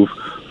the move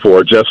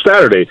for Jeff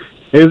Saturday?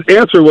 His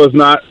answer was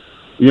not,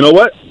 you know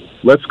what,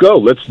 let's go,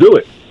 let's do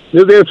it.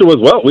 His answer was,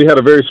 well, we had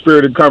a very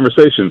spirited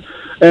conversation.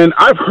 And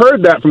I've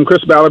heard that from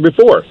Chris Ballard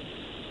before.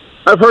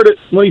 I've heard it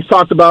when he's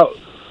talked about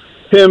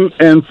him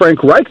and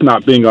Frank Reich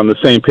not being on the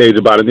same page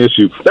about an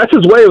issue. That's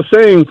his way of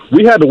saying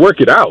we had to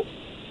work it out.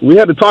 We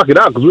had to talk it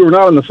out because we were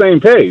not on the same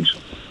page.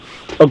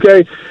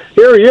 Okay,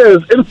 here he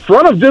is in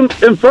front of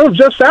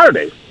Jeff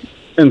Saturday,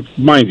 and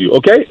mind you,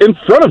 okay, in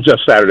front of Jeff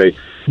Saturday,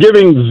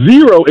 giving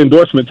zero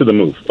endorsement to the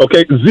move.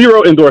 Okay,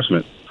 zero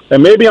endorsement.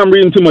 And maybe I'm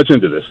reading too much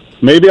into this.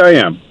 Maybe I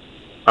am.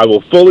 I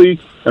will fully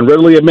and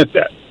readily admit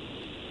that.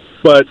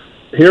 But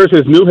here's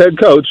his new head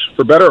coach,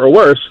 for better or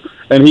worse,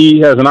 and he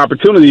has an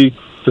opportunity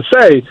to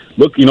say,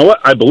 look, you know what?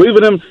 I believe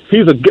in him.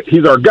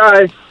 He's our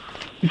guy.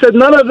 He said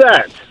none of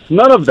that.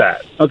 None of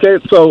that. Okay,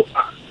 so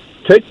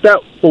take that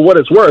for what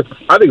it's worth.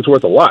 I think it's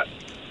worth a lot.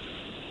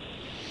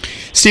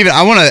 Steven,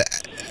 I'm going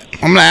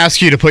to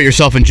ask you to put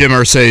yourself in Jim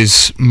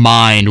Irsay's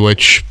mind,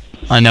 which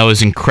I know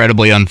is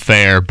incredibly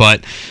unfair,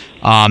 but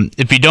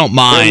if you don't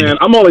mind... Hey man,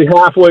 I'm only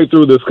halfway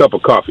through this cup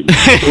of coffee.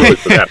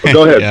 For that, but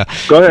go ahead. Yeah.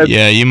 Go ahead.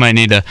 Yeah, you might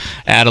need to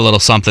add a little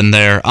something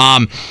there.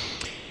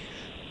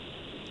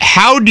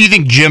 How do you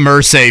think Jim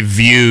Irsay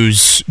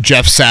views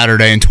Jeff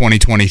Saturday in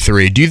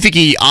 2023? Do you think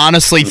he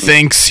honestly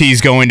thinks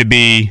he's going to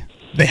be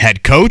the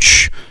head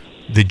coach,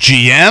 the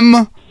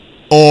GM,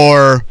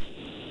 or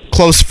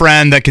close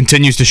friend that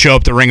continues to show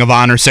up to Ring of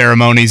Honor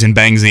ceremonies and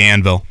bangs the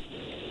anvil?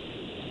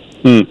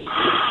 I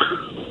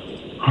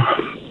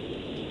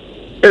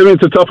mean,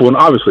 it's a tough one,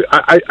 obviously.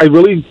 I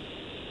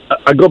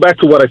I go back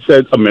to what I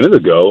said a minute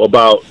ago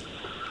about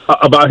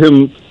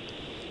him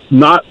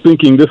not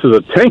thinking this is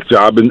a tank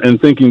job and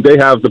thinking they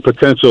have the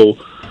potential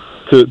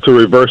to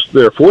reverse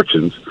their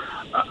fortunes.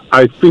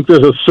 I think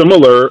there's a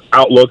similar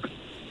outlook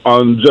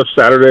on Jeff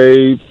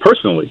Saturday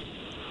personally.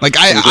 Like,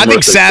 I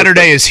think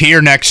Saturday is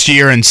here next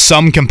year in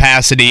some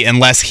capacity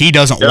unless he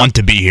doesn't want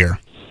to be here.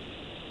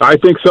 I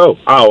think so.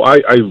 Oh,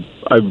 I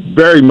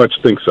very much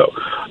think so.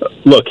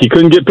 Look, he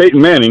couldn't get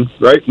Peyton Manning,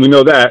 right? We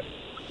know that.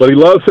 But he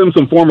loves him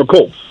some former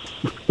Colts.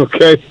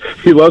 Okay?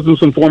 He loves him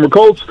some former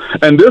Colts.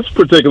 And this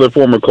particular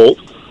former Colt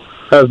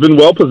has been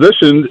well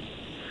positioned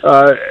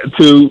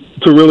to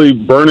really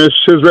burnish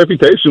his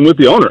reputation with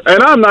the owner.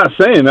 And I'm not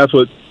saying that's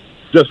what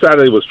Jeff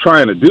Saturday was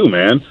trying to do,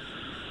 man.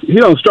 He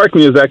don't strike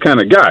me as that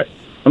kind of guy.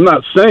 I'm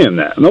not saying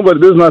that.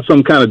 This is not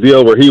some kind of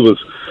deal where he was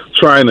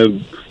trying to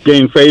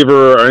gain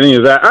favor or any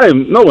of that.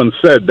 No one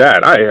said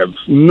that. I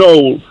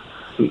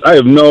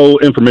have no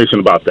information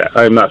about that.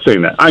 I am not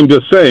saying that. I'm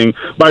just saying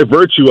by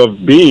virtue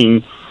of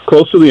being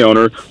close to the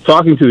owner,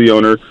 talking to the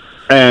owner,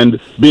 and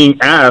being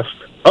asked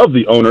of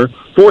the owner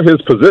for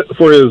his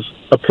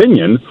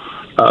opinion,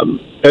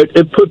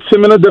 it puts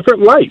him in a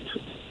different light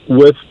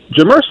with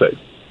Jim Irsay.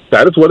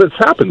 That is what has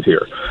happened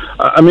here.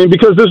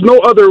 Because there's no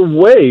other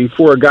way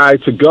for a guy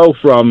to go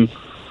from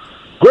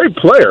great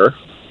player,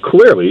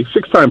 clearly,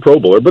 6-time Pro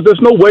Bowler, but there's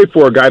no way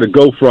for a guy to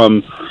go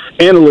from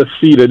analyst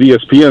seat at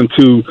ESPN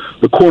to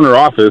the corner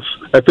office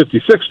at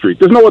 56th Street.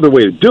 There's no other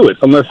way to do it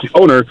unless the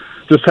owner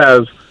just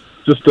has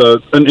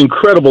an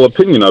incredible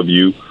opinion of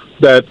you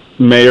that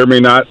may or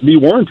may not be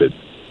warranted.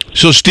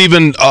 So,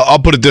 Stephen, I'll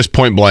put it this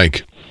point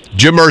blank.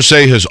 Jim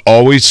Irsay has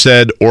always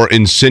said or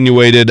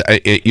insinuated,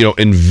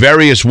 in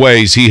various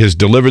ways, he has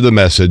delivered the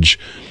message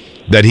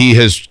that he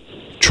has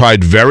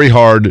tried very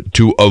hard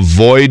to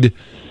avoid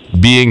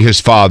being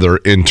his father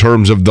in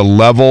terms of the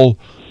level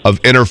of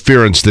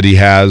interference that he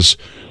has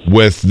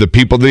with the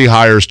people that he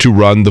hires to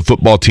run the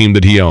football team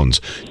that he owns.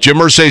 Jim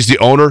Irsay's the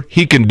owner.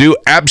 He can do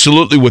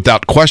absolutely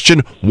without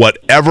question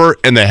whatever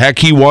in the heck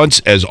he wants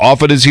as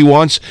often as he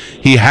wants.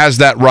 He has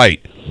that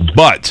right.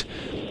 But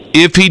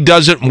if he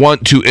doesn't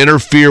want to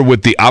interfere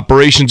with the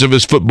operations of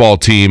his football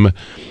team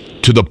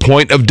to the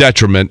point of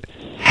detriment,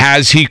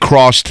 has he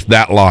crossed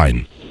that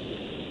line?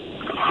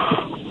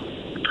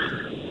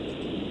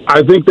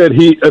 I think this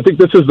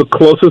is the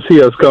closest he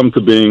has come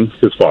to being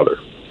his father.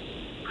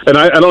 And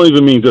I don't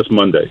even mean just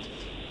Monday.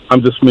 I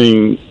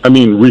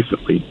mean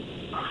recently.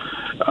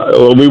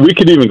 We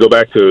could even go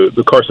back to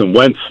the Carson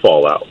Wentz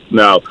fallout.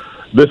 Now,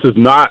 this is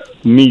not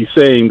me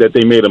saying that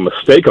they made a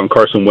mistake on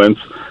Carson Wentz.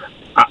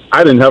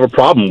 I didn't have a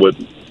problem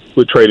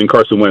with trading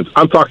Carson Wentz.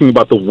 I'm talking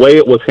about the way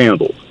it was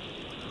handled.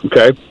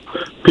 Okay?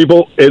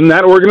 People in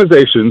that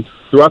organization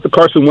throughout the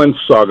Carson Wentz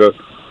saga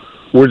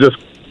were just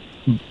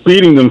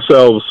beating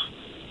themselves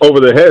over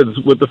the heads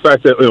with the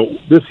fact that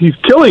he's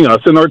killing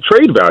us in our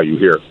trade value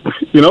here.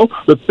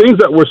 The things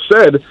that were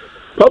said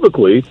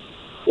publicly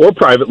or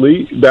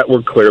privately that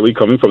were clearly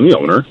coming from the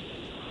owner,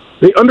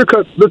 they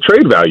undercut the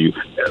trade value.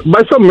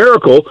 By some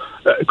miracle,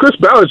 Chris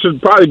Ballard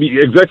should probably be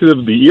executive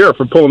of the year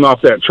for pulling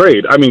off that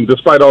trade.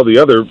 Despite all the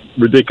other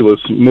ridiculous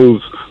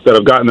moves that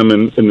have gotten them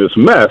in this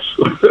mess,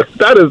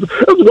 that's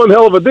one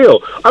hell of a deal.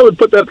 I would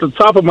put that at the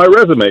top of my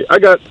resume. I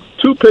got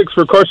 2 picks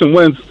for Carson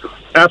Wentz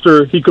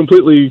after he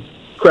completely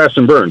crashed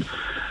and burned,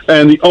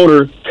 and the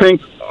owner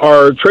tanked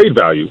our trade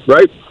value,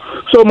 right?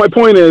 So my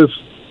point is,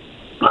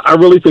 I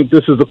really think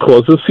this is the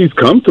closest he's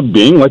come to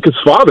being like his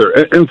father.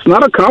 And it's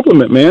not a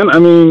compliment, man.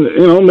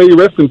 May he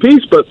rest in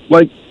peace, but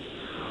as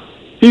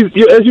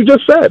you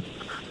just said,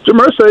 Jim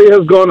Irsay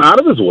has gone out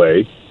of his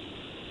way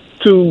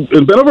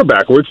and bent over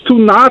backwards to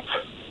not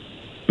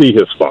be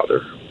his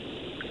father.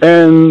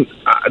 And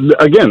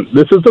again,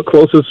 this is the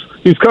closest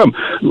he's come.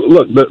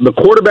 Look, the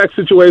quarterback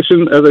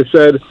situation, as I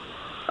said,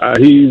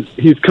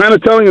 he's kind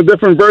of telling a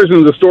different version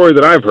of the story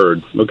that I've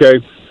heard, okay,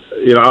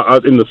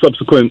 in the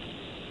subsequent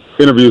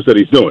interviews that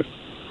he's doing.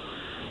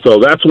 So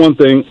that's one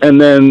thing. And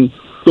then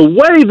the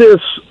way this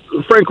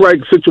Frank Reich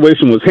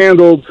situation was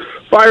handled,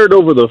 fired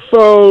over the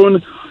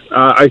phone,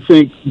 I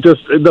think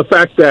just the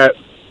fact that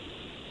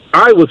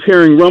I was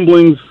hearing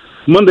rumblings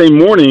Monday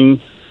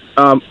morning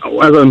as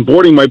I'm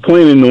boarding my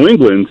plane in New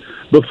England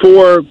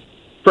before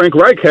Frank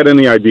Reich had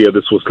any idea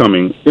this was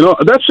coming.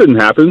 That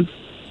shouldn't happen.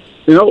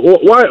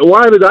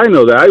 Why did I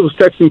know that? I was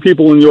texting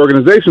people in the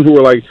organization who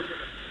were like,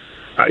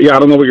 I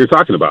don't know what you're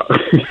talking about.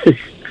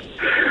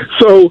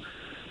 So,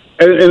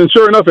 and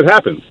sure enough, it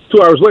happened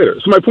 2 hours later.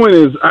 So my point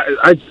is,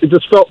 it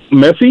just felt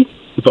messy.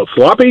 It felt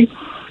sloppy.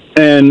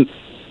 And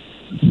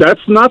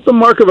that's not the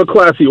mark of a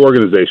classy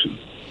organization.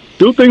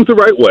 Do things the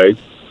right way.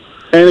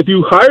 And if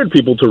you hired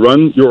people to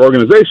run your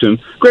organization,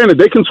 granted,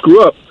 they can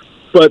screw up,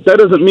 but that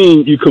doesn't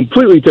mean you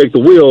completely take the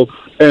wheel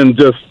and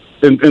just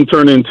and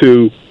turn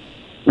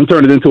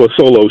it into a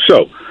solo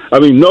show.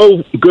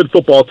 No good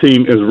football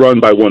team is run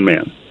by one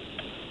man.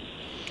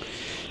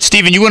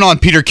 Stephen, you went on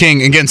Peter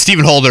King, again,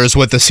 Stephen Holder is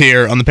with us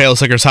here on the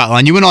Payless Liquors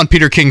Hotline. You went on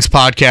Peter King's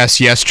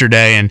podcast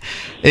yesterday, and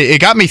it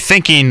got me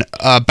thinking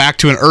back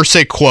to an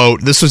Irsay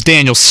quote. This was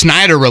Daniel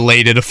Snyder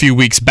related a few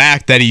weeks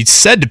back that he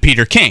said to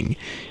Peter King.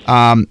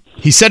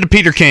 He said to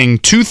Peter King,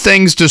 2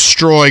 things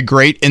destroy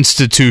great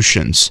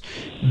institutions,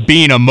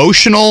 being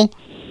emotional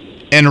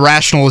and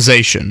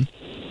rationalization.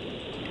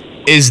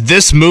 Is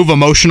this move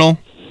emotional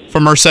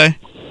from Irsay?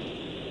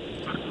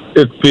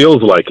 It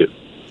feels like it.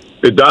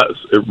 It does.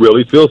 It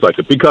really feels like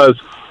it. Because,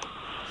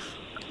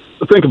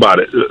 think about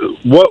it.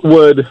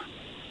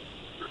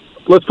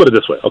 Let's put it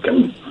this way.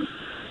 Okay.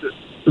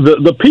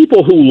 The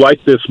people who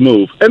like this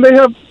move, and they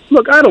have,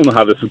 look, I don't know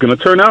how this is going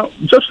to turn out.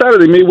 Jeff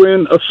Saturday may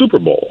win a Super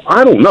Bowl.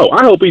 I don't know.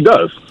 I hope he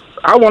does.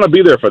 I want to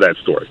be there for that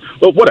story.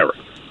 But whatever.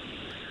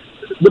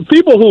 The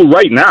people who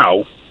right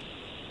now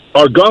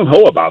are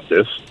gung-ho about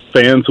this,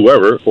 fans,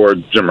 whoever, or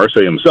Jim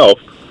Irsay himself,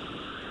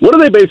 what are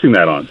they basing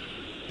that on?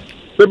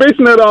 They're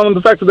basing that on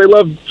the fact that they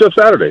love Jeff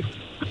Saturday.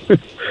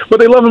 But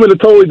they love him in a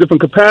totally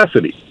different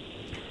capacity.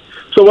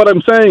 So what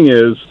I'm saying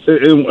is,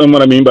 and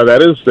what I mean by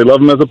that is, they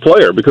love him as a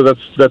player because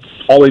that's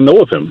all they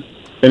know of him.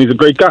 And he's a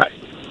great guy.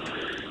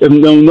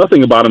 And know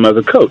nothing about him as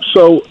a coach.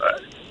 So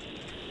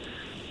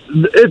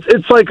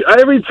it's like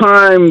every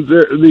time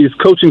these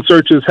coaching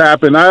searches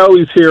happen, I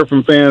always hear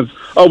from fans,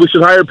 oh, we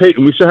should hire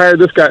Peyton, we should hire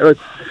this guy. Like,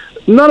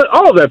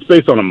 all of that's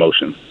based on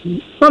emotion.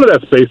 None of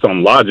that's based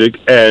on logic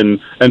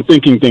and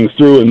thinking things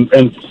through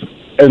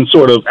and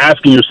sort of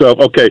asking yourself,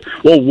 okay,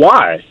 well,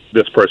 why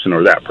this person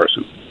or that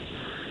person?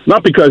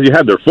 Not because you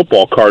had their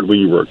football card when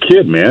you were a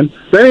kid, man.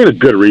 That ain't a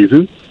good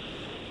reason.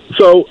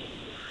 So,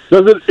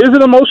 is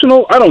it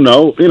emotional? I don't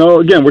know.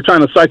 Again, we're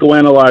trying to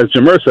psychoanalyze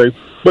Jim Irsay,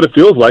 but it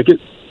feels like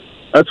it.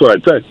 That's what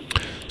I'd say.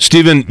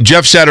 Stephen,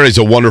 Jeff Saturday's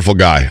a wonderful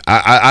guy.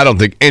 I don't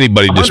think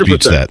anybody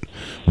disputes 100%. That.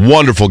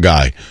 Wonderful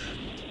guy.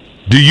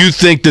 Do you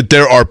think that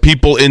there are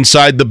people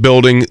inside the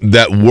building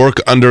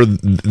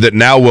that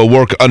now will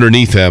work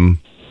underneath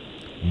him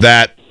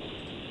that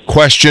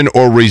question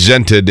or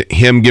resented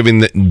him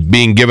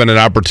being given an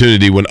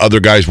opportunity when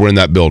other guys were in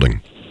that building?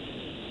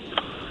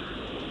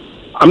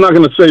 I'm not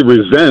going to say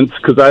resent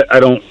because I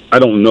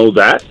don't know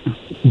that,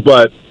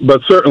 but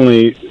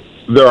certainly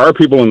there are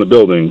people in the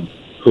building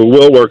who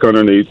will work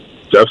underneath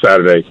Jeff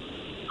Saturday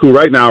who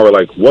right now are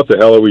like, what the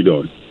hell are we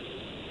doing?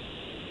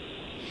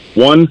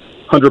 100%.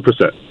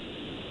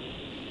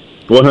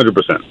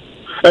 100%.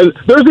 And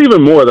there's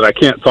even more that I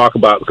can't talk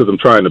about because I'm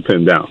trying to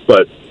pin down,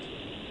 but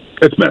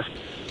it's messy.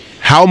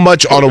 How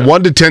much on a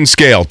 1 to 10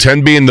 scale,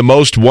 10 being the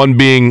most, 1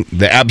 being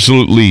the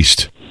absolute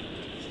least,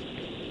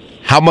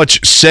 how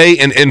much say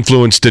and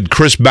influence did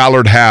Chris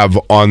Ballard have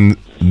on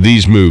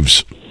these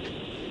moves?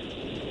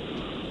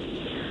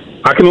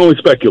 I can only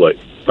speculate.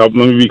 Let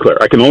me be clear.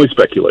 I can only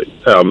speculate.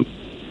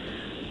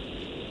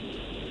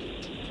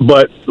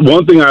 But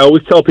one thing I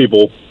always tell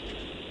people,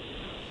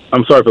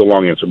 I'm sorry for the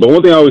long answer, but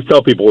one thing I always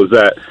tell people is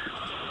that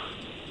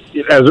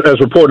as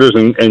reporters,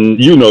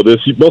 and you know this,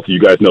 both of you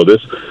guys know this,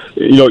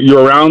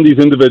 you're around these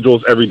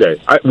individuals every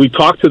day. We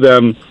talk to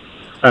them,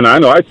 and I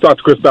know I talk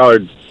to Chris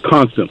Ballard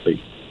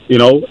constantly,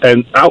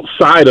 and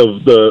outside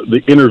of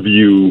the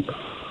interview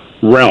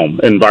realm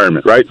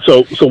environment, right?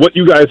 So what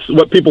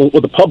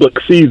the public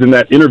sees in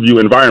that interview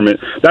environment,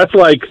 that's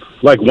like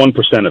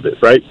 1% of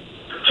it, right?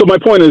 So my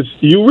point is,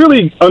 you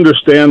really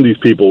understand these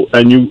people,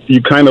 and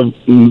you kind of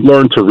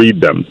learn to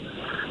read them.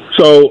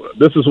 So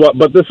this is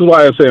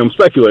why I say I'm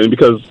speculating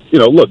because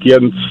look, he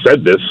hadn't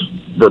said this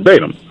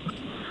verbatim,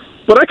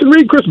 but I can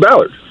read Chris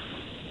Ballard,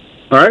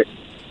 all right,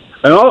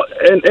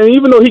 and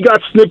even though he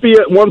got snippy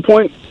at one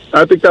point,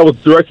 I think that was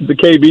directed to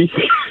KB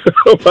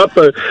about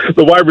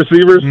the wide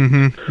receivers.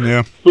 Mm-hmm.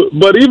 Yeah,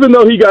 but even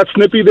though he got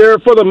snippy there,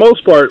 for the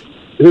most part,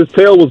 his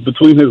tail was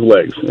between his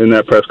legs in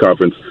that press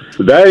conference.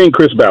 That ain't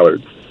Chris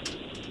Ballard.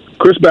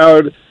 Chris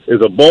Ballard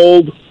is a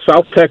bold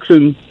South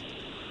Texan,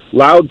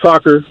 loud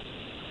talker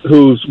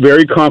who's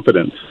very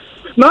confident.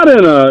 Not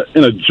in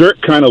a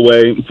jerk kind of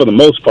way for the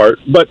most part,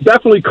 but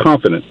definitely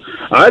confident.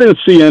 I didn't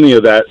see any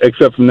of that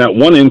except from that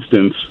one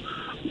instance,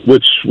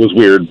 which was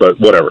weird, but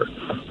whatever.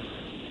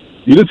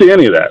 You didn't see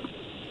any of that.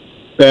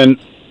 And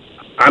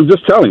I'm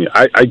just telling you,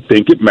 I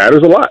think it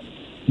matters a lot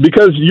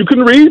because you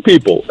can read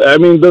people. I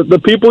mean, the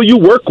people you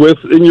work with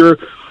in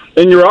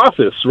your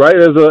office, right?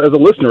 As a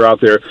listener out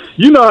there,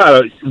 you know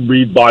how to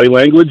read body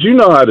language. You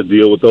know how to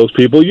deal with those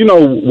people. You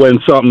know when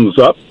something's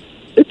up.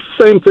 It's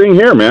the same thing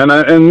here, man.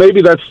 And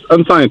maybe that's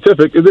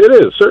unscientific. It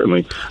is,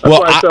 certainly.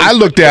 Well, I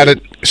looked at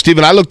it,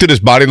 Stephen. I looked at his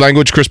body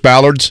language, Chris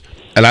Ballard's,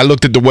 and I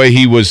looked at the way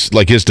he was,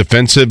 like his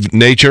defensive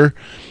nature,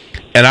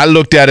 and I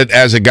looked at it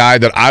as a guy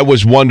that I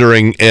was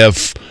wondering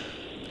if,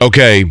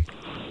 okay,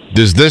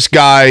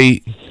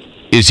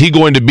 is he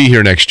going to be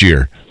here next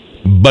year?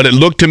 But it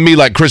looked to me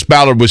like Chris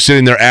Ballard was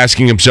sitting there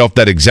asking himself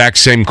that exact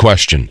same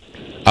question.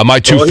 Am I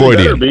too Freudian?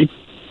 He better be.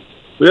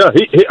 Yeah,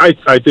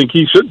 I think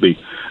he should be.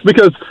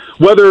 Because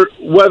whether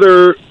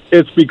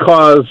it's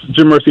because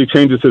Jim Irsay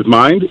changes his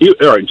mind,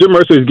 all right, Jim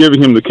Irsay is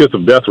giving him the kiss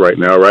of death right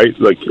now, right?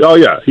 Like, oh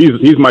yeah,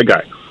 he's my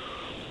guy.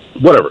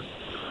 Whatever.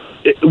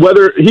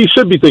 whether he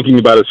should be thinking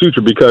about his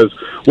future, because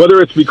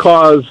whether it's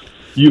because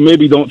you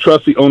maybe don't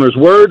trust the owner's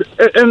word,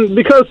 and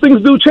because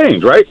things do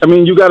change, right? I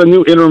mean, you got a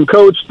new interim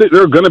coach.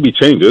 There are going to be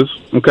changes,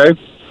 okay?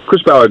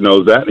 Chris Ballard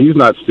knows that. He's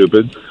not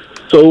stupid.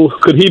 So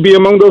could he be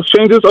among those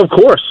changes? Of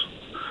course.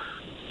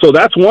 So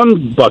that's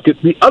one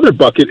bucket. The other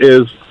bucket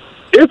is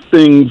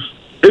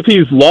if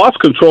he's lost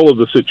control of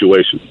the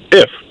situation,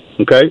 if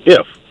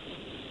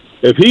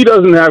he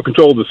doesn't have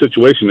control of the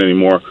situation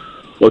anymore,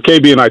 well,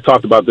 KB and I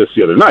talked about this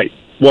the other night.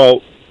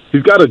 Well,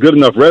 he's got a good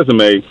enough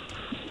resume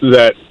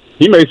that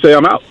he may say,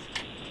 I'm out.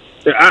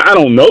 I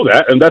don't know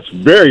that, and that's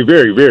very,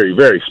 very, very,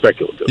 very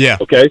speculative. Yeah.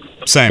 Okay?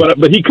 Same.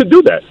 But he could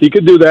do that. He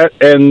could do that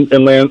and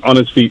land on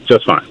his feet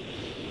just fine.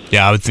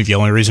 Yeah, I would think the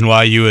only reason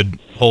why you would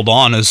hold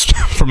on is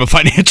from a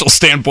financial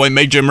standpoint,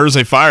 make Jim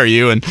Irsay fire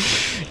you and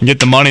get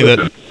the money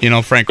that,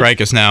 Frank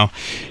Reich is now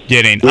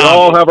getting. We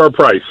all have our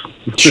price.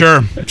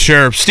 Sure.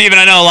 Steven,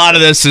 I know a lot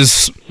of this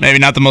is maybe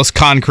not the most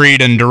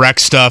concrete and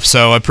direct stuff,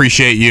 so I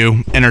appreciate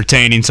you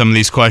entertaining some of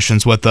these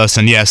questions with us.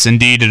 And yes,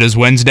 indeed, it is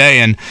Wednesday,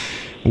 and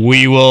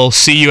we will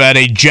see you at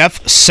a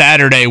Jeff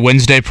Saturday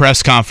Wednesday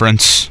press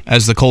conference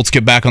as the Colts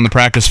get back on the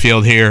practice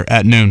field here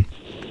at noon.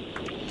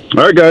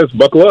 All right, guys,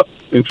 buckle up.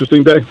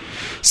 Interesting day.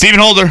 Stephen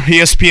Holder,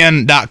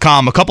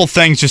 ESPN.com. A couple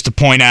things just to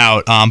point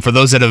out for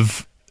those that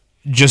have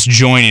just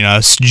joining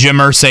us. Jim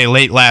Irsay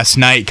late last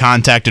night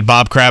contacted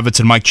Bob Kravitz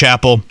and Mike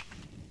Chappell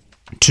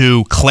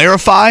to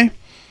clarify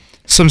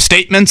some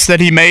statements that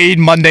he made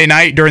Monday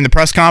night during the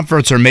press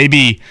conference, or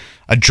maybe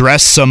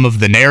address some of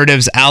the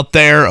narratives out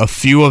there, a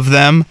few of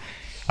them.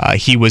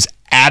 He was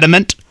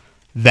adamant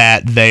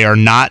that they are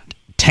not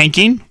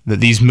tanking,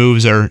 that these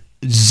moves are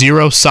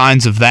zero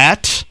signs of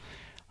that.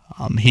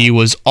 He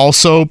was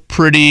also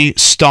pretty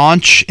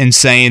staunch in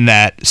saying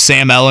that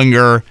Sam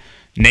Ehlinger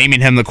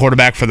naming him the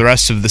quarterback for the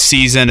rest of the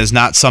season is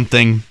not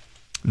something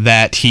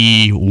that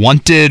he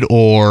wanted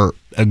or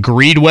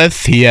agreed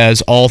with. He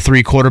has all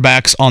three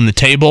quarterbacks on the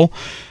table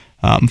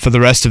for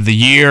the rest of the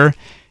year.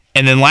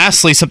 And then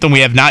lastly, something we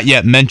have not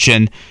yet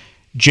mentioned,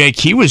 Jake,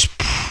 he was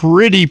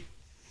pretty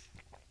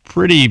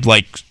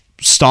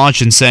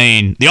staunch in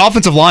saying the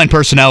offensive line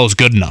personnel is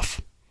good enough.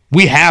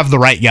 We have the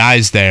right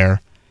guys there.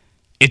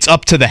 It's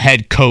up to the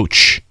head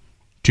coach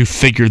to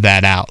figure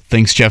that out.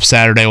 Thinks Jeff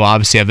Saturday will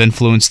obviously have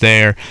influence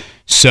there.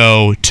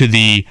 So to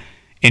the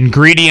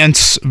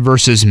ingredients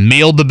versus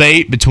meal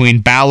debate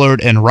between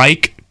Ballard and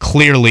Reich,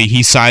 clearly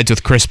he sides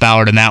with Chris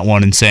Ballard in that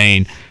one and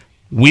saying,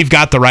 we've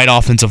got the right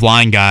offensive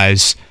line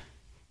guys.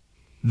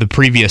 The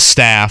previous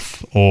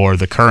staff, or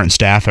the current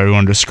staff, however you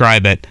want to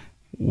describe it,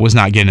 was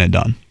not getting it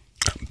done.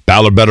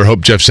 Ballard better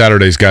hope Jeff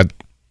Saturday's got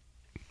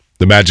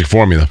the magic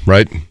formula,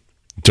 right? In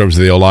terms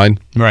of the O-line.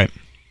 Right.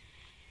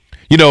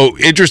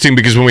 Interesting,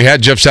 because when we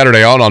had Jeff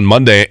Saturday on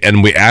Monday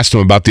and we asked him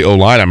about the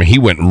O-line, I mean, he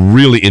went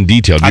really in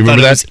detail. Do you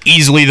remember that? Was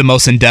easily the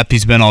most in-depth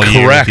he's been all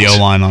year with the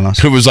O-line on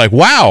us. It was like,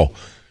 wow,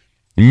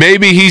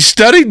 maybe he's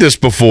studied this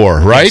before,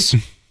 right?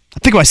 Yes. I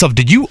think to myself,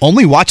 did you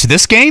only watch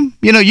this game?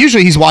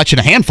 Usually he's watching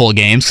a handful of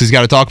games because he's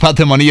got to talk about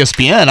them on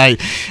ESPN.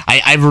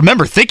 I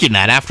remember thinking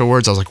that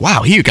afterwards. I was like,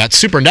 wow, he got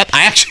super in-depth.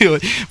 I actually,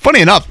 funny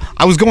enough,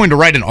 I was going to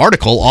write an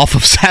article off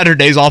of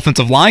Saturday's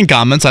offensive line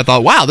comments. I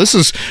thought, wow, this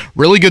is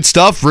really good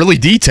stuff, really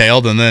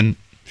detailed. And then,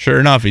 sure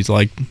enough, he's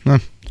like,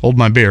 hold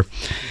my beer.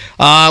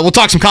 We'll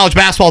talk some college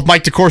basketball with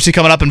Mike DeCourcy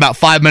coming up in about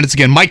 5 minutes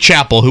again. Mike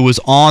Chappell, who was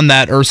on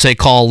that Irsay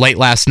call late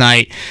last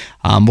night.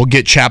 We'll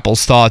get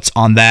Chappell's thoughts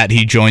on that.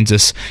 He joins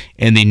us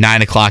in the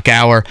 9 o'clock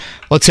hour.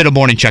 Let's hit a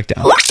morning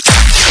checkdown.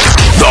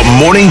 The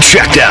Morning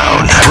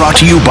Checkdown, brought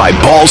to you by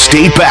Ball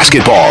State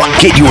Basketball.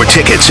 Get your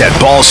tickets at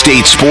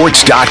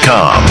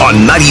ballstatesports.com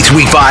on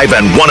 93.5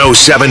 and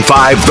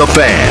 107.5 The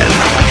Fan.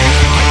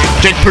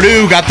 Jake,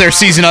 Purdue got their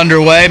season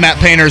underway. Matt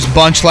Painter's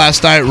bunch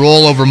last night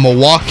roll over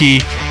Milwaukee.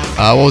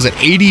 What was it,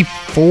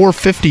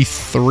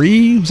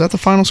 84-53? Was that the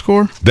final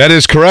score? That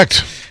is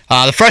correct.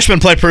 The freshmen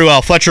played pretty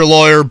well. Fletcher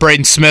Lawyer,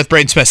 Braden Smith.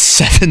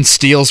 7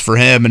 steals for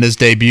him in his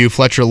debut.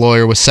 Fletcher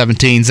Lawyer was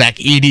 17. Zach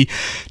Edey,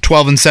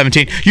 12 and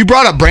 17. You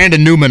brought up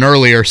Brandon Newman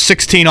earlier,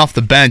 16 off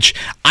the bench.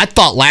 I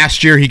thought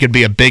last year he could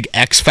be a big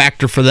X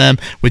factor for them.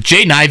 With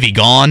Jaden Ivey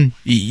gone,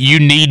 you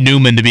need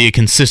Newman to be a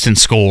consistent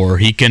scorer.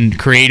 He can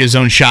create his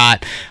own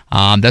shot.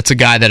 That's a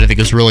guy that I think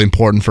is really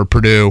important for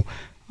Purdue.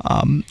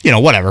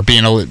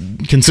 Being a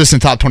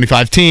consistent top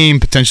 25 team,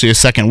 potentially a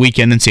second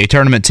weekend NCAA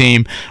tournament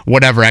team,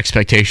 whatever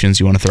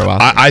expectations you want to throw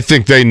out. I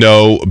think they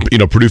know,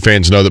 Purdue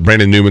fans know that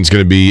Brandon Newman's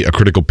going to be a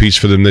critical piece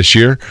for them this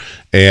year.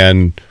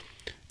 And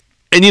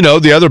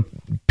the other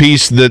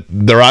piece that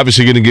they're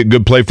obviously going to get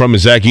good play from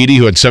is Zach Edey,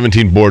 who had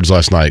 17 boards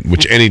last night,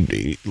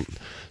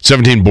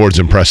 17 boards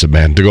impressive,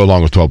 man, to go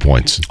along with 12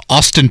 points.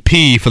 Austin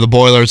Peay for the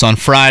Boilers on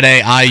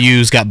Friday.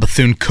 IU's got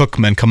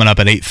Bethune-Cookman coming up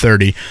at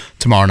 8:30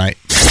 tomorrow night.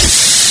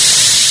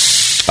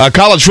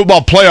 College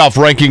football playoff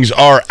rankings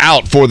are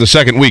out for the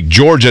second week.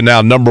 Georgia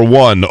now number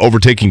 1,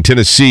 overtaking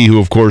Tennessee, who,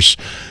 of course,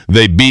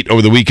 they beat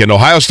over the weekend.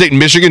 Ohio State and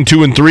Michigan,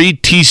 2 and 3.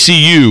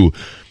 TCU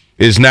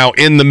is now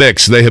in the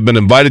mix. They have been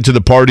invited to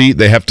the party.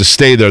 They have to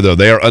stay there, though.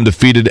 They are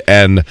undefeated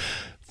and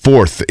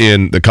 4th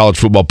in the college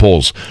football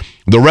polls.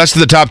 The rest of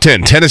the top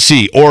 10,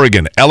 Tennessee,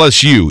 Oregon,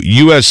 LSU,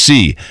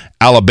 USC,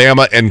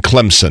 Alabama, and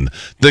Clemson.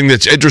 The thing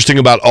that's interesting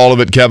about all of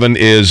it, Kevin,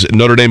 is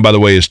Notre Dame, by the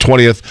way, is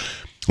 20th.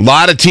 A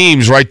lot of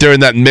teams right there in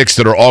that mix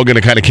that are all going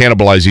to kind of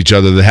cannibalize each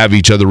other, that have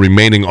each other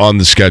remaining on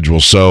the schedule.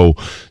 So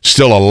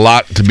still a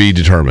lot to be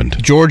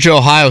determined. Georgia,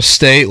 Ohio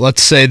State,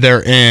 let's say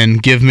they're in.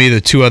 Give me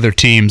the 2 other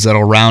teams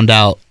that'll round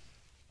out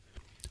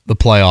the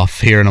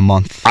playoff here in a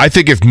month. I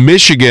think if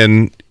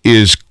Michigan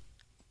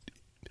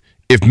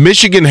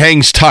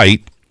hangs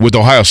tight with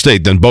Ohio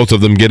State, then both of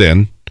them get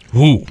in.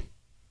 Ooh.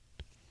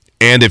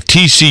 And if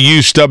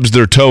TCU stubs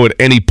their toe at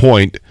any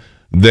point,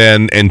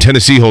 then and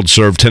Tennessee holds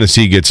serve,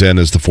 Tennessee gets in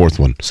as the 4th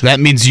one. So that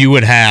means you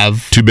would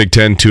have 2 Big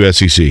Ten, 2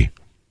 SEC.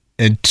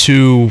 And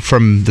 2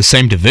 from the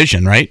same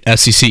division, right?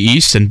 SEC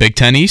East and Big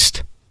Ten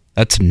East?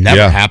 That's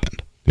never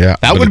happened. Yeah,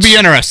 that would be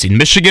interesting.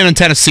 Michigan and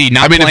Tennessee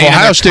not playing if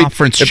Ohio State,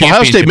 conference if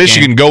Ohio State,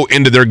 Michigan go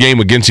into their game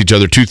against each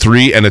other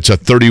 2-3, and it's a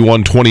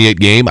 31-28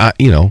 game,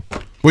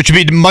 which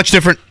would be much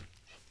different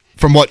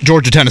from what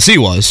Georgia Tennessee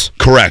was.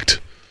 Correct.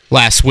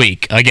 Last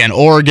week. Again,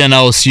 Oregon,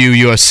 LSU,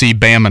 USC,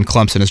 Bama, and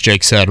Clemson, as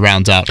Jake said,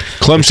 rounds out.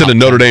 Clemson and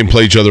Notre Dame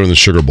play each other in the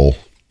Sugar Bowl.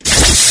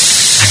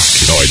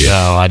 No idea.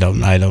 No, I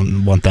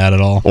don't want that at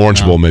all.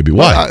 Orange Bowl, maybe.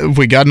 Why? If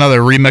we got another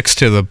remix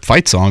to the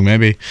fight song,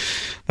 maybe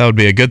that would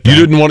be a good thing.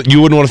 You wouldn't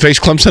want to face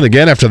Clemson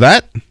again after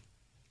that?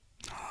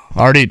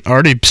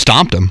 Already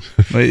stomped him.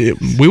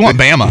 We want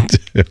Bama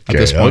at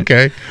this point.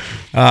 Okay.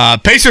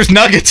 Pacers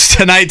Nuggets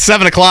tonight,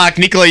 7 o'clock.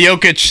 Nikola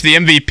Jokic, the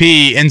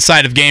MVP,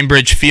 inside of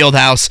Gainbridge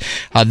Fieldhouse.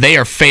 They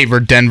are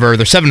favored, Denver.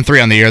 They're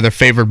 7-3 on the year. They're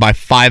favored by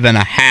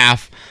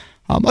 5.5.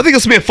 I think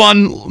this will be a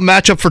fun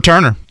matchup for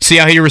Turner. See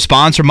how he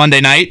responds for Monday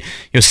night.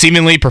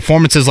 Seemingly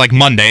performances like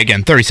Monday,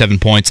 again, 37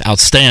 points,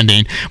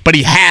 outstanding. But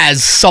he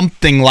has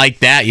something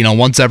like that,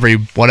 once every,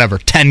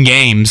 10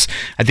 games.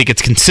 I think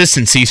it's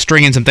consistency,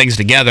 stringing some things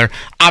together.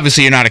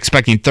 Obviously, you're not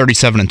expecting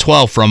 37 and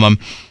 12 from him.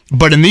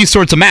 But in these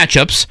sorts of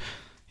matchups,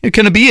 you're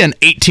going to be an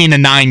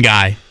 18-9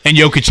 guy, and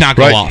Jokic not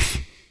go off.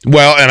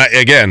 Well, and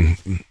again,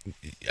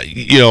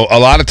 a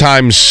lot of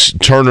times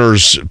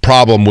Turner's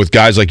problem with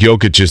guys like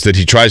Jokic is that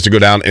he tries to go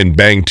down and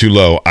bang too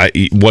low.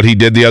 What he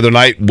did the other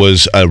night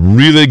was a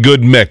really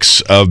good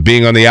mix of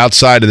being on the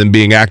outside and then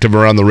being active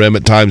around the rim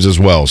at times as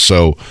well.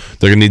 So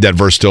they're going to need that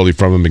versatility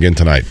from him again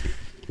tonight.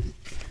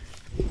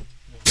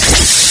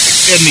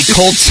 And the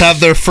Colts have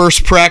their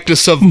first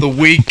practice of the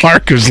week.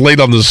 Mark was late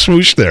on the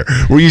swoosh there.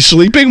 Were you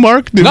sleeping,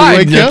 Mark?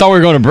 I thought we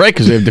were going to break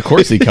because we have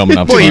DeCourcy coming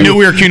up. Well, you knew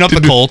we were queuing up the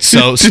Colts,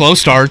 so slow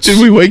starts.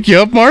 Did we wake you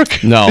up,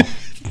 Mark? No.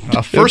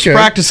 First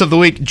practice of the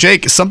week.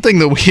 Jake, something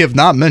that we have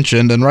not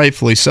mentioned, and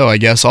rightfully so, I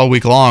guess, all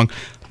week long.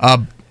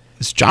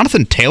 Is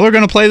Jonathan Taylor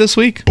going to play this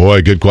week?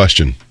 Boy, good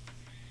question.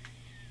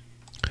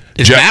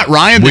 Is Matt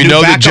Ryan the We new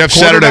know that backup Jeff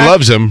Saturday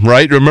loves him,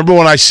 right? Remember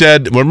when I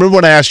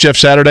asked Jeff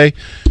Saturday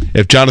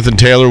if Jonathan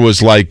Taylor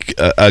was like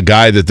a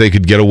guy that they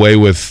could get away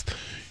with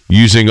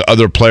using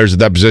other players at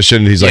that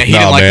position? He's like,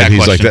 no, man.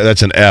 He's like,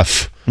 that's an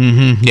F.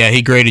 Mm-hmm. Yeah,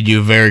 he graded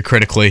you very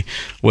critically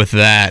with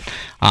that.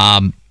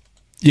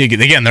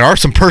 Again, there are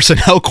some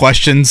personnel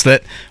questions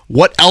that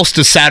what else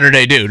does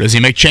Saturday do? Does he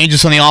make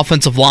changes on the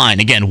offensive line?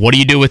 Again, what do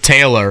you do with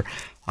Taylor?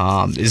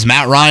 Is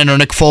Matt Ryan or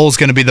Nick Foles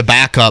going to be the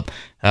backup?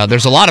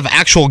 There's a lot of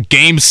actual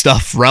game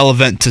stuff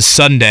relevant to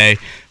Sunday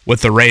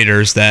with the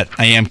Raiders that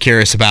I am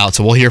curious about.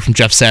 So we'll hear from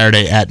Jeff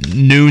Saturday at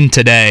noon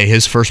today,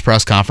 his first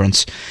press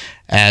conference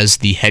as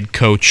the head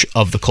coach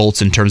of the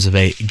Colts in terms of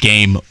a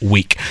game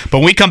week. But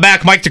when we come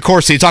back, Mike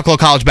DeCourcy, talk a little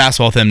college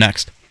basketball with him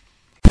next.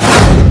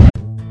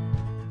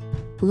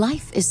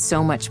 Life is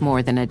so much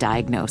more than a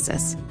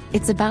diagnosis.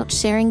 It's about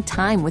sharing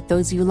time with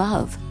those you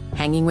love,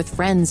 hanging with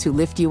friends who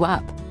lift you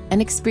up,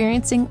 and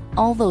experiencing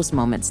all those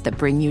moments that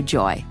bring you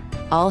joy.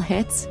 All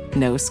hits,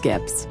 no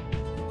skips.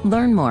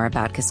 Learn more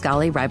about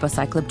Kisqali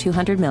Ribociclib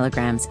 200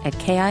 milligrams at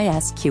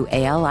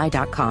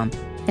KISQALI.com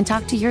and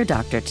talk to your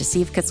doctor to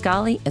see if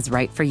Kisqali is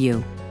right for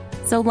you.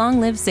 So long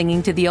live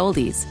singing to the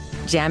oldies,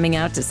 jamming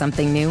out to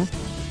something new,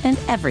 and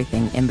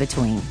everything in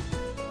between.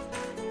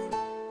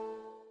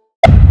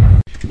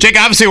 Jake,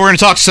 obviously we're going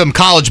to talk some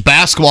college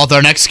basketball with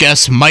our next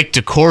guest, Mike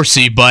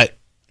DeCourcy, but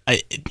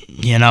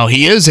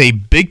he is a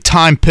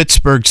big-time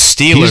Pittsburgh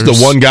Steelers He's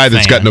the one guy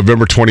that's fan. got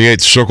November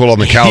 28th circled on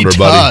the calendar,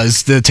 buddy. He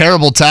does. The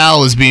terrible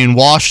towel is being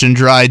washed and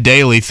dried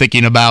daily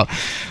thinking about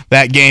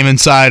that game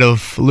inside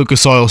of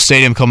Lucas Oil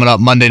Stadium coming up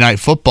Monday Night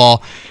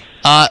Football.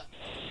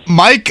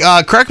 Mike,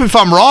 correct me if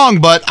I'm wrong,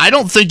 but I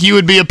don't think you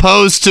would be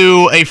opposed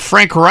to a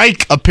Frank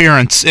Reich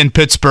appearance in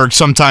Pittsburgh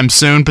sometime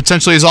soon,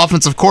 potentially as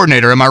offensive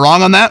coordinator. Am I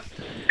wrong on that?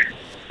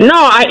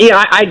 No,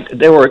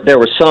 there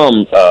were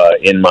some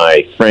in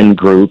my friend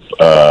group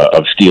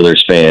of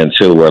Steelers fans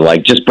who were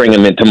like, just bring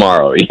him in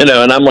tomorrow, and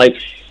I'm like,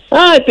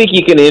 I think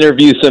you can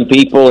interview some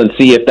people and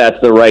see if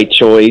that's the right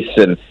choice.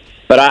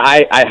 But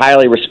I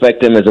highly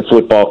respect him as a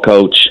football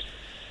coach.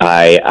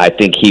 I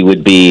think he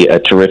would be a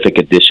terrific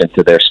addition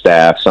to their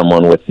staff.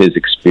 Someone with his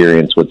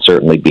experience would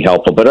certainly be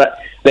helpful. But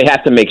they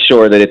have to make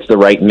sure that it's the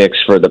right mix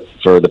for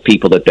the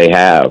people that they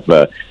have,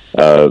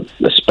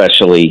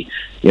 especially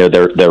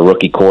their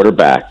rookie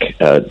quarterback.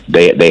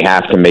 They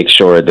have to make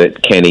sure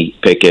that Kenny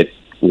Pickett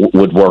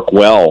would work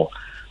well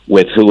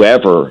with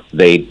whoever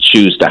they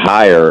choose to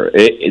hire,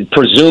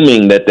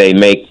 presuming that they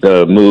make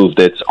the move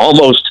that's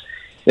almost.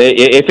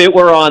 If it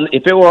were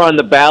on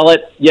the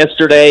ballot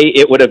yesterday,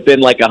 it would have been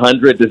like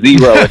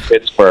 100-0 in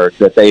Pittsburgh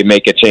that they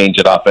make a change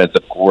at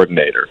offensive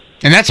coordinator.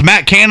 And that's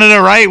Matt Canada,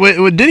 right?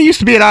 Didn't he used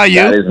to be at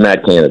IU? That is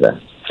Matt Canada.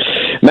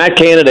 Matt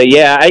Canada,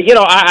 yeah.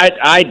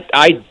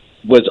 I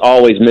was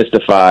always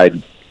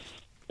mystified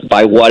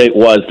by what it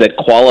was that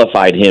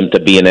qualified him to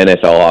be an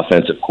NFL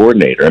offensive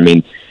coordinator. I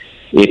mean,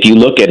 if you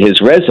look at his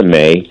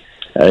resume,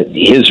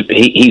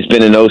 he's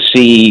been an OC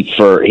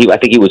I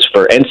think he was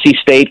for NC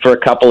State for a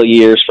couple of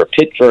years, for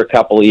Pitt for a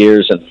couple of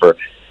years, and for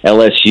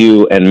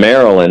LSU and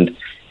Maryland.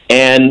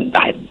 And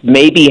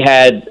maybe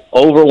had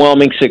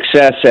overwhelming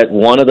success at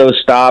one of those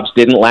stops,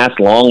 didn't last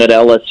long at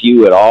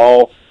LSU at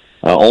all,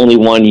 only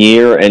 1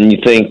 year. And you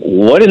think,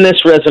 what in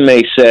this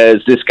resume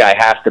says this guy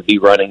has to be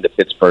running the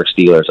Pittsburgh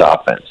Steelers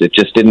offense? It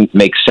just didn't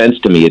make sense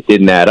to me. It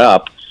didn't add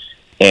up.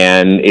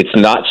 And it's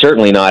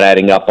certainly not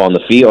adding up on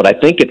the field. I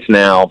think it's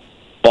now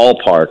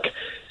ballpark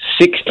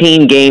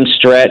 16-game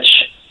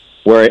stretch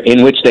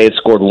in which they had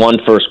scored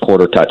one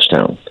first-quarter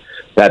touchdown.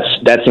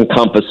 That's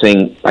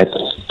encompassing at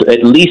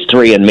least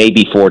 3 and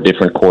maybe 4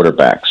 different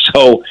quarterbacks.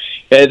 So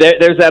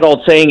there's that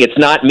old saying, "It's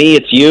not me,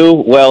 it's you."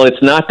 Well,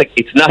 it's not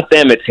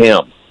them, it's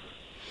him.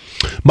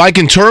 Mike,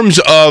 in terms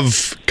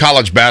of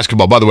college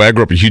basketball, by the way, I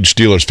grew up a huge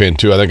Steelers fan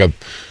too. I think I've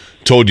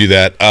told you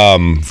that.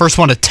 First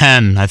one to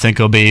 10, I think,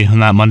 will be in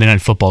that Monday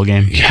Night Football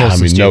game. Yeah, I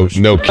mean,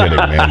 no kidding,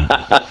 man.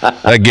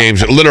 That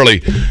game's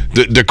literally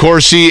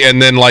DeCourcy and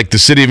then like the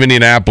city of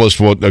Indianapolis.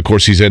 Well, of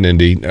course, he's in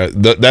Indy.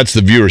 That's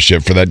the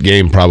viewership for that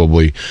game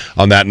probably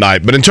on that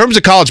night. But in terms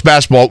of college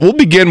basketball, we'll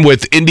begin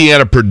with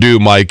Indiana-Purdue,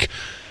 Mike.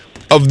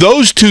 Of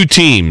those two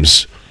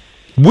teams,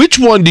 which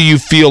one do you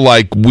feel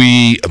like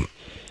we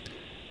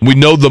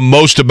know the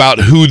most about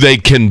who they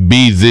can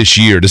be this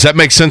year? Does that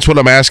make sense what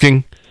I'm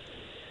asking?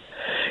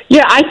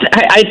 Yeah,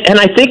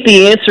 I think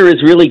the answer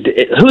is really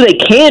who they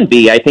can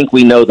be. I think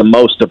we know the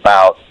most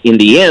about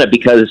Indiana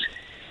because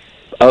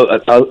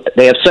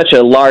they have such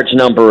a large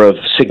number of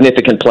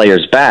significant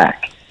players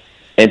back.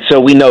 And so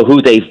we know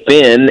who they've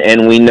been,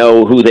 and we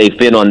know who they've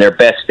been on their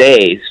best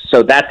days.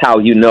 So that's how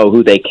you know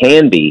who they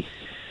can be.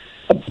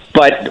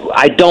 But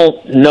I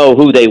don't know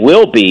who they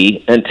will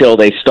be until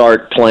they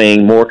start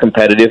playing more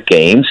competitive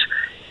games.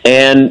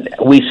 And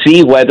we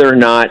see whether or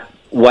not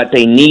what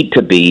they need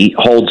to be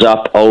holds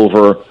up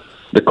over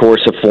the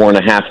course of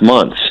 4.5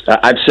 months.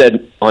 I've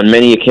said on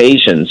many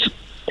occasions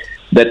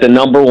that the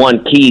number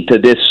one key to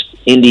this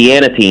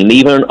Indiana team,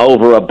 even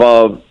over and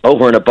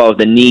above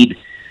the need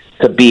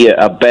to be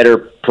a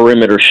better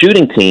perimeter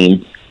shooting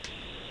team,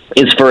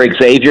 is for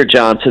Xavier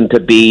Johnson to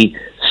be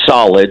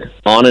solid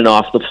on and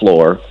off the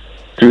floor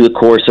through the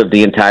course of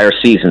the entire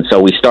season. So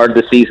we started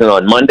the season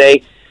on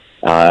Monday,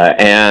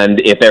 and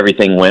if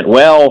everything went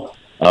well,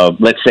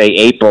 let's say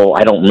April,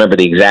 I don't remember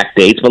the exact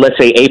dates, but let's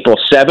say April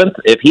 7th,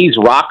 if he's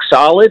rock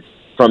solid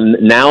from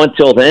now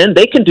until then,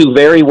 they can do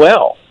very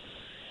well.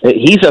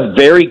 He's a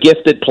very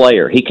gifted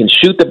player. He can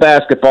shoot the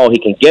basketball. He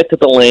can get to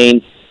the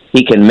lane.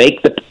 He can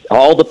make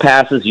all the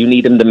passes you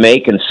need him to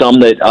make and some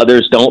that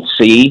others don't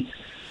see.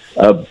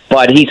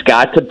 But he's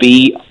got to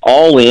be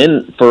all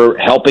in for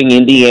helping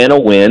Indiana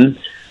win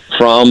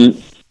from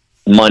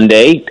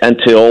Monday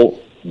until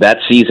that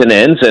season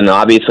ends. And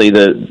obviously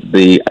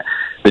the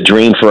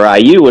dream for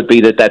IU would be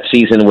that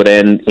season would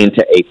end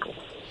into April.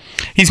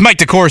 He's Mike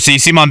DeCourcy. You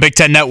see him on Big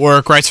Ten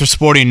Network, writes for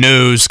Sporting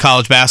News,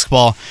 college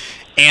basketball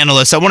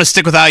analyst. I want to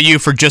stick with IU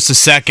for just a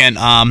second.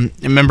 I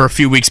remember a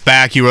few weeks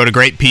back you wrote a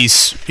great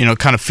piece,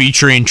 kind of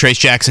featuring Trayce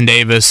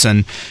Jackson-Davis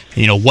and,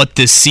 what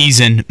this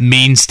season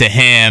means to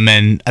him.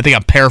 And I think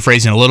I'm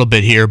paraphrasing a little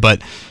bit here, but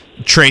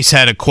Trayce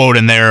had a quote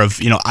in there of,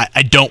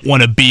 I don't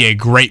want to be a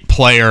great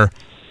player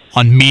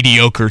on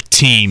mediocre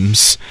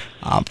teams.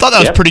 Thought that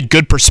was pretty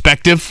good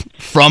perspective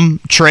from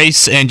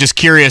Trayce, and just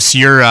curious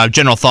your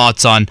general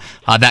thoughts on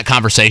that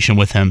conversation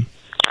with him.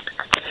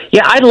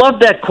 Yeah, I love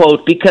that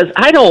quote because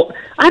I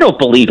don't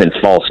believe in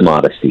false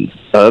modesty.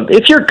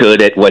 If you're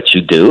good at what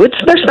you do,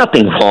 there's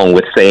nothing wrong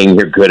with saying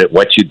you're good at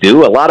what you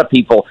do. A lot of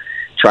people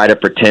try to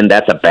pretend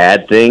that's a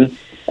bad thing.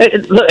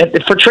 Look,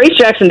 for Trayce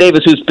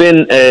Jackson-Davis, who's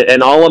been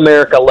an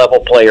All-America level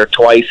player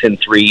twice in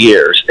 3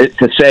 years,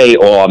 to say,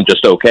 I'm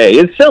just okay,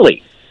 is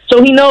silly.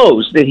 So he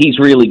knows that he's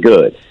really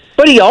good.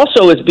 But he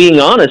also is being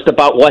honest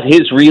about what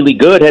his really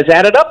good has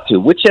added up to,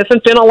 which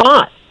hasn't been a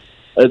lot.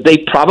 They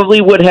probably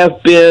would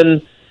have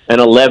been an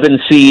 11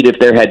 seed if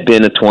there had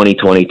been a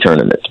 2020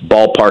 tournament,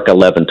 ballpark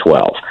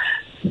 11-12.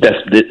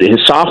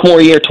 His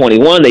sophomore year,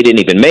 21, they didn't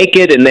even make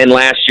it, and then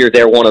last year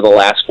they're one of the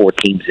last 4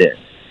 teams in.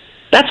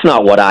 That's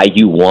not what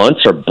IU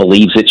wants or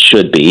believes it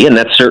should be, and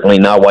that's certainly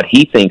not what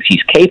he thinks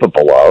he's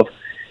capable of.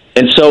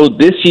 And so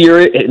this year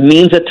it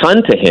means a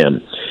ton to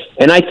him.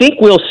 And I think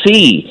we'll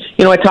see,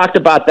 I talked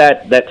about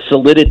that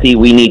solidity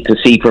we need to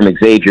see from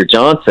Xavier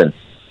Johnson.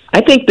 I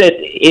think that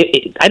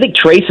I think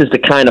Trayce is the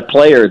kind of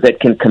player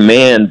that can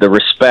command the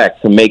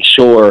respect to make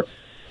sure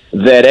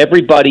that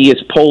everybody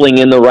is pulling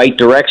in the right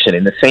direction,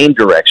 in the same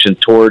direction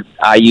toward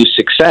IU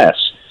success.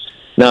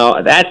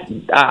 Now that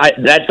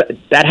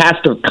has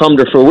to come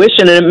to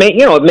fruition, and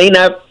it may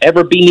not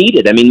ever be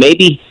needed. I mean,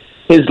 maybe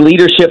his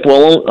leadership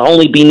will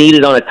only be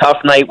needed on a tough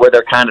night where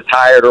they're kind of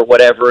tired or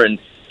whatever, and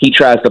he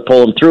tries to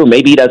pull them through.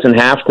 Maybe he doesn't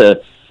have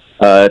to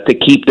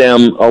keep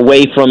them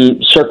away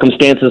from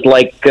circumstances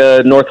like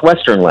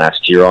Northwestern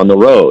last year on the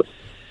road.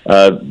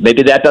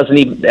 Maybe that doesn't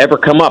even ever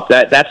come up.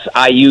 That's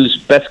IU's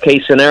best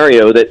case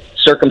scenario, that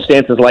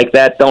circumstances like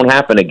that don't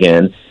happen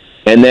again,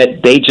 and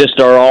that they just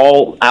are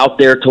all out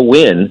there to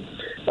win.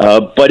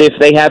 But if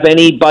they have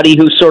anybody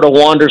who sort of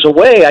wanders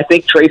away, I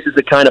think Trace is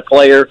the kind of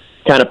player,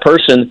 kind of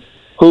person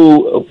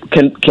who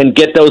can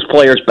get those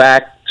players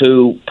back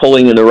to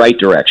pulling in the right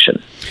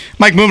direction.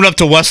 Mike, moving up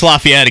to West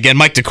Lafayette again,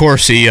 Mike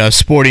DeCourcy,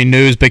 Sporting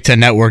News, Big Ten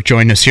Network,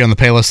 joined us here on the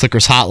Payless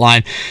Liquors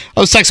Hotline. I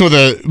was texting with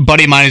a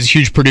buddy of mine who's a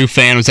huge Purdue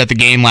fan, was at the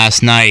game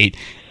last night,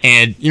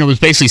 and was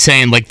basically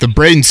saying, like, the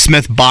Braden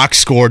Smith box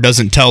score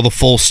doesn't tell the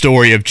full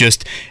story of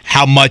just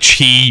how much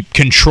he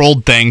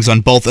controlled things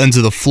on both ends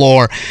of the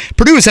floor.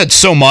 Purdue has had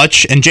so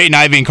much, and Jaden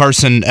Ivey and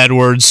Carson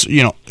Edwards,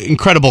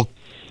 incredible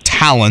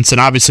talents, and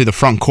obviously the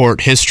front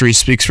court history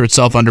speaks for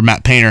itself under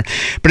Matt Painter.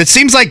 But it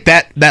seems like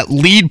that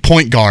lead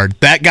point guard,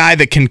 that guy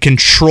that can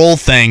control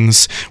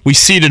things, we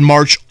see it in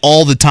March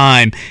all the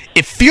time.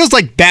 It feels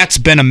like that's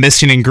been a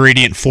missing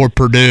ingredient for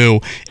Purdue,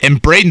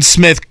 and Braden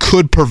Smith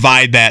could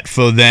provide that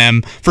for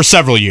them for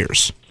several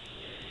years.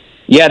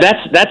 Yeah,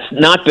 that's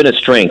not been a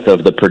strength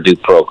of the Purdue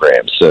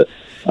programs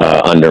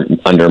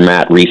under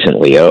Matt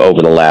recently,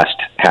 over the last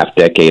half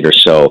decade or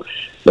so.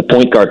 The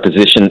point guard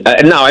position.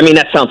 No, I mean,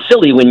 that sounds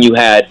silly when you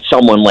had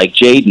someone like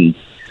Jaden,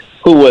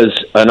 who was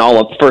an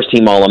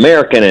first-team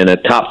All-American and a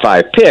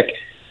top-5 pick,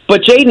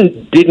 but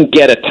Jaden didn't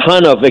get a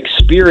ton of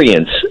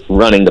experience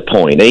running the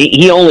point.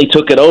 He only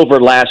took it over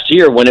last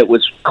year when it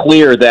was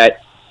clear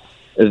that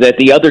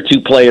the other two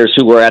players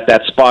who were at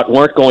that spot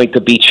weren't going to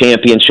be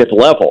championship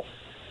level.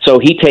 So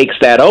he takes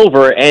that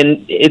over,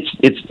 and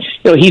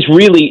he's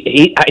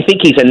really. I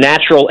think he's a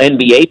natural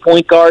NBA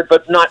point guard,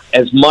 but not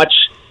as much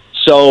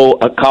so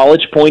a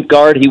college point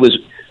guard. He was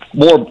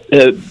more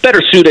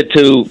better suited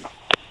to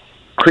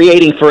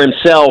creating for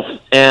himself,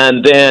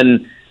 and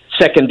then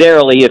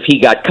secondarily, if he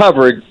got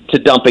covered, to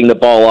dumping the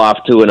ball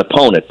off to an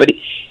opponent. But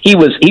he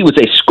was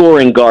a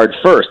scoring guard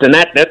first, and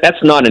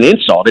that's not an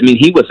insult. I mean,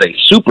 he was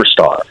a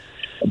superstar.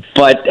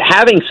 But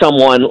having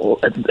someone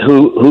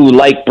who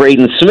like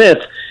Braden Smith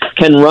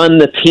can run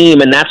the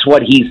team, and that's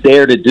what he's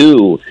there to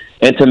do,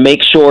 and to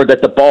make sure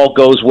that the ball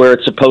goes where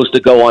it's supposed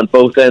to go on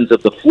both ends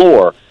of the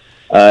floor.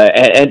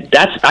 And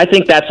I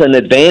think that's an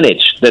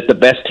advantage that the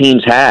best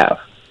teams have,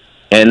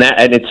 and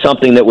it's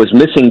something that was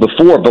missing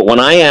before. But when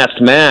I asked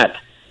Matt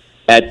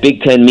at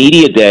Big Ten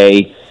Media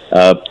Day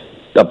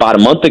about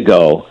a month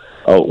ago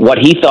what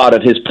he thought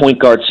of his point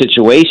guard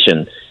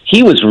situation,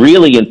 he was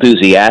really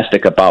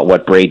enthusiastic about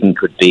what Braden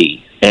could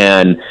be,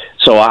 and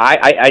so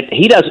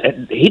he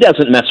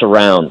doesn't mess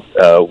around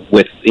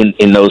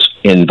in those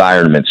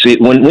environments.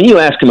 When you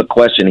ask him a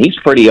question, he's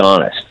pretty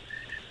honest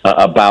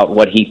about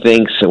what he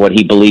thinks, what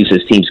he believes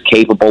his team's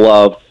capable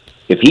of.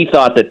 If he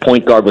thought that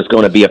point guard was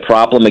going to be a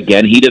problem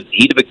again, he'd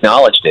have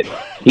acknowledged it.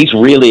 He's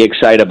really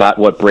excited about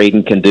what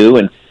Braden can do,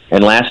 and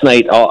last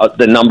night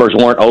the numbers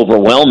weren't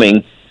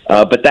overwhelming,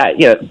 but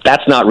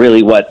that's not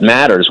really what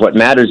matters. What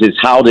matters is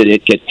how did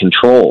it get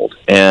controlled,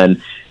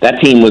 and that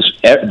team was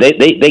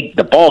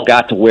the ball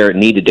got to where it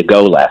needed to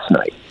go last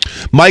night.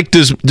 Mike,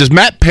 does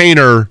Matt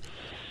Painter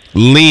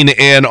lean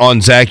in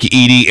on Zach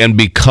Edey and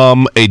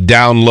become a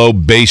down-low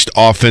based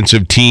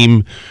offensive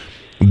team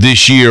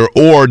this year,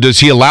 or does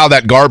he allow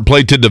that guard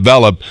play to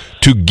develop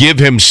to give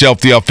himself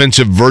the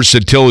offensive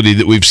versatility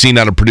that we've seen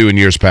out of Purdue in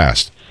years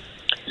past?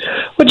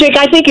 Well, Jake,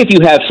 I think if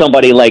you have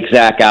somebody like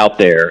Zach out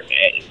there,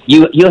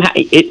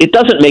 it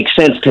doesn't make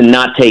sense to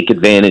not take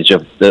advantage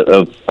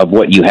of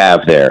what you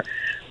have there.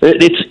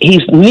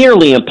 He's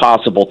nearly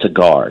impossible to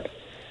guard.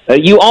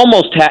 You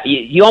almost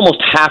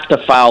have to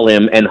foul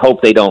him and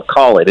hope they don't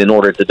call it in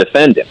order to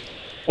defend him,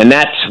 and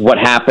that's what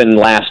happened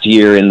last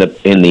year in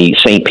the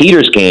St.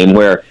 Peter's game,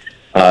 where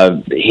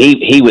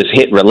he was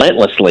hit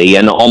relentlessly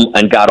and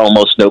got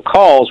almost no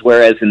calls,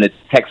 whereas in the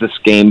Texas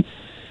game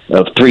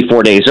of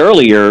 3-4 days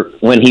earlier,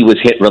 when he was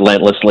hit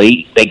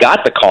relentlessly, they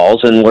got the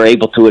calls and were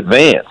able to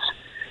advance.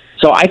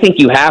 So I think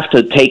you have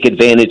to take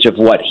advantage of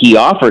what he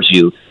offers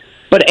you.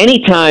 But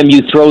anytime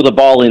you throw the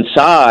ball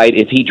inside,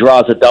 if he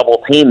draws a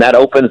double team, that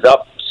opens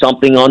up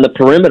something on the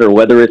perimeter,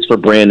 whether it's for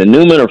Brandon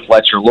Newman or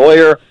Fletcher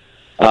Lawyer,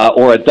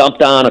 or a dump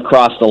down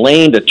across the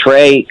lane to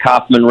Trey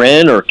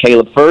Kaufman-Wren or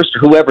Caleb First, or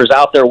whoever's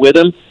out there with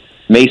him,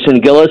 Mason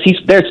Gillis.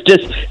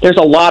 There's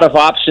a lot of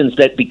options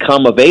that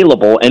become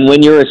available, and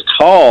when you're as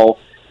tall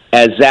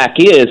as Zach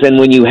is, and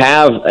when you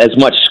have as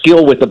much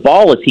skill with the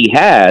ball as he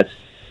has,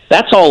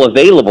 that's all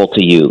available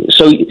to you.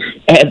 So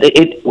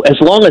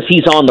as long as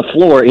he's on the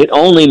floor, it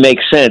only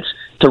makes sense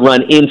to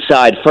run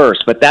inside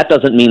first, but that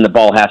doesn't mean the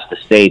ball has to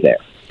stay there.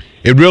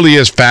 It really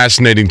is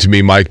fascinating to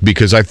me, Mike,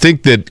 because I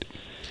think that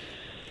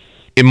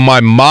in my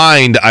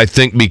mind, I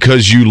think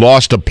because you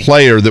lost a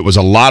player that was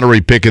a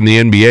lottery pick in the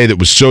NBA that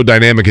was so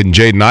dynamic in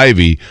Jaden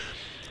Ivey,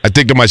 I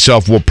think to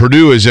myself, well,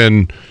 Purdue is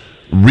in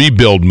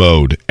rebuild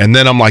mode. And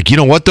then I'm like, you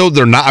know what, though?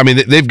 They're not. I mean,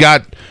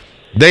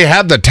 they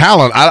have the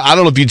talent. I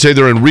don't know if you'd say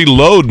they're in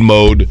reload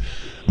mode,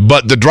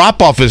 but the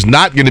drop-off is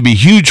not going to be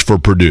huge for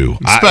Purdue.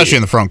 Especially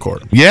in the front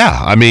court. Yeah,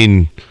 I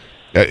mean,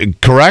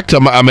 correct?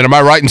 Am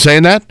I right in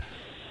saying that?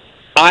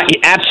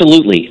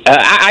 Absolutely.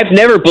 I've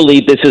never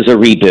believed this is a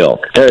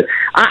rebuild.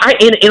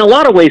 In a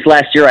lot of ways,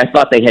 last year I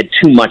thought they had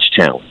too much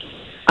talent.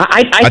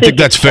 I think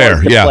that's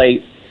fair.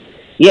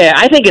 Yeah.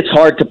 I think it's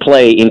hard to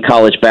play in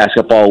college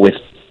basketball with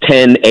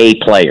 10 A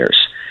players.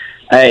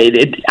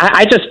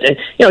 I just,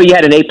 you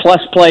had an A+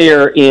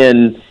 player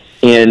in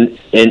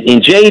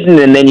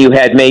Jaden, and then you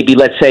had maybe,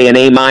 let's say, an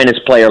A-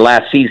 player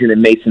last season in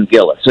Mason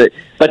Gillis.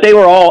 But they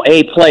were all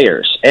A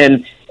players,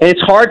 and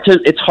it's hard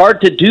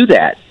to do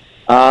that.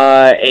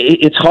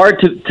 It's hard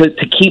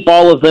to keep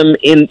all of them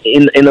in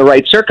the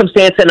right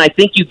circumstance, and I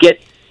think you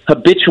get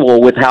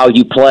habitual with how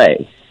you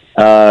play.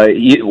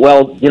 We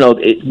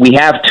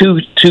have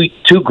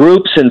two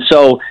groups, and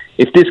so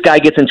if this guy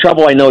gets in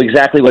trouble, I know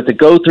exactly what to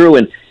go through.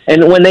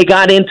 And when they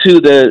got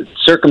into the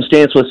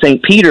circumstance with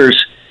St.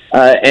 Peter's,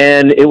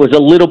 and it was a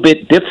little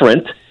bit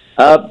different,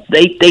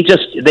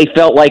 they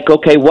felt like,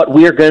 okay, what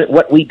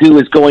we do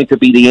is going to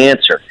be the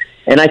answer.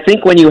 And I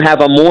think when you have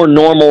a more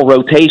normal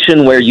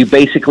rotation where you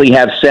basically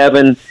have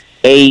 7,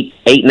 8,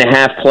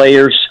 8.5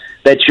 players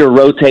that you're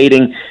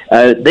rotating,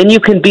 then you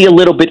can be a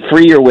little bit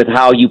freer with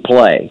how you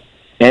play.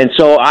 And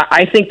so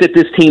I think that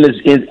this team is,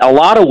 in a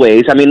lot of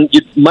ways, I mean,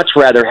 you'd much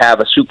rather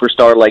have a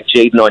superstar like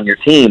Jaden on your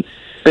team,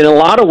 but in a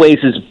lot of ways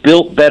is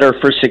built better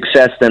for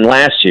success than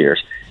last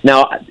year's.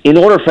 Now, in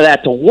order for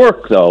that to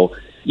work, though,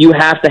 you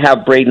have to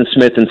have Braden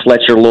Smith and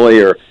Fletcher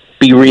Lawyer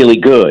be really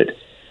good.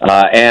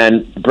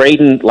 And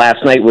Braden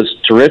last night was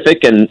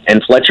terrific, and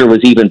Fletcher was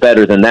even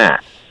better than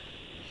that.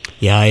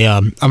 Yeah,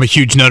 I'm a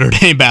huge Notre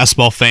Dame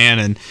basketball fan,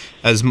 and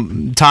as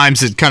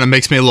times it kind of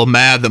makes me a little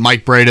mad that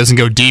Mike Bray doesn't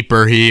go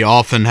deeper. He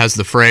often has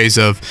the phrase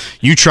of,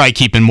 you try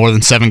keeping more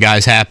than 7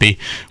 guys happy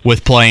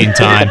with playing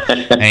time,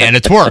 and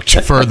it's worked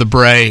for the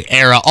Bray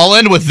era. I'll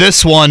end with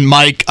this one,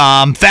 Mike.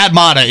 Thad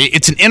Matta,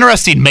 it's an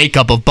interesting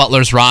makeup of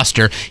Butler's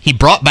roster. He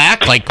brought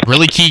back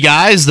really key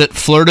guys that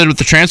flirted with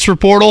the transfer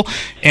portal,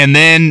 and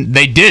then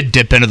they did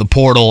dip into the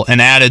portal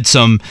and added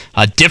some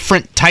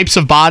different types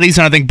of bodies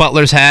than I think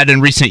Butler's had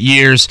in recent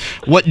years.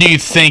 What do you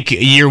think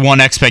year one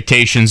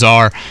expectations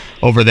are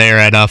over there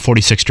at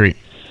 46th Street?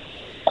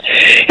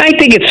 I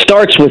think it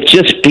starts with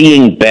just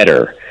being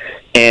better.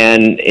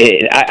 And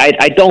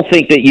I don't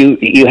think that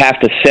you have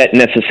to set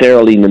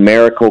necessarily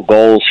numerical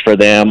goals for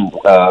them,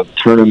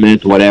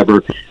 tournament,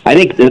 whatever. I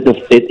think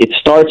it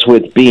starts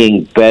with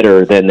being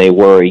better than they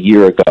were a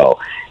year ago.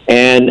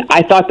 And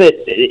I thought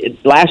that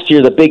last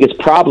year the biggest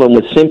problem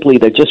was simply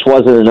there just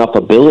wasn't enough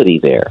ability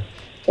there.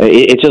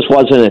 It just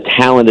wasn't a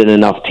talented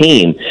enough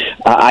team.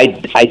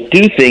 I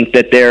do think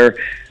that they're,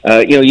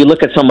 you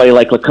look at somebody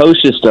like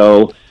Lukosius,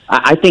 though.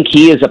 I think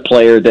he is a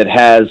player that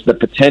has the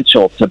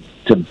potential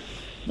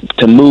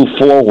to move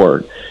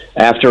forward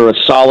after a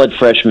solid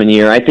freshman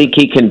year. I think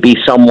he can be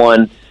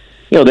someone,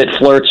 that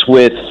flirts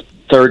with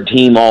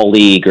third-team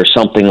All-League or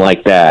something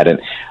like that. And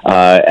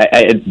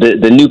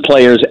the new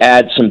players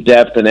add some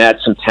depth and add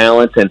some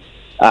talent. And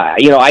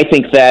I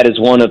think that is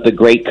one of the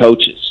great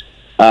coaches.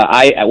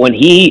 When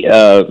he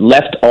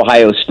left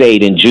Ohio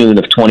State in June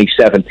of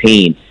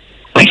 2017,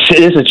 I said,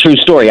 this is a true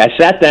story. I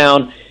sat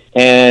down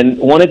and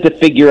wanted to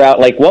figure out,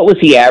 what was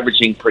he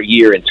averaging per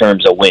year in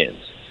terms of wins?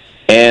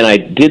 And I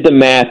did the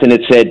math, and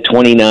it said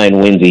 29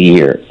 wins a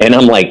year. And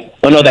I'm like,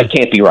 oh, no, that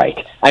can't be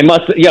right. I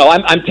must,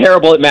 I'm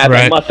terrible at math.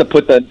 Right. I must have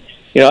put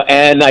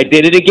and I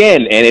did it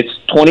again, and it's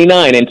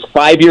 29. And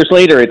 5 years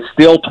later, it's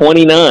still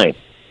 29.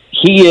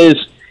 He is,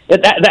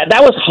 that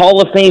was Hall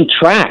of Fame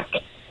track.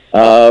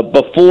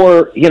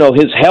 Before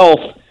his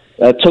health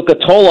took a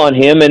toll on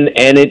him, and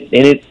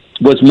it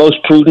was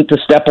most prudent to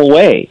step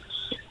away.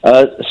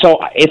 So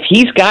if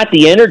he's got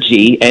the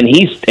energy,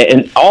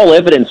 and all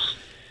evidence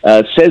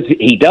says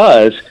he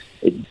does,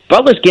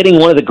 Butler's getting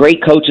one of the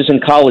great coaches in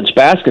college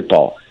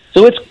basketball.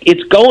 So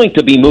it's going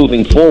to be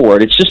moving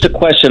forward. It's just a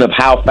question of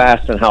how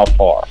fast and how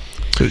far.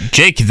 So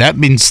Jake, that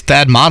means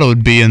Thad Matta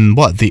would be in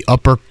the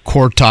upper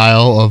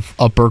quartile of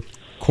upper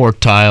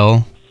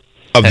quartile.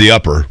 Of the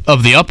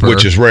upper.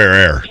 Which is rare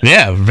air.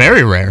 Yeah,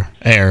 very rare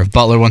air. If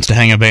Butler wants to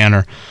hang a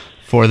banner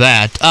for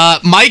that.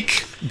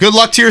 Mike, good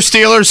luck to your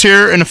Steelers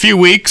here in a few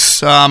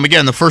weeks.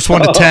 Again, the first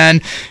 1 to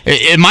 10.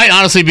 It might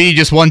honestly be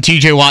just one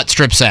TJ Watt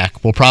strip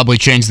sack. We'll probably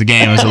change the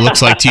game as it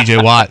looks like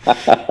TJ Watt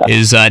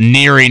is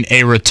nearing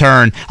a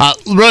return.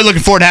 Really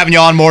looking forward to having you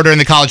on more during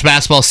the college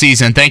basketball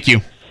season. Thank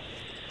you.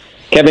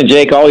 Kevin,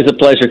 Jake, always a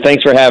pleasure.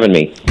 Thanks for having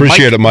me.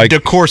 Appreciate it, Mike.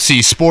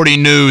 DeCourcy,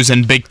 Sporting News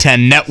and Big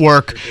Ten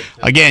Network.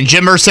 Again,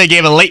 Jim Irsay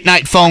gave a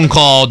late-night phone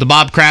call to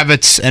Bob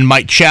Kravitz and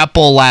Mike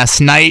Chappell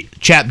last night.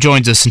 Chap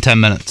joins us in 10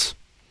 minutes.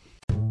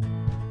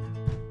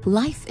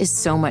 Life is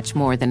so much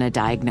more than a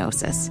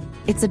diagnosis.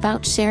 It's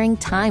about sharing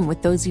time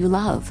with those you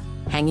love,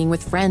 hanging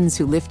with friends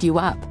who lift you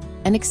up,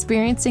 and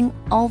experiencing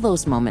all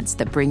those moments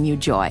that bring you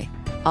joy.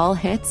 All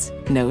hits,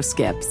 no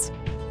skips.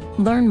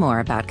 Learn more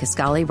about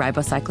Kisqali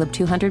Ribociclib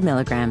 200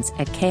 milligrams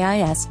at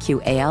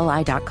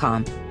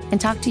KISQALI.com and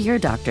talk to your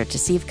doctor to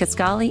see if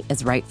Kisqali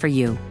is right for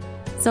you.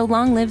 So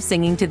long live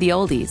singing to the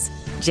oldies,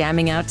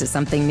 jamming out to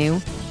something new,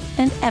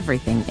 and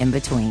everything in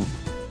between.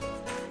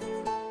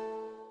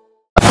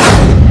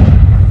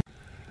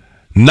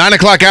 9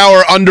 o'clock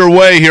hour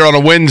underway here on a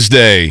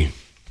Wednesday.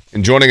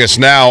 And joining us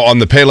now on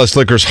the Payless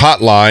Liquors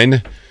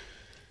hotline,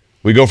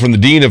 we go from the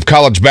Dean of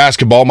College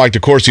Basketball, Mike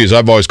DeCourcy, as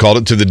I've always called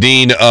it, to the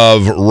Dean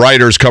of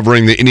Writers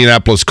covering the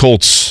Indianapolis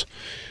Colts,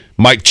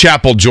 Mike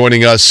Chappell,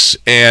 joining us.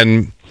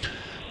 And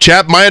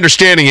Chap, my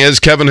understanding is,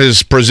 Kevin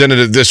has presented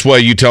it this way,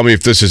 you tell me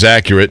if this is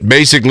accurate.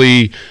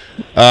 Basically,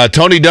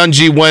 Tony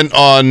Dungy went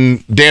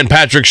on Dan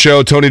Patrick's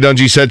show. Tony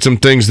Dungy said some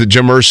things that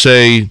Jim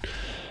Irsay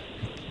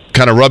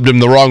kind of rubbed him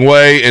the wrong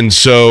way, and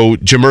so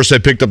Jim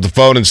Irsay picked up the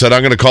phone and said,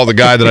 I'm going to call the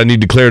guy that I need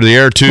to clear the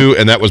air to,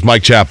 and that was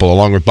Mike Chappell,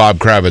 along with Bob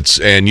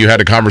Kravitz. And you had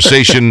a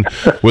conversation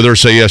with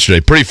Irsay yesterday.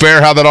 Pretty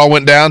fair how that all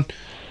went down?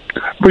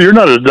 Well, you're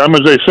not as dumb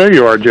as they say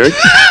you are, Jake.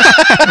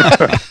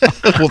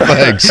 Well,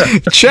 thanks.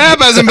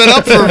 Chap hasn't been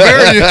up for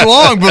very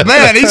long, but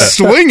man, he's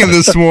swinging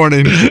this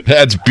morning.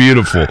 That's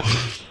beautiful.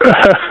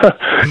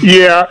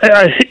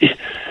 Yeah,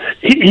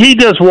 he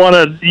just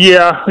wanted.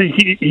 Yeah,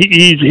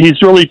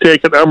 he's really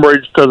taken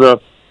umbrage to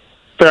the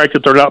fact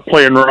that they're not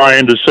playing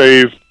Ryan to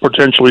save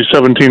potentially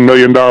 $17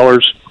 million,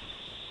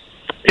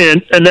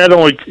 and that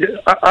only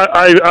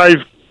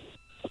I've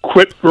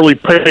quit really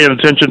paying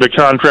attention to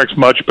contracts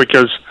much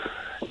because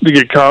they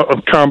get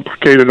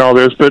complicated and all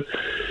this, but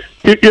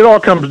it all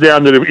comes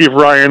down to if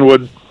Ryan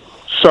would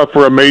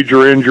suffer a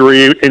major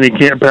injury and he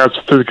can't pass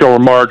the physical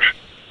in March,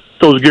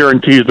 those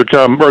guarantees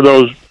become, or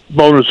those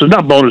bonuses,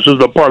 not bonuses,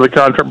 but part of the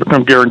contract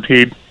become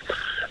guaranteed.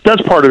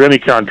 That's part of any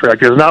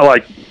contract. It's not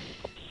like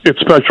it's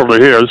special to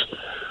his.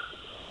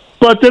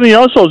 But then he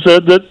also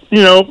said that,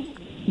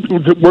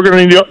 we're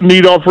going to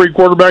need all three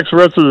quarterbacks the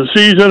rest of the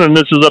season, and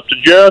this is up to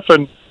Jeff.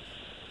 And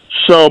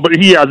so,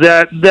 but yeah,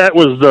 that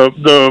was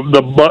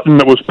the button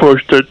that was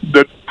pushed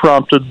that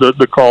prompted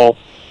the call.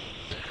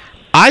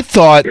 I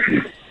thought,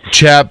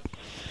 Chap,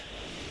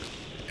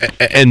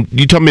 and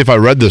you tell me if I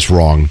read this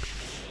wrong,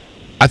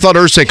 I thought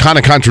Irsay kind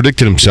of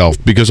contradicted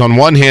himself, because on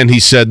one hand he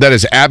said that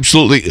is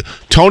absolutely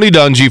Tony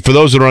Dungy. For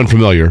those that are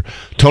unfamiliar,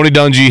 Tony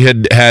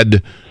Dungy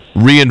had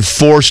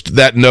reinforced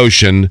that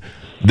notion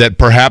that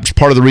perhaps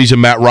part of the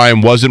reason Matt Ryan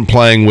wasn't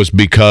playing was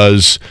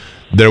because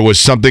there was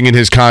something in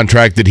his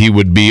contract that he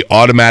would be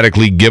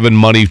automatically given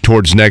money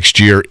towards next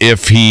year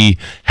if he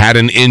had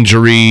an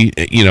injury,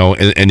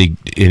 and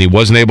he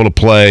wasn't able to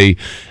play,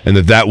 and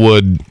that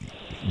would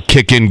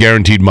kick in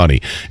guaranteed money.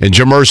 And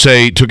Jim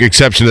Irsay took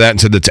exception to that and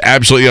said that's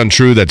absolutely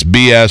untrue. That's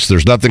BS.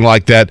 There's nothing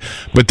like that.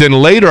 But then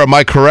later, am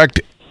I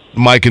correct,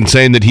 Mike, in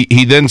saying that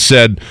he then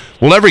said,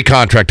 well, every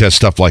contract has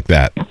stuff like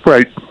that?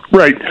 Right.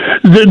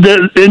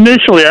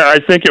 Initially, I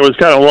think it was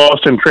kind of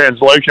lost in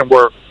translation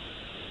where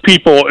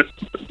people,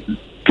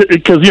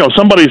 because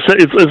somebody said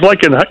it's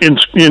like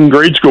in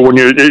grade school when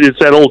it's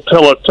that old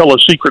tell a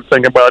secret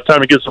thing. And by the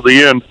time it gets to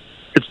the end,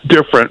 it's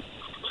different.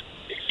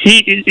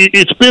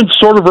 It's been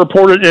sort of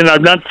reported, and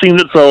I've not seen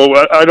it, so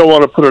I don't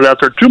want to put it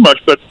out there too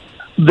much, but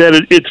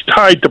that it's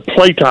tied to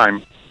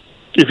playtime.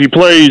 If he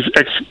plays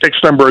X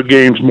number of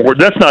games more,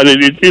 that's not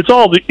it. It's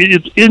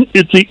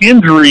the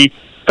injury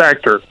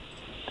factor.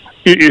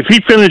 If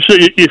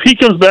he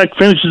comes back,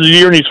 finishes the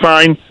year, and he's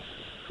fine,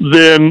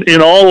 then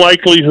in all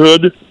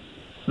likelihood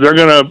they're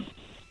going to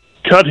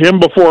cut him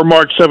before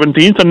March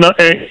 17th, and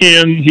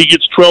he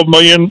gets $12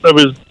 million of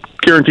his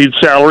guaranteed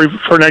salary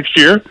for next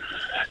year,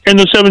 and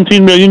the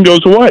 $17 million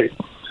goes away.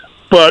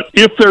 But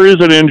if there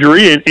is an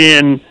injury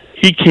and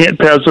he can't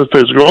pass the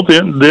physical,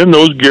 then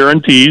those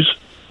guarantees,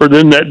 or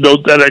then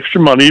that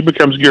extra money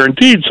becomes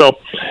guaranteed. So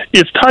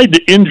it's tied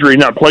to injury,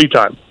 not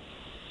playtime.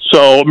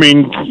 So, I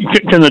mean,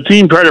 can the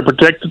team try to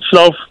protect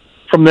itself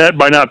from that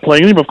by not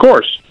playing him? Of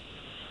course.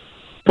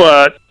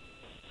 But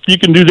you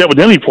can do that with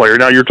any player.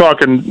 Now, you're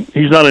talking,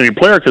 he's not any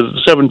player because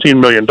it's $17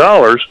 million.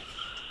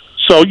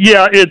 So,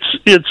 yeah,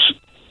 it's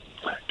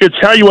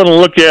how you want to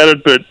look at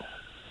it, but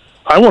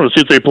I want to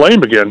see if they play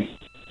him again.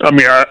 I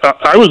mean,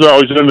 I was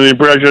always under the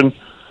impression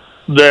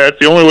that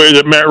the only way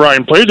that Matt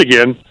Ryan plays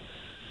again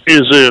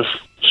is if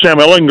Sam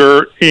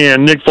Ehlinger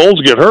and Nick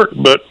Foles get hurt,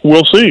 but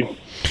we'll see.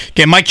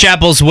 Okay, Mike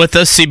Chappell's with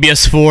us,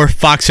 CBS 4,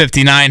 Fox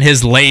 59,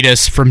 his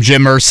latest from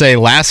Jim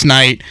Irsay last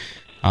night.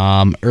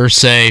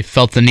 Irsay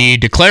felt the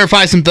need to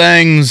clarify some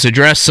things,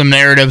 address some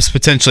narratives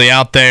potentially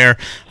out there.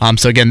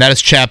 So again, that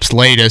is Chapp's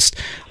latest.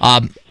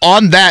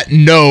 On that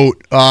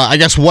note, I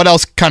guess what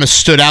else kind of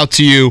stood out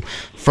to you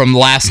from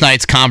last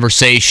night's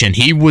conversation?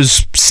 He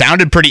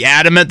sounded pretty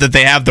adamant that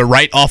they have the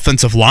right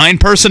offensive line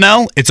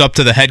personnel. It's up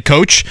to the head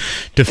coach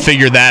to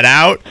figure that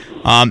out.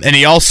 And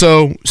he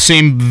also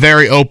seemed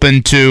very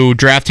open to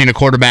drafting a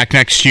quarterback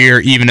next year,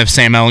 even if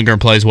Sam Ehlinger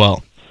plays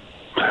well.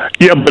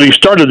 Yeah, but he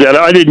started that.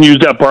 I didn't use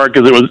that part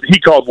because he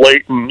called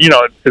late, and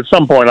at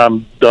some point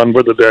I'm done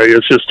with the day.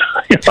 It's just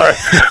I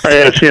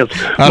had a chance.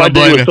 My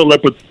day was still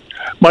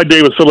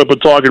up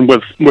with talking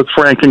with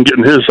Frank and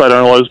getting his side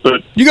on the list.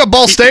 But you got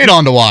Ball State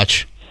on to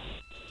watch.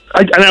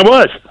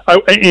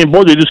 And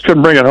boy, they just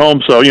couldn't bring it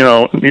home. So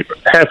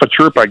half a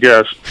chirp, I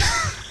guess.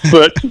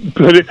 But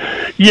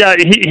yeah,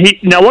 he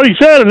now what he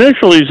said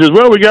initially, he says,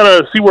 "Well, we got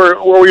to see where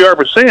we are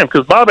with Sam,"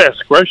 because Bob asked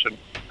the question.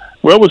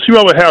 Well, we'll see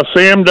how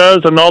Sam does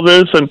and all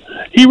this, and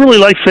he really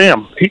likes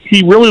Sam.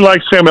 He really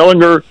likes Sam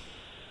Ehlinger,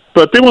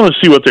 but they want to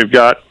see what they've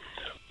got.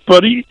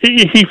 But he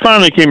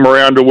finally came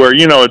around to where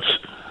it's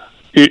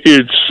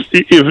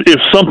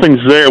if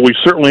something's there, we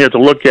certainly have to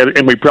look at it,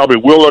 and we probably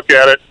will look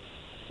at it.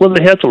 Well,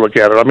 they have to look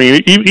at it. I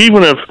mean,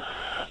 even if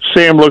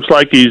Sam looks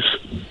like he's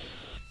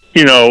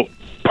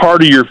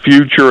part of your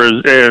future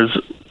as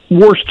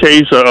worst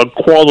case a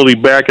quality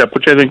backup,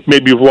 which I think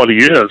maybe is what he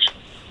is,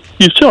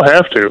 you still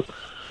have to.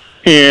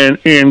 And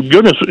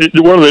goodness,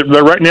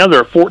 they're right now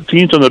they're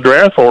 14th in the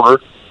draft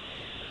order.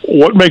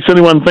 What makes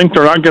anyone think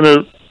they're not going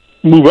to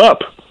move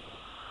up?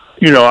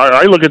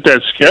 I look at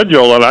that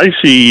schedule and I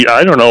see,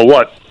 I don't know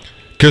what.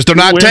 Because they're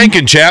not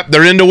tanking, chap.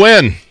 They're in to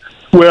win.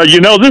 Well,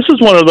 this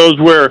is one of those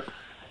where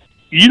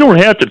you don't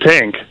have to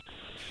tank.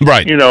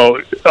 Right.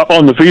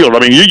 On the field. I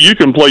mean, you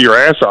can play your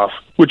ass off,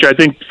 which I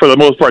think for the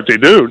most part they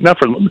do.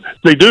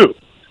 They do.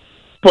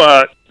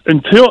 But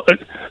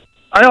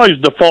I always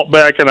default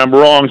back, and I'm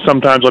wrong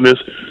sometimes on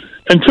this,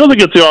 until they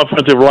get the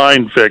offensive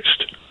line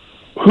fixed,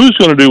 who's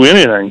going to do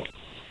anything?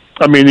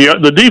 I mean,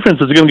 the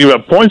defense is going to give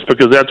up points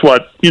because that's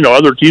what,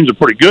 other teams are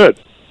pretty good.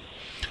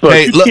 But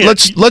hey,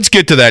 let's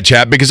get to that,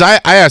 chap, because I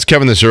asked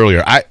Kevin this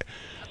earlier. I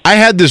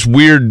had this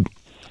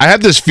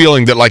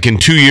feeling that like in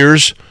 2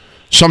 years,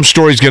 some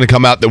story's going to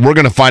come out that we're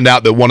going to find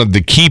out that one of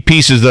the key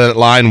pieces of that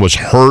line was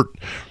hurt,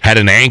 had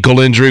an ankle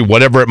injury,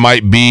 whatever it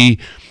might be,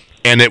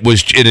 and it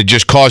had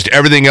just caused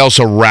everything else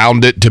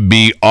around it to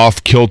be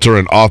off kilter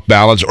and off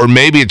balance, or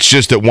maybe it's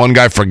just that one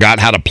guy forgot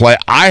how to play.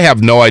 I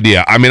have no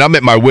idea. I mean, I'm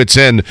at my wit's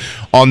end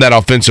on that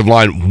offensive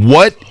line.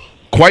 What,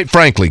 quite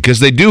frankly, because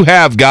they do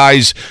have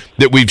guys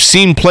that we've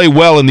seen play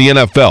well in the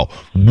NFL,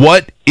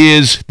 what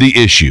is the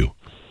issue?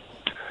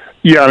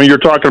 Yeah, I mean, you're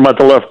talking about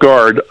the left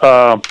guard.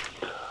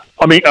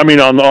 I mean,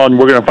 on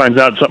we're going to find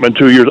out something in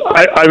 2 years.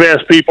 I've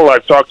asked people,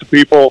 I've talked to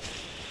people.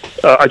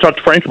 I talked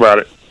to Frank about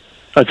it.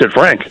 I said,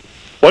 Frank,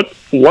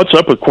 what's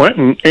up with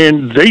Quentin?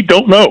 And they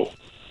don't know.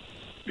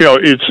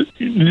 It's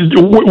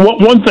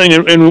one thing,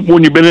 and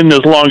when you've been in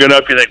this long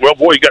enough, you think, well,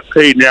 boy, he got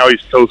paid, now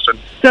he's coasting.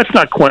 That's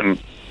not Quentin.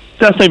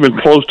 That's not even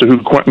close to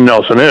who Quentin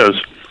Nelson is.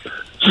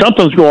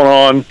 Something's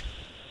going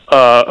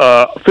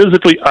on.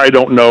 Physically, I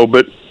don't know,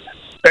 but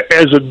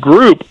as a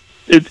group,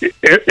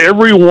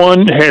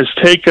 everyone has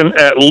taken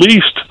at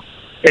least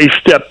a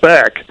step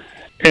back,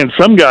 and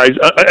some guys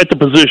at the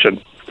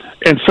position,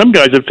 and some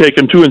guys have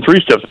taken 2 and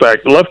 3 steps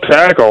back. Left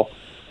tackle,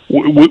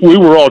 we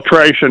were all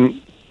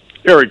trashing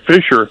Eric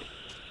Fisher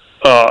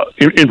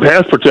in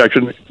pass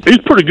protection. He's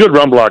pretty good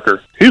run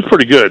blocker. He's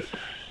pretty good.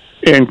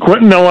 And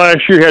Quentin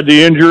last year had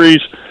the injuries.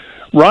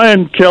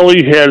 Ryan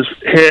Kelly has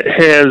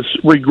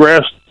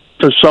regressed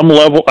to some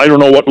level. I don't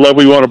know what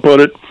level you want to put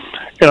it.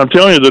 And I'm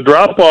telling you, the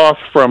drop-off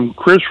from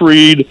Chris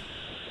Reed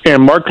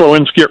and Mark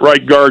Lewinsky at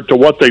right guard to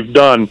what they've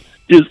done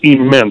is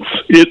immense.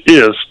 It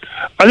is.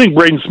 I think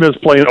Braden Smith's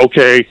playing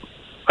okay.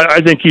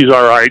 I think he's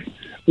all right.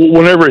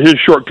 Whenever his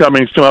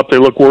shortcomings come up, they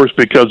look worse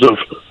because of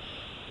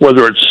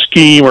whether it's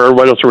scheme or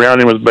everybody else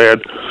around him is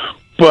bad.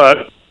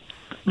 But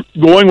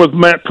going with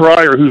Matt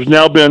Pryor, who's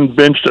now been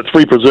benched at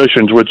 3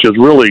 positions, which is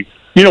really,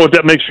 what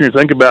that makes you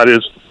think about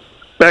is,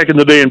 back in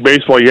the day in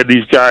baseball, you had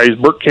these guys,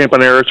 Bergkamp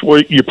and Harris,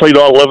 well, you played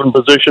all 11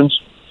 positions.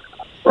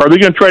 Are they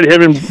going to try to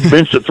have him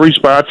benched at 3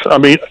 spots? I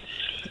mean,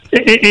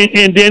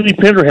 and Danny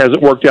Pinder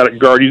hasn't worked out at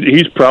guard.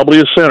 He's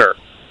probably a center.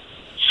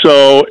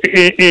 So,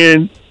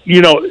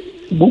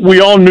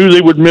 we all knew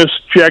they would miss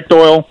Jack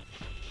Doyle.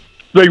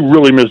 They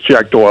really miss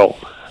Jack Doyle.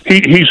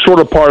 He's sort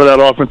of part of that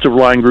offensive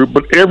line group,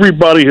 but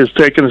everybody has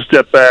taken a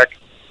step back.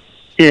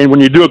 And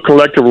when you do it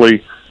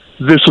collectively,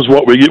 this is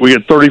what we get. We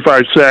get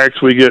 35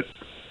 sacks. We get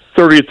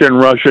 30th in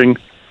rushing.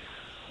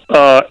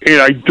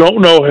 And I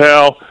don't know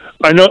how.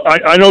 I know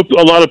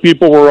a lot of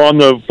people were on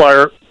the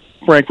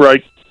Frank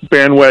Reich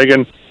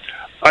bandwagon.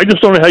 I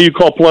just don't know how you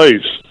call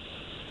plays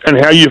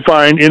and how you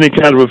find any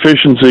kind of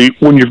efficiency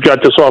when you've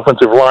got this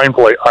offensive line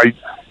play.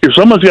 If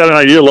someone's got an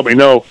idea, let me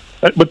know.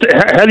 But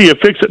how do you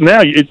fix it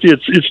now?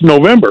 It's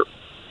November.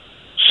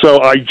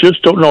 So I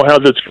just don't know how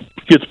this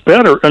gets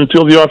better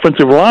until the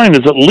offensive line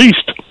is at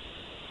least,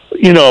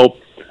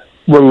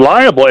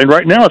 reliable. And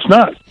right now it's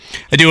not.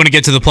 I do want to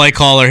get to the play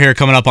caller here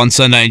coming up on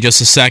Sunday in just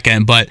a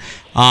second, but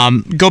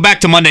go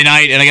back to Monday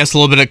night, and I guess a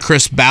little bit of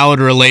Chris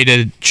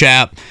Ballard-related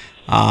chat.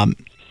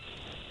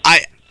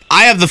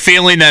 I have the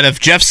feeling that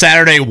if Jeff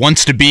Saturday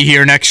wants to be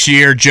here next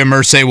year, Jim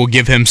Irsay will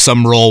give him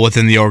some role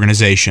within the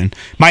organization.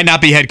 Might not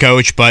be head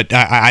coach, but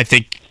I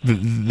think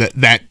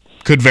that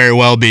could very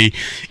well be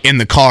in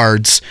the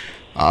cards.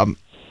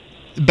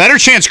 Better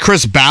chance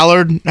Chris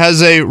Ballard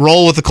has a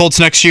role with the Colts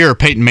next year or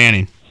Peyton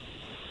Manning?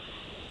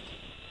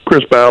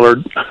 Chris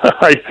Ballard.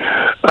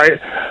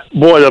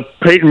 Boy, the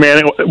Peyton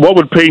Manning. What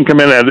would Peyton come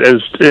in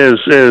as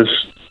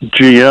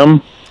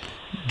GM?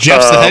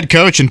 Jeff's the head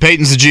coach and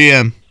Peyton's the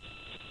GM.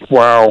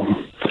 Wow,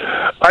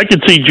 I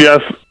could see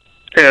Jeff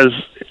as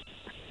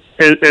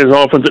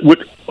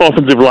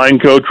offensive line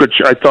coach, which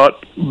I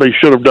thought they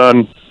should have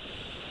done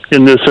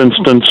in this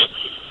instance.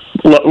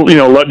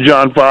 Let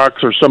John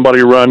Fox or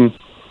somebody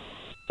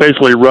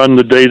basically run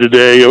the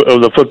day-to-day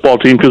of the football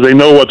team because they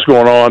know what's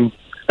going on.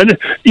 And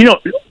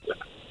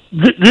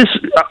this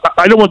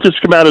I don't want this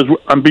to come out as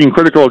I'm being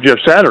critical of Jeff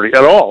Saturday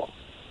at all.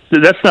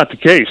 That's not the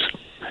case.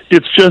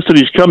 It's just that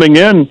he's coming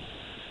in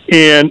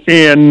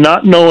and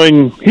not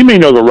knowing. He may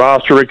know the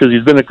roster because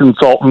he's been a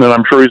consultant, and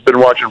I'm sure he's been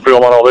watching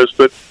film on all this.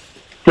 But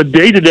the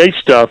day-to-day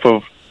stuff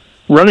of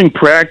running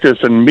practice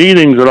and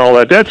meetings and all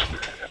that's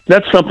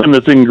something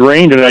that's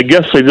ingrained, and I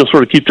guess they just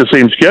sort of keep the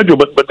same schedule.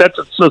 But that's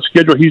a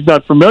schedule he's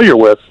not familiar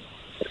with.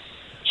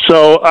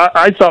 So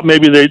I thought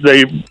maybe they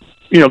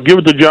give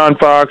it to John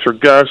Fox or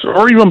Gus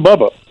or even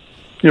Bubba,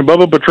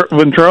 Bubba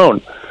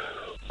Ventrone,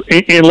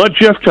 and let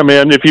Jeff come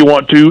in if you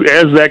want to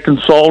as that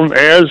consultant,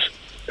 as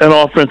an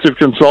offensive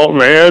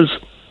consultant, as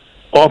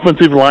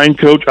offensive line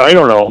coach. I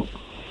don't know,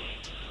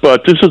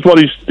 but this is what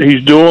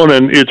he's doing,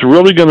 and it's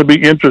really going to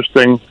be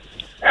interesting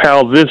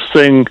how this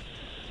thing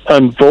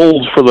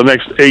unfolds for the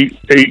next eight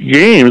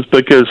games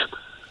because.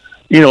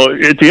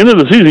 At the end of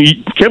the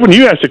season, Kevin,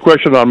 you asked a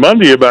question on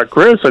Monday about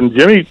Chris, and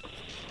Jimmy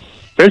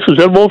basically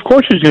said, well, of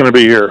course he's going to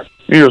be here.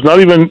 It's not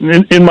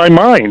even in my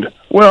mind.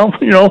 Well,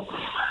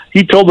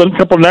 he told a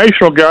couple of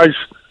national guys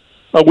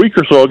a week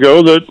or so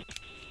ago that,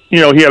 he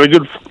had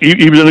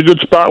he was in a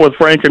good spot with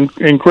Frank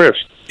and Chris.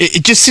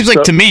 It just seems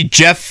like to me,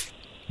 Jeff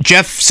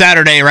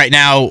Saturday right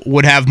now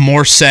would have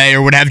more say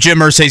or would have Jim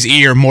Irsay's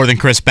ear more than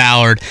Chris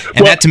Ballard,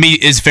 and that to me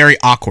is very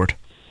awkward.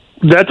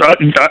 That's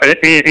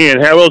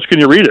and how else can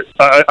you read it?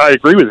 I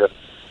agree with it.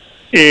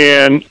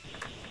 And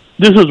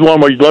this is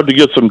one where you'd love to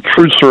get some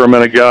truth serum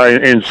in a guy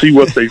and see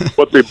what they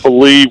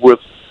believe with,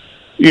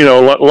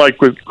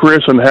 like with Chris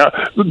and how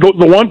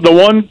the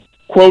one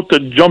quote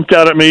that jumped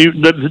out at me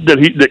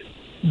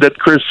that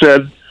Chris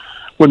said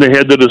when they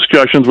had the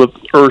discussions with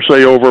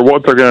Irsay over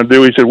what they're going to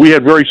do. He said, "We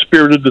had very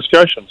spirited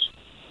discussions."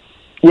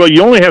 Well,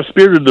 you only have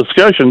spirited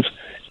discussions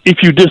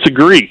if you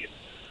disagree.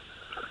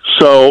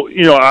 So,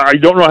 I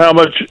don't know how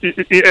much –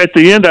 at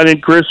the end, I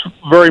think Chris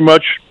very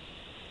much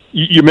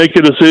you make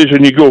a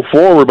decision, you go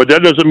forward, but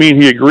that doesn't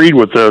mean he agreed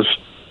with this.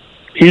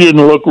 He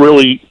didn't look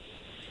really,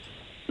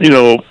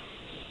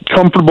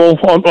 comfortable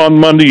on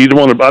Monday. I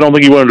don't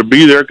think he wanted to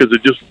be there because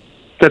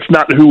that's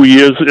not who he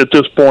is at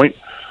this point.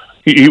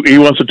 He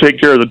wants to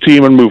take care of the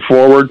team and move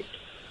forward.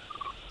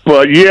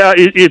 But, yeah,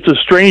 it's a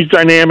strange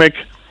dynamic,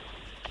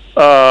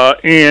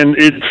 and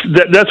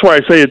that's why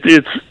I say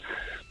it's –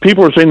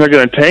 people are saying they're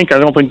going to tank. I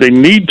don't think they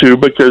need to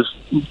because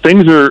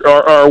things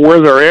are where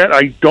they're at.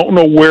 I don't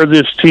know where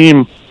this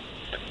team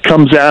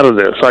comes out of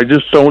this. I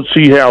just don't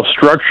see how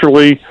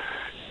structurally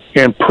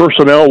and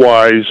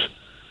personnel-wise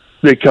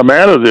they come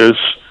out of this,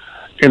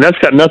 and that's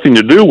got nothing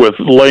to do with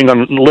laying down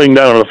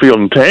on the field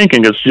and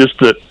tanking. It's just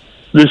that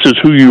this is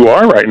who you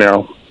are right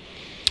now.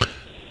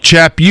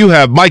 Chap,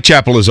 Mike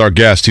Chappell is our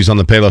guest. He's on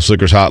the Payless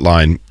Liquors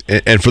hotline.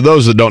 And for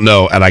those that don't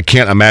know, and I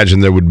can't imagine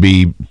there would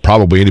be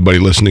probably anybody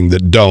listening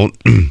that don't,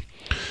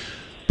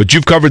 but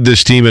you've covered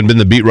this team and been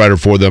the beat writer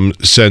for them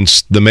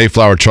since the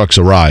Mayflower trucks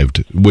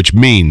arrived, which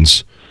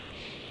means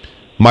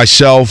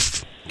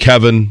myself,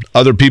 Kevin,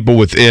 other people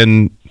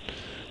within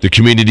the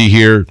community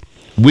here,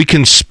 we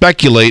can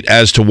speculate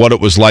as to what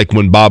it was like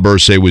when Bob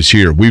Irsay was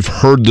here. We've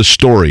heard the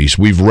stories.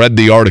 We've read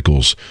the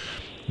articles.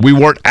 We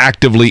weren't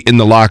actively in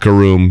the locker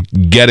room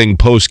getting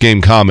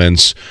post-game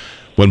comments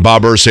when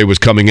Bob Irsay was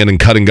coming in and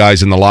cutting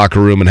guys in the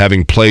locker room and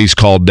having plays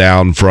called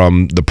down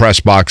from the press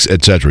box,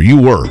 etc. You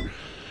were.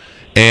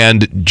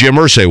 And Jim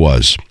Irsay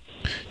was.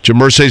 Jim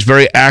Irsay's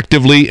very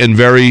actively and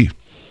very,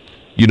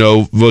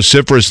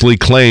 vociferously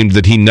claimed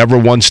that he never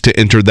wants to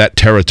enter that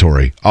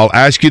territory. I'll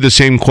ask you the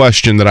same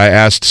question that I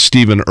asked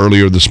Stephen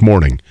earlier this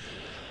morning.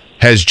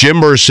 Has Jim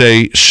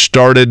Irsay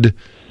started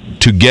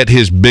to get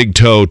his big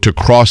toe to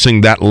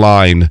crossing that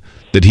line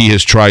that he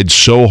has tried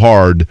so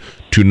hard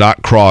to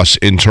not cross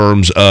in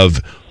terms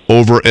of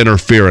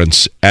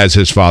over-interference as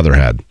his father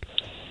had?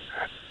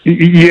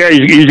 Yeah,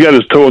 he's got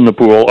his toe in the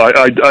pool.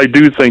 I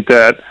do think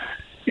that.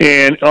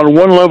 And on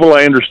one level,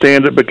 I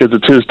understand it because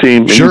it's his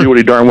team and Sure. he do what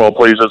he darn well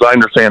pleases. I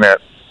understand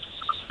that.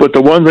 But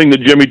the one thing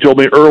that Jimmy told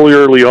me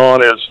early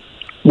on is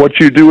what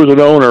you do as an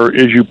owner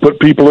is you put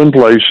people in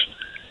place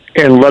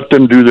and let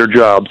them do their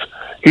jobs.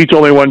 He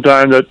told me one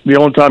time that the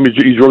only time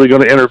he's really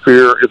going to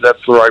interfere, if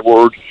that's the right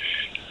word,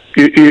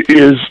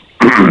 is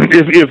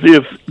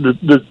if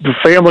the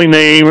family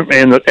name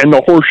and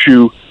the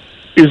horseshoe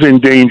is in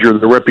danger,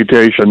 the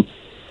reputation.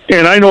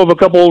 And I know of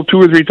two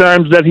or three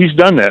times that he's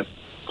done that.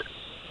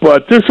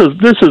 But this is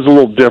a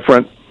little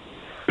different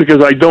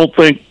because I don't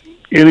think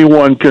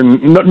anyone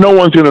can. No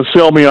one's going to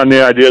sell me on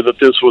the idea that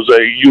this was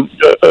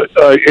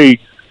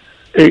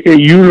a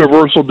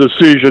universal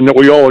decision that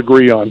we all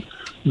agree on.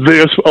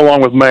 This,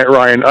 along with Matt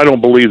Ryan, I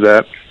don't believe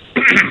that.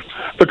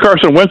 But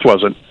Carson Wentz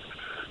wasn't.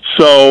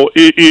 So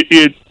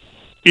it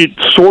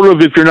sort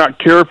of, if you're not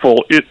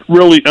careful, it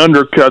really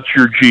undercuts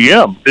your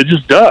GM. It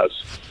just does.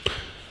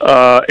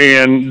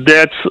 And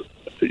that's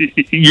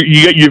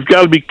you've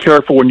got to be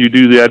careful when you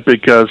do that,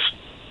 because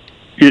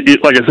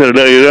it like I said,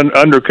 it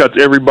undercuts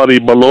everybody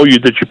below you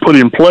that you put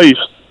in place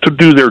to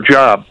do their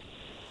job.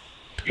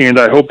 And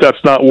I hope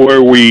that's not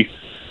where we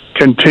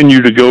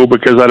continue to go,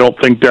 because I don't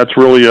think that's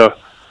really a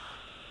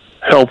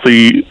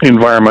healthy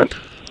environment.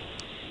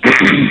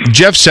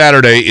 Jeff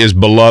Saturday is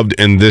beloved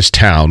in this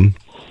town.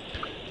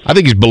 I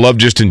think he's beloved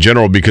just in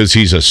general because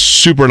he's a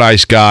super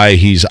nice guy.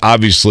 He's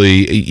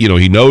obviously,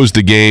 he knows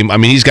the game. I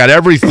mean, he's got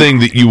everything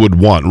that you would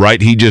want,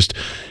 right?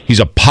 He's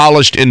a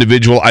polished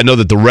individual. I know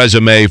that the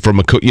resume from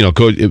a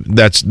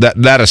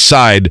that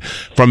aside,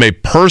 from a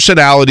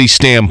personality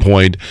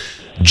standpoint,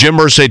 Jim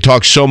Irsay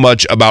talks so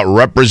much about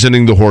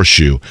representing the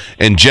horseshoe,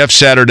 and Jeff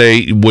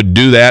Saturday would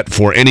do that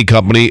for any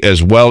company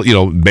as well,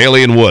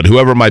 Bailey and Wood,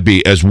 whoever it might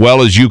be, as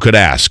well as you could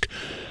ask.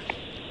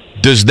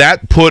 Does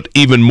that put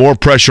even more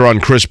pressure on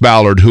Chris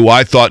Ballard, who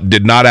I thought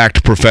did not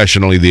act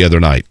professionally the other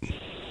night?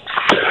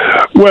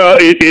 Well,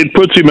 it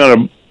puts him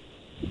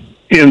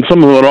in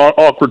some of an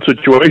awkward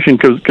situation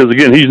because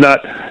again,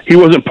 he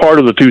wasn't part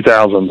of the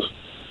 2000s.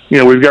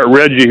 We've got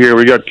Reggie here,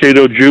 we got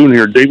Cato June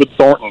here, David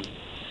Thornton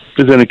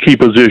is in a key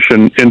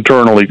position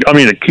internally. I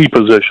mean, a key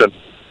position.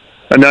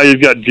 And now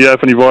you've got Jeff,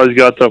 and you've always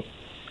got the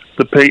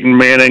Peyton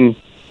Manning,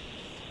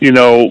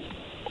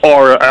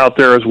 aura out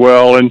there as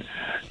well. And,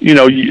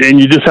 and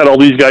you just had all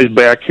these guys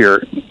back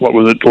here. What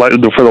was it like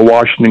for the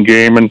Washington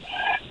game? And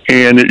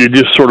it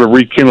just sort of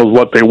rekindles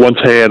what they once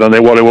had and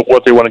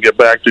what they want to get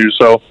back to.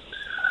 So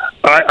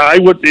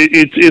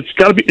it's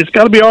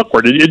got to be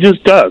awkward. It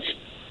just does,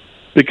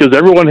 because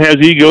everyone has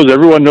egos.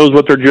 Everyone knows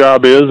what their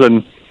job is,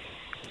 and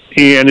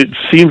it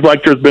seems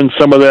like there's been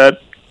some of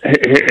that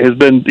has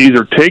been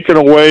either taken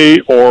away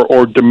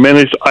or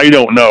diminished. I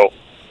don't know.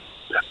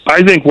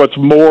 I think what's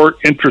more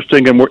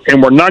interesting, and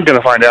we're not going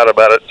to find out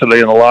about it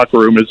today in the locker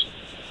room, is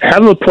how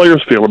do the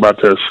players feel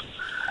about this?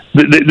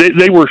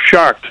 They were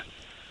shocked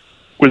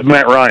with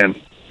Matt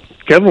Ryan.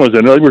 Kevin was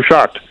in. They were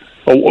shocked.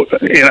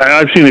 And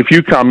I've seen a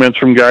few comments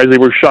from guys. They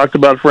were shocked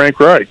about Frank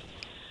Reich.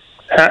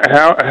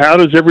 How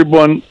does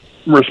everyone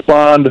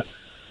respond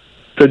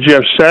to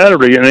Jeff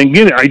Saturday? And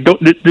again, I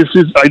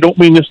don't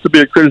mean this to be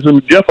a criticism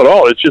of Jeff at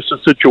all. It's just a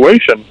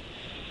situation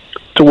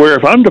to where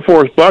if I'm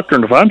DeForest Buckner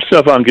and if I'm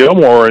Stephon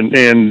Gilmore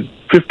and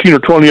 15 or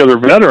 20 other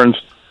veterans,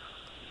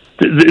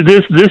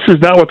 this is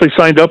not what they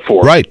signed up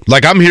for. Right.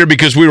 Like, I'm here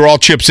because we were all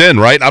chips in,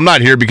 right? I'm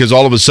not here because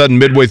all of a sudden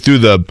midway through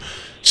the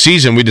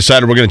season we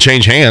decided we're going to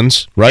change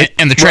hands, right?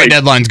 And the trade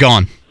deadline's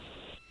gone.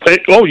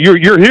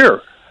 You're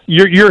here.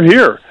 You're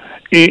here.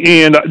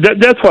 And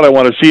that's what I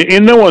want to see.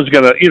 And no one's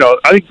going to,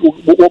 I think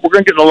what we're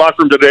going to get in the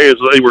locker room today is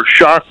they were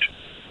shocked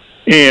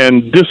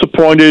and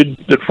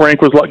disappointed that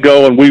Frank was let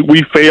go, and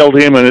we failed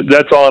him, and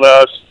that's on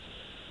us.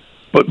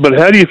 But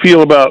how do you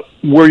feel about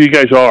where you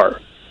guys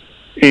are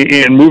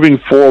and moving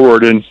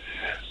forward? And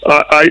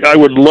I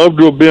would love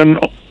to have been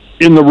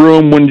in the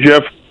room when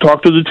Jeff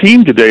talked to the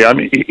team today. I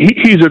mean,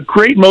 he's a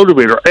great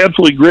motivator,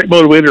 absolutely great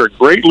motivator, a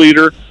great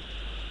leader.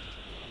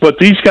 But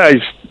these guys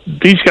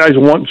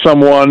want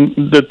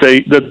someone that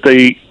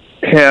they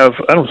have,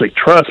 I don't say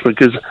trust,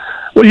 because,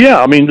 well,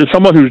 yeah, I mean, there's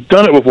someone who's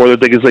done it before that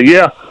they can say,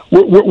 yeah,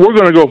 we're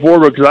going to go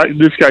forward because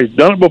this guy's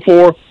done it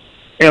before,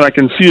 and I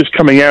can see us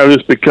coming out of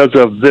this because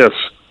of this.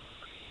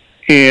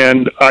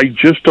 And I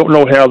just don't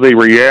know how they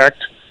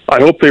react.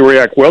 I hope they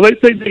react well. They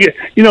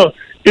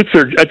it's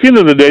their, at the end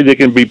of the day, they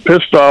can be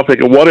pissed off, they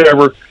can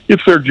whatever.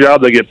 It's their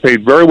job. They get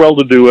paid very well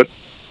to do it.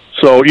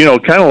 So,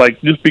 kind of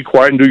like, just be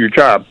quiet and do your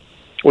job.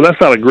 Well,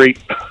 that's not a great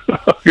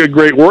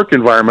work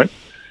environment,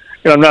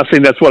 and I'm not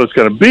saying that's what it's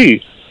going to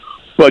be.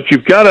 But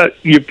you've got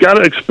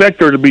to expect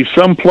there to be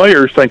some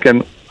players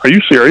thinking, "Are you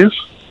serious?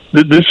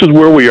 This is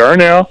where we are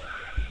now."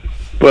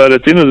 But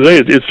at the end of the day,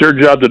 it's their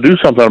job to do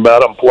something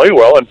about it and play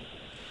well. And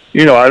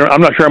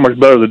I'm not sure how much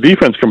better the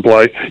defense can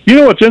play.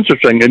 What's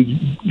interesting,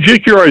 and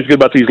Jake, you're always good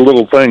about these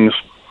little things.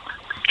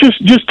 Let's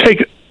just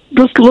take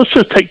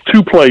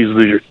 2 plays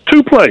this year.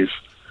 2 plays.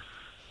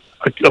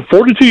 A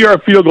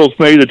 42-yard field goal is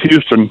made at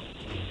Houston,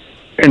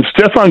 and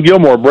Stephon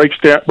Gilmore breaks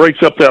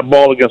up that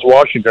ball against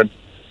Washington,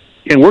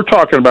 and we're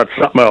talking about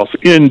something else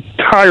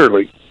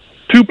entirely.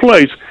 2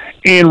 plays,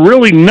 and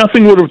really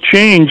nothing would have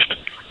changed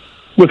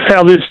with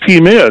how this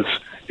team is.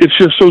 It's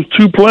just those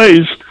 2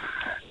 plays,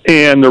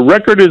 and the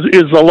record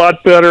is a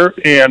lot better,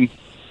 and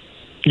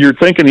you're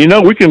thinking,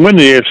 we can win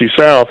the AFC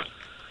South,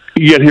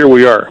 yet here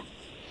we are.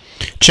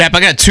 Chap,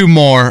 I got 2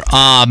 more.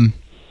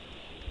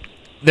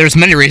 There's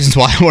many reasons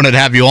why I wanted to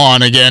have you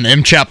on. Again,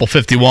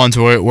 mchapel51's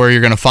where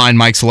you're going to find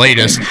Mike's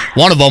latest.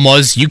 One of them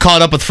was you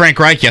caught up with Frank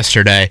Reich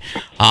yesterday.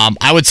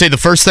 I would say the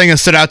first thing that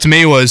stood out to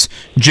me was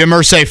Jim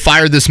Irsay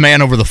fired this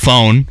man over the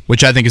phone,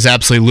 which I think is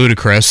absolutely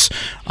ludicrous.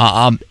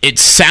 It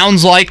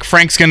sounds like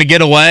Frank's going to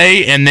get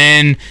away, and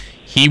then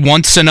he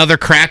wants another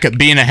crack at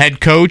being a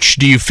head coach?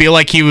 Do you feel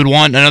like he would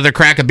want another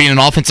crack at being an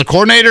offensive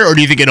coordinator, or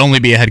do you think it'd only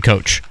be a head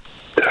coach?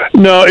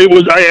 No,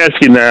 I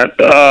asked him that.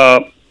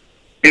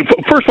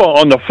 First of all,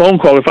 on the phone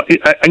call,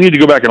 I need to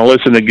go back and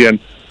listen again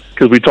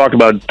because we talked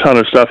about a ton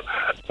of stuff.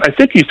 I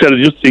think he said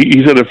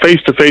a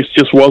face-to-face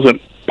just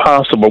wasn't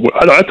possible.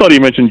 I thought he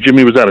mentioned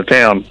Jimmy was out of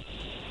town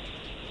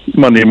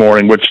Monday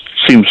morning, which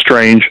seems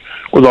strange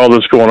with all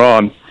this going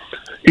on.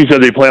 He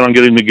said they plan on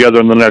getting together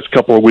in the next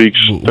couple of weeks.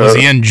 Was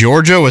he in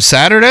Georgia? Was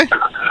Saturday?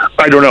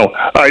 I don't know.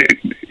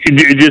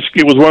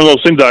 It was one of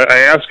those things. I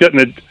asked it,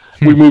 and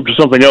we moved to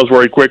something else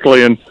very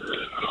quickly.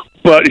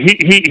 But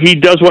he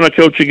does want to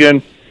coach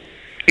again.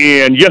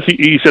 And yes,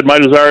 he said my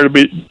desire to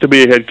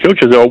be a head coach.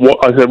 I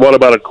said, what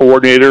about a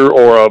coordinator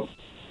or a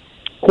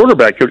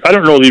quarterback coach? I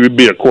don't know if he would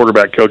be a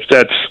quarterback coach.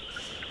 I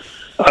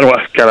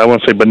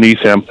want to say beneath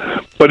him,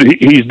 but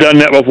he's done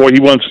that before.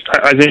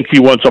 I think he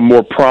wants a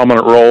more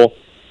prominent role.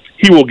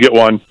 He will get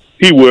one.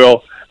 He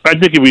will. I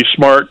think if he's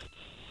smart,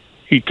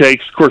 he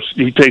takes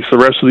the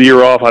rest of the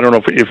year off. I don't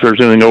know if there's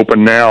anything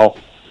open now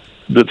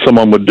that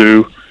someone would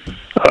do.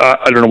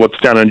 I don't know what's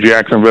down in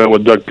Jacksonville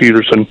with Doug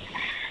Peterson,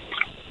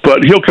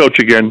 but he'll coach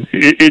again.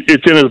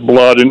 It's in his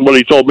blood. And what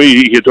he told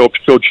me, he had hoped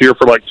to coach here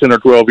for like 10 or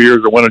 12 years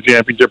or win a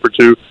championship or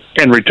two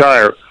and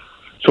retire.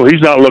 So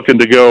he's not looking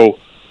to go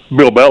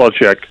Bill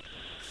Belichick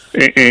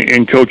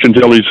and coach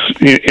until he's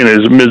in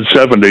his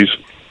mid-70s.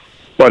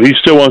 But he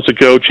still wants to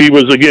coach. He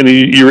was, again,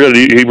 he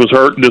was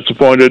hurt and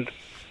disappointed,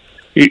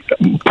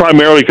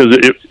 primarily because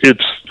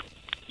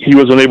he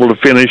wasn't able to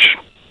finish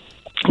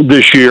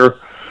this year,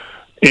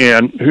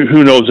 and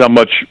who knows how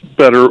much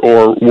better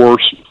or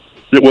worse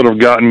it would have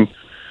gotten.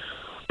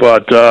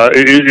 But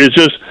it's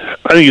just,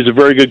 I think he's a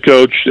very good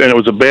coach, and it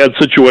was a bad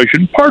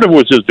situation. Part of it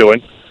was his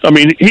doing. I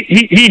mean,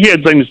 he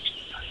had things,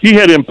 he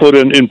had input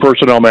in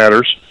personnel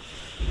matters.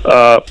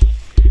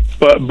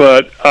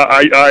 But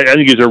I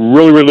think he's a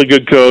really, really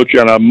good coach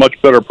and a much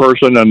better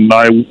person, and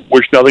I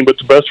wish nothing but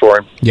the best for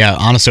him. Yeah,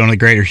 honestly, one of the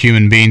greater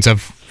human beings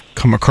I've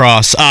come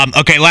across.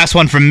 Okay, last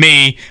one from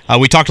me.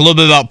 We talked a little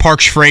bit about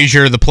Parks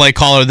Frazier, the play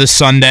caller this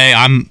Sunday.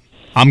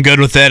 I'm good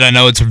with it. I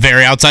know it's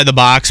very outside the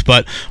box,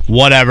 but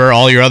whatever.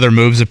 All your other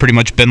moves have pretty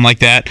much been like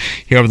that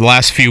here over the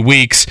last few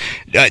weeks.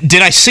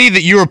 Did I see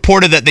that you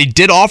reported that they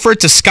did offer it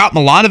to Scott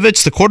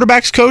Milanovic, the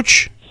quarterback's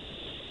coach?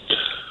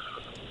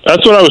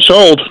 That's what I was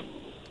told.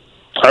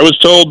 I was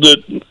told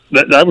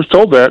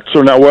that.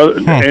 So now,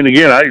 and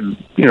again,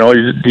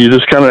 you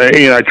just kind of,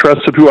 I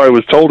trusted who I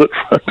was told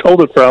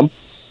it from.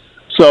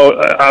 So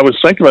I was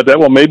thinking about that.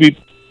 Well, maybe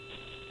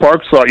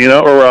Parks thought,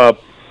 or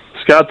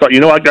Scott thought,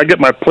 I get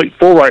my plate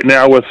full right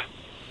now with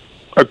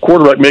a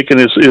quarterback making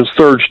his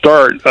third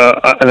start,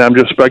 and I'm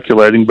just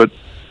speculating. But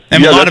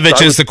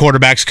Milanovic is the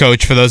quarterback's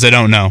coach, for those that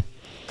don't know.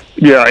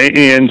 Yeah,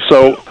 and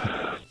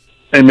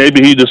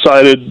maybe he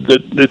decided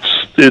that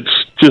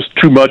it's just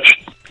too much.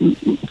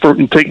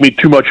 Take me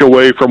too much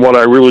away from what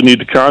I really need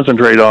to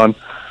concentrate on.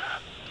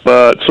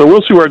 But so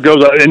we'll see where it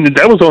goes. And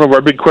that was one of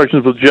our big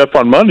questions with Jeff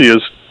on Monday is,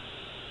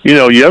 you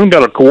haven't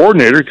got a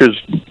coordinator because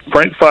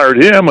Frank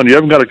fired him, and you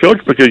haven't got a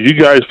coach because you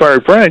guys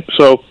fired Frank.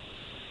 So,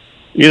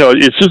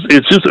 it's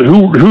just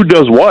who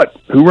does what,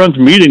 who runs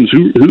meetings,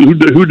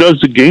 who does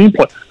the game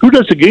plan, who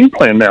does the game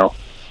plan now.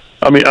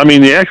 I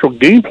mean the actual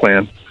game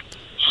plan.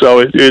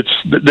 So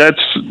that's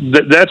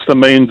the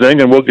main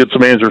thing, and we'll get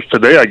some answers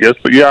today, I guess.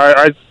 But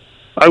yeah,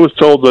 I was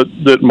told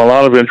that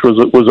Milanovic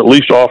was at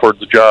least offered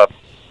the job.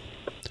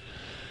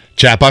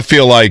 Chap, I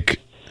feel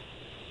like,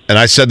 and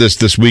I said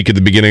this week at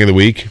the beginning of the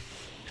week,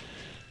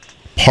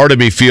 part of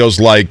me feels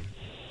like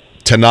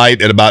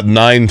tonight at about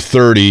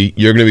 9:30,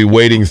 you're going to be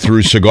wading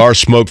through cigar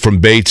smoke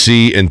from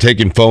Batesy and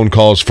taking phone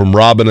calls from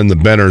Robin and the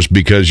Benners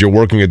because you're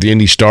working at the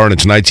Indy Star and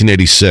it's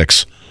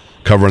 1986.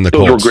 Covering the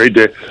Colts.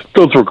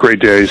 Those were great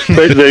days.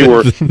 They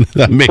were.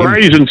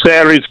 Fridays and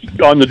Saturdays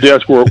on the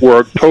desk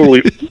were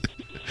totally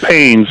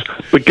pains,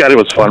 but God, it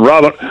was fun.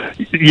 Robin,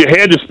 you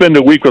had to spend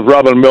a week with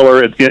Robin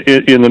Miller in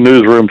the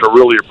newsroom to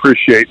really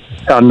appreciate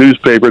how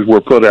newspapers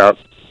were put out.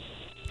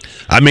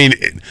 I mean,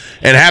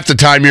 and half the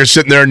time you're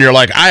sitting there and you're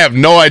like, I have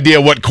no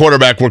idea what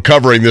quarterback we're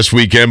covering this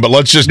weekend, but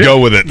let's just go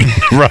with it,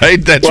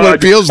 right? That's what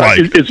it feels like.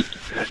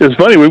 It's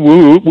funny. We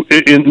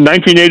in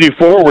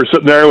 1984, we're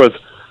sitting there with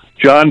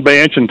John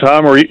Banch and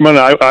Tom Reitman.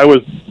 I was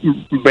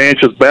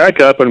Banch's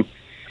backup, and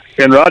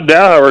Rod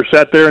Dowhower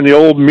sat there in the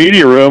old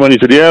media room, and he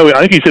said, "Yeah,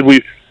 I think he said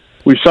we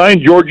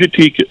signed George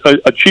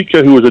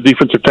Achika, who was a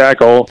defensive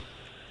tackle,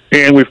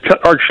 and we've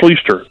cut Art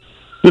Schleister."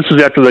 This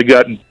is after they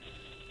got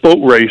boat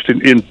raced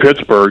in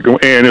Pittsburgh,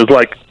 and it was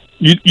like,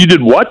 you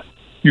did what?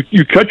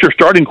 You cut your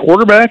starting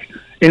quarterback,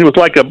 and it was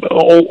like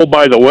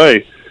by the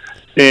way.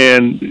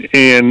 And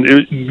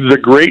the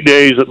great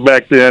days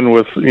back then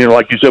with,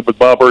 like you said, with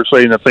Bob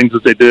Irsay and the things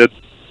that they did.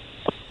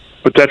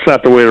 But that's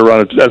not the way to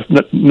run it. That's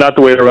not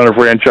the way to run a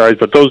franchise.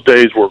 But those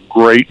days were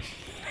great.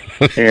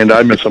 and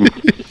I miss them.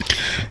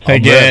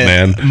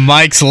 Again,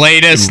 Mike's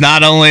latest,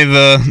 not only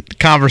the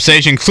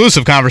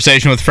exclusive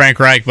conversation with Frank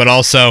Reich, but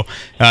also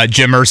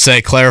Jim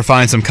Irsay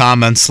clarifying some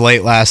comments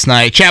late last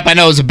night. Chap, I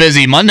know it was a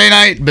busy Monday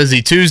night,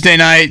 busy Tuesday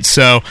night,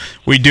 so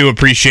we do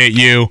appreciate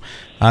you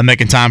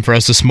making time for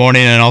us this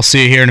morning, and I'll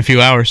see you here in a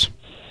few hours.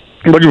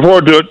 Looking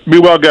forward to it. Be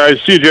well,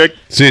 guys. See you, Jake.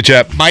 See you,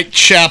 chap. Mike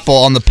Chappell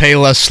on the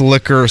Payless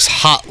Liquors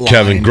hotline.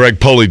 Kevin, Greg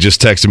Poley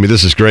just texted me.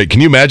 This is great.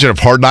 Can you imagine if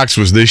Hard Knocks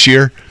was this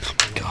year? Oh,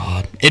 my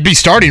God. It'd be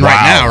starting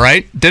right now,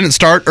 right? Didn't it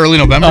start early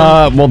November?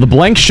 Well, the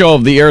blank show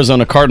of the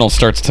Arizona Cardinals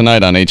starts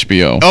tonight on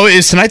HBO. Oh,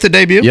 is tonight the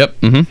debut?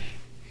 Yep. Mm-hmm.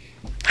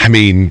 I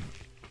mean,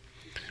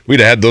 we'd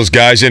have had those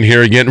guys in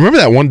here again. Remember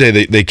that one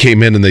day they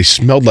came in and they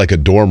smelled like a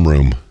dorm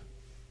room?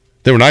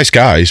 They were nice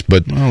guys,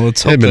 but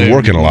they've been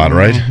working a lot,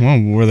 right? Well,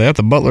 were they at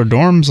the Butler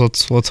dorms?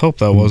 Let's hope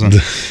that wasn't the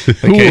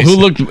case. Who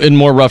looked in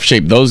more rough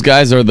shape, those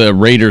guys or the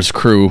Raiders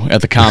crew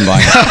at the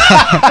Combine?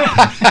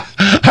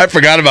 I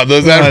forgot about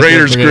those. That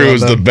Raiders crew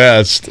is the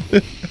best.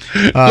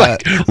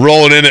 Like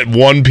rolling in at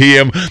 1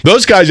 p.m.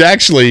 Those guys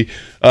actually,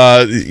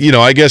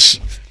 I guess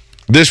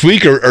this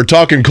week are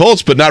talking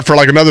Colts, but not for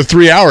like another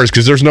 3 hours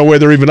because there's no way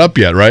they're even up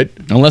yet, right?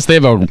 Unless they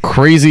have a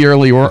crazy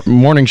early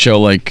morning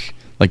show like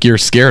you're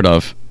scared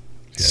of.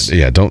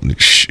 Yeah,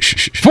 don't.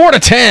 4 to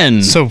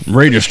 10. So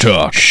Raiders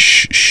talk.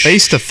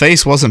 Face to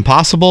face wasn't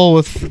possible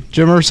with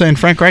Jim Irsay and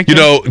Frank Reich. You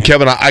know,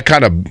 Kevin, I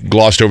kind of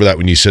glossed over that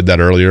when you said that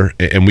earlier,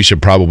 and we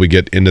should probably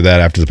get into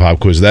that after the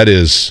pop quiz.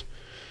 That's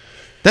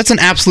an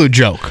absolute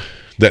joke.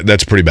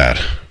 That's pretty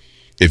bad.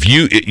 If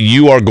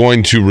you are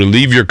going to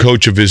relieve your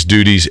coach of his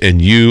duties,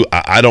 and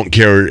I don't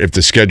care if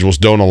the schedules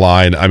don't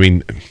align. I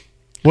mean,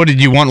 what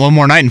did you want? One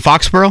more night in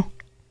Foxborough?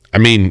 I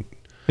mean.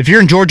 If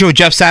you're in Georgia with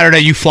Jeff Saturday,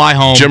 you fly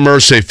home. Jim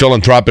Irsay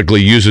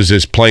philanthropically uses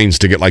his planes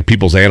to get like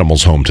people's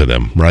animals home to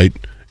them, right?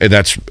 And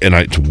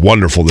it's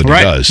wonderful that he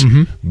does.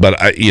 Mm-hmm. But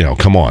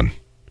come on.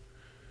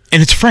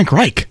 And it's Frank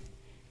Reich.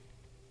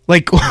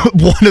 Like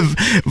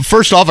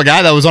first off, a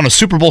guy that was on a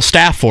Super Bowl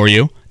staff for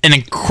you, an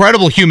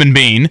incredible human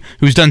being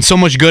who's done so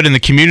much good in the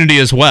community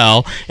as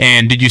well.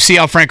 And did you see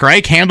how Frank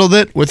Reich handled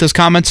it with his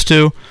comments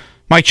to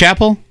Mike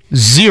Chappell?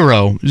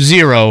 Zero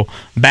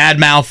bad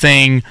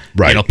mouthing,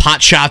 right.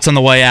 Pot shots on the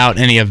way out,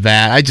 any of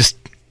that. I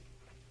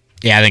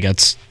think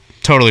that's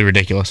totally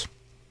ridiculous.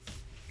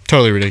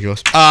 Totally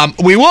ridiculous.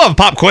 We will have a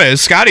pop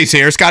quiz. Scotty's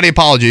here. Scotty,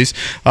 apologies.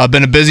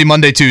 Been a busy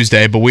Monday,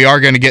 Tuesday, but we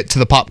are going to get to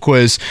the pop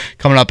quiz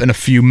coming up in a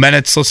few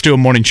minutes. Let's do a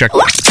morning check.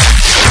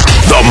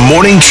 The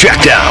Morning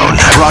Checkdown,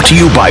 brought to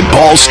you by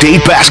Ball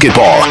State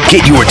Basketball.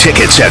 Get your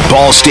tickets at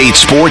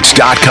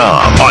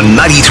ballstatesports.com on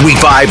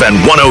 93.5 and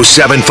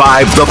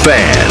 107.5 The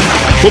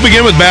Fan. We'll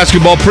begin with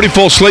basketball. Pretty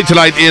full slate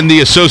tonight in the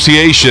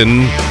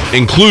association,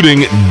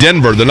 including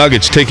Denver. The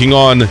Nuggets taking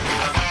on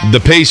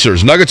the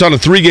Pacers. Nuggets on a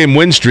 3-game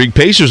win streak.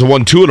 Pacers have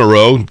won 2 in a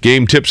row.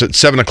 Game tips at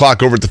 7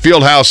 o'clock over at the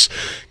Fieldhouse.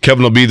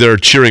 Kevin will be there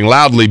cheering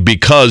loudly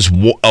because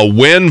a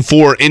win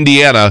for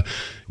Indiana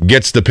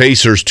gets the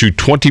Pacers to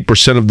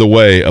 20% of the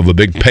way of a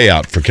big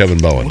payout for Kevin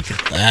Bowen. Look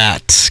at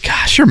that.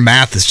 Gosh, your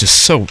math is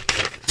just so on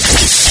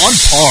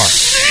par.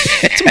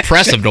 It's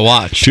impressive to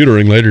watch.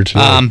 Tutoring later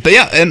today. But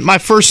yeah, and my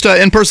first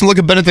in-person look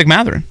at Benedict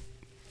Mathurin.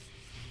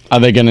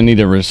 Are they going to need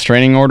a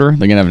restraining order?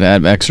 They're going to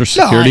have extra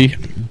security? No,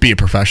 be a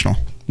professional.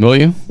 Will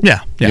you? Yeah.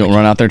 You'll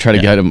run out there, try to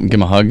give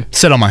him a hug?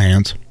 Sit on my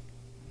hands.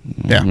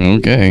 Yeah.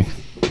 Okay.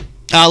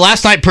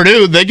 Last night,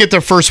 Purdue, they get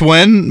their first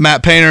win.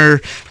 Matt Painter,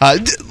 a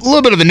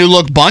little bit of a new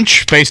look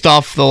bunch based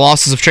off the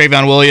losses of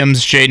Travion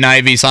Williams, Jaden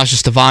Ivey, Sasha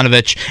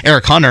Stefanovic,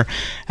 Eric Hunter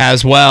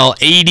as well.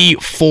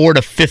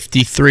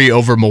 84-53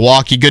 over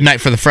Milwaukee. Good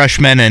night for the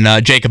freshmen,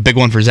 and Jake, a big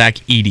one for Zach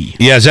Edey.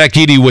 Yeah, Zach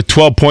Edey with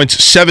 12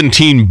 points,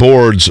 17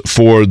 boards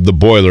for the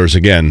Boilers.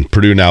 Again,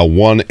 Purdue now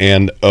 1-0,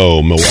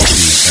 Milwaukee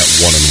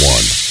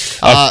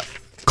at 1-1.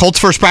 Colts'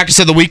 first practice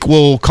of the week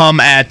will come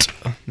at,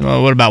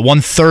 about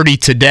 1:30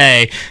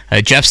 today.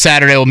 Jeff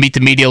Saturday will meet the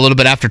media a little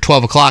bit after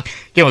 12 o'clock.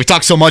 We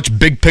talk so much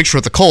big picture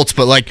with the Colts,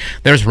 but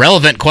there's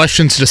relevant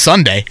questions to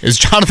Sunday. Is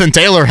Jonathan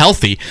Taylor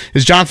healthy?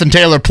 Is Jonathan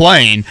Taylor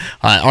playing?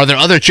 Are there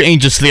other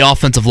changes to the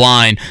offensive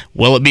line?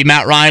 Will it be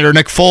Matt Ryan or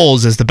Nick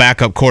Foles as the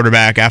backup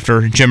quarterback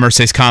after Jim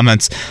Irsay's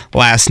comments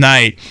last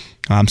night?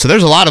 So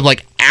there's a lot of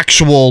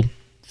actual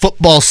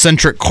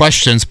football-centric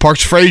questions.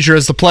 Parks Frazier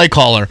as the play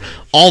caller.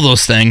 All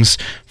those things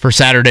for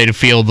Saturday to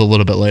field a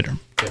little bit later.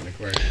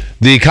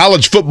 The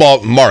college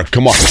football, Mark,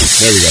 come on.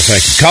 There we go,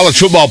 thank you. College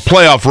football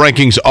playoff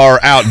rankings are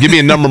out. Give me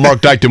a number,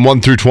 Mark Dykton,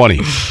 1 through 20.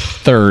 1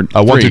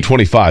 through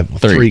 25.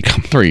 3.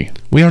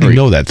 We already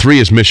know that. 3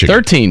 is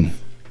Michigan.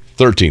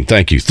 13,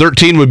 thank you.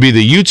 13 would be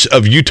the Utes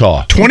of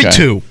Utah.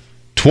 22. Okay.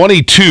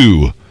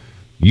 22,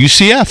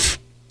 UCF.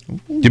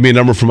 Give me a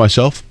number for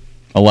myself.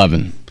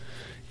 11.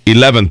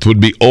 11th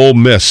would be Ole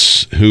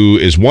Miss, who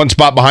is one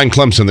spot behind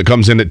Clemson that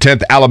comes in at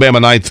 10th.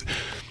 Alabama 9th.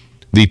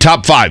 The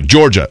top 5,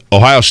 Georgia,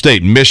 Ohio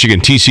State, Michigan,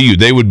 TCU.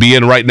 They would be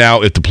in right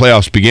now if the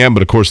playoffs began,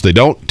 but of course they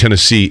don't.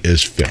 Tennessee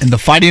is 5th. And the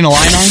Fighting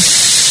Illini?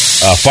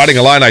 Fighting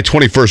Illini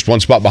 21st,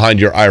 one spot behind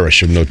your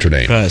Irish of Notre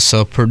Dame. Okay,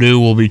 so Purdue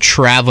will be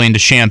traveling to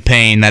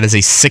Champaign. That is a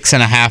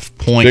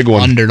 6.5-point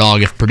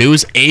underdog. If Purdue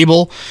is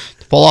able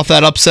to pull off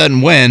that upset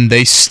and win,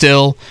 they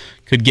still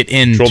could get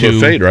into their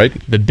fate, right?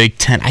 The Big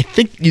Ten. I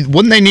think,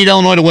 wouldn't they need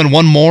Illinois to win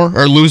one more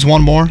or lose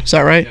one more? Is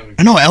that right?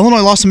 No,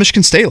 Illinois lost to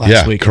Michigan State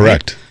last week. Yeah,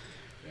 correct. Right?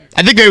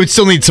 I think they would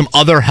still need some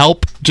other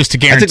help just to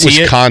guarantee it. I think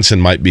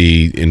Wisconsin might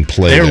be in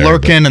play. They're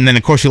lurking, and then,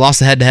 of course, we lost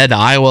the head-to-head to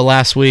Iowa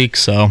last week,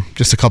 so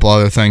just a couple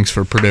other things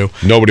for Purdue.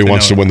 Nobody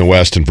wants to win the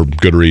West, and for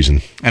good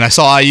reason. And I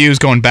saw IU's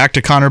going back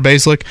to Connor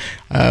Baselick.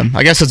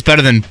 I guess it's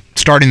better than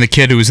starting the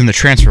kid who was in the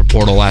transfer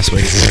portal last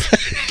week.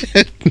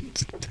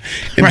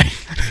 Right.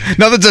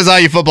 Nothing says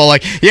IU football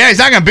like, yeah, he's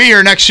not going to be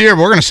here next year,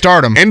 but we're going to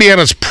start him.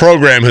 Indiana's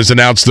program has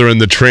announced they're in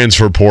the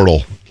transfer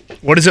portal.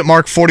 What is it,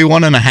 Mark?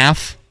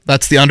 41.5?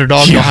 That's the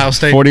underdog in Ohio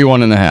State?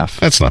 41.5.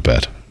 That's not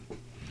bad.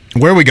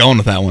 Where are we going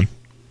with that one?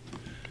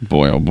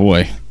 Boy, oh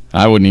boy.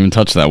 I wouldn't even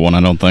touch that one,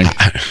 I don't think.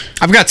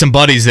 I've got some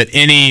buddies that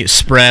any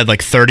spread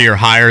like 30 or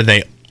higher,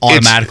 they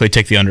automatically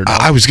take the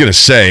underdog. I was going to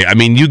say, I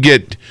mean, you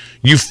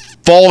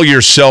fall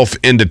yourself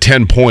into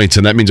 10 points,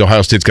 and that means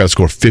Ohio State's got to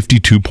score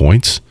 52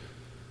 points.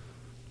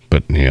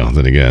 But,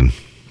 then again.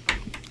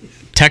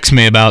 Text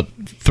me about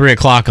 3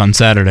 o'clock on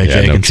Saturday,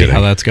 Jake, and see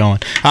how that's going.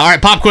 All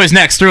right, pop quiz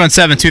next.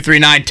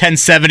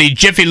 317-239-1070.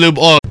 Jiffy Lube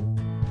Oil.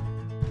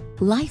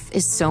 Life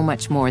is so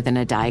much more than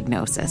a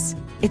diagnosis.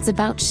 It's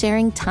about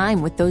sharing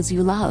time with those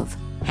you love,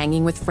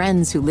 hanging with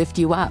friends who lift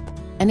you up,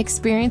 and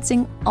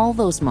experiencing all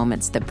those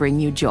moments that bring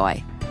you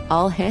joy.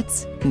 All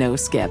hits, no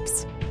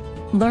skips.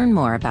 Learn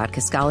more about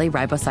Kisqali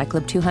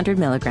Ribociclib 200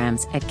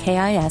 milligrams at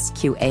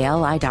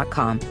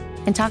KISQALI.com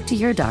and talk to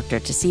your doctor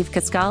to see if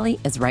Kisqali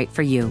is right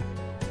for you.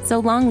 So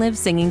long live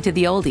singing to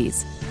the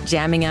oldies,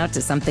 jamming out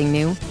to something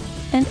new,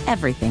 and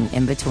everything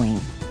in between.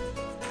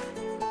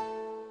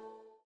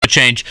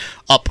 Change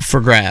up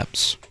for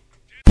grabs.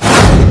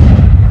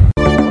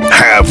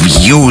 Have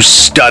you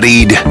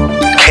studied?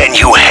 Can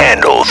you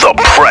handle the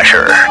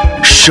pressure?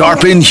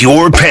 Sharpen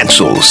your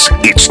pencils.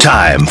 It's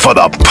time for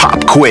the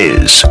Pop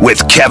Quiz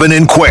with Kevin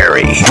and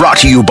Query. Brought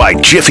to you by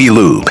Jiffy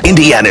Lube,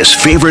 Indiana's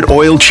favorite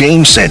oil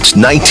change since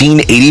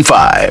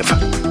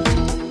 1985.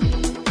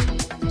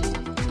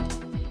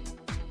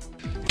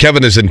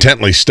 Kevin is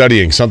intently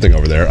studying something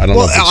over there. I don't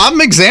know. Well,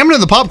 I'm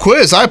examining the pop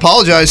quiz. I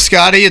apologize,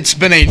 Scotty. It's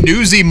been a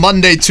newsy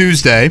Monday,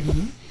 Tuesday.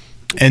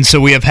 And so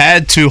we have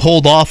had to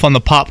hold off on the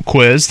pop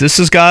quiz. This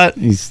has got...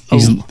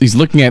 He's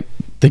looking at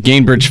the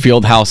Gainbridge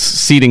Fieldhouse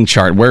seating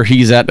chart, where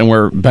he's at and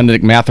where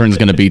Benedict Matherin's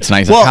going to be tonight.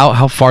 He's like,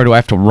 how far do I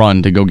have to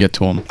run to go get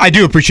to him? I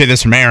do appreciate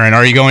this from Aaron.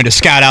 Are you going to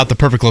scout out the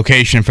perfect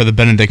location for the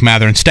Benedict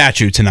Matherin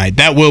statue tonight?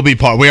 That will be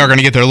part. We are going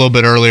to get there a little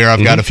bit earlier.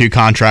 I've got a few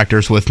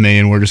contractors with me,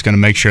 and we're just going to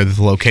make sure that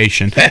the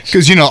location.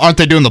 Because, aren't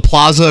they doing the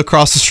plaza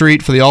across the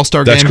street for the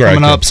All-Star game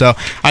coming up? So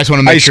I just want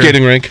to make sure. Ice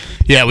skating rink.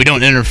 Yeah, we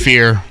don't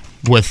interfere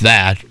with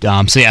that.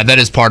 So, yeah, that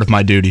is part of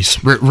my duties.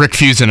 Rick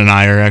Fusen and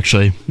I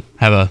actually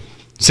have a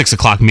 6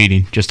 o'clock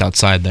meeting just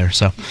outside there,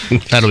 so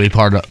that'll be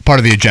part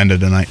of the agenda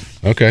tonight.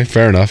 Okay,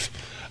 fair enough.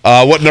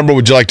 What number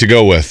would you like to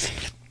go with?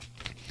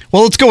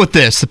 Well, let's go with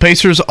this. The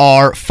Pacers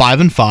are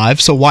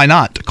 5-5, so why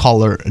not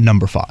caller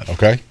number 5?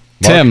 Okay,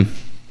 Mark? Tim.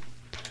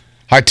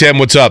 Hi, Tim.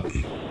 What's up?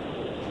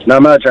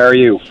 Not much. How are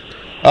you?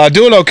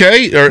 Doing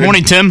okay.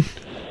 Morning, Tim.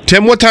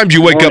 Tim, what time did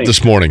you wake up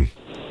this morning?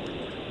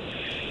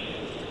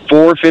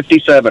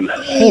 4:57.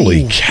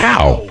 Holy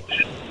cow!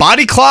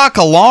 Body clock,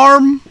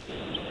 alarm,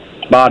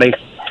 body.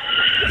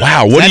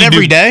 Wow, what do you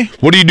every do day?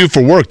 What do you do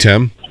for work,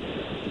 Tim?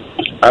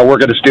 I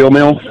work at a steel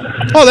mill.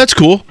 Oh, that's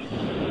cool.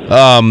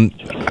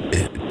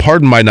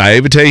 Pardon my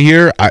naivete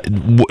here.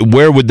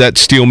 Where would that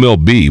steel mill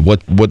be?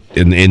 What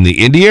in the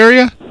Indy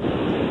area?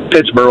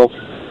 Pittsburgh.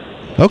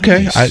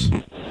 Okay.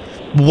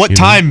 What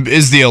time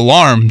is the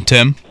alarm,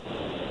 Tim?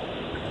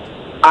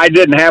 I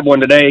didn't have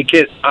one today.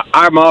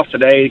 I'm off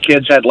today.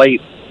 Kids had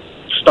late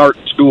start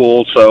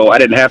school, so I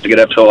didn't have to get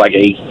up till like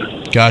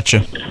 8.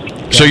 Gotcha.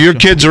 So your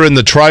kids are in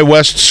the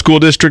Tri-West School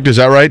District, is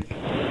that right?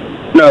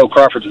 No,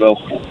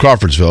 Crawfordsville.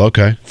 Crawfordsville,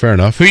 okay. Fair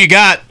enough. Who you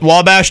got?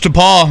 Wabash to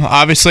Paul.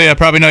 Obviously, I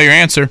probably know your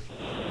answer.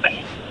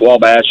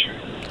 Wabash.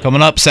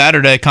 Coming up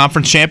Saturday,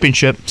 conference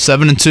championship,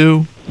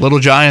 7-2, Little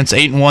Giants,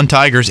 8-1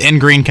 Tigers in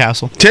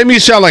Greencastle. Tim, you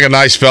sound like a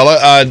nice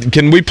fella.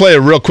 Can we play a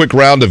real quick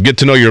round of Get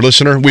to Know Your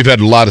Listener? We've had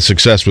a lot of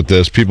success with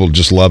this. People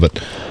just love it.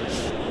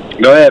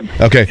 Go ahead.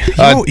 Okay.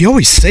 You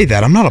always say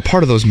that. I'm not a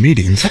part of those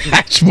meetings.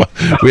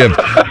 we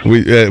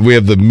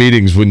have the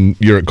meetings when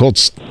you're at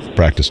Colts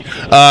practice.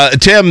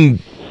 Tim,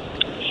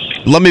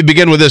 let me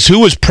begin with this.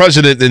 Who was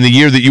president in the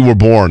year that you were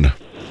born?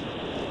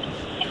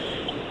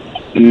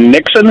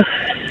 Nixon.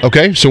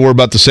 Okay, so we're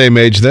about the same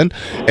age then.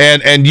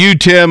 And you,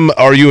 Tim,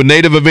 are you a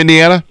native of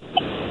Indiana?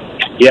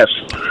 Yes.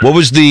 What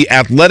was the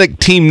athletic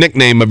team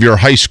nickname of your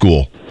high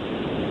school?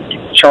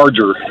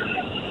 Charger.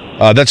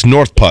 That's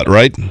North Putt,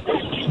 right?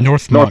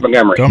 North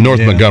Montgomery.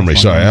 Montgomery.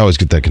 Sorry, I always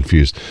get that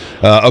confused.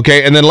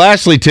 Okay, and then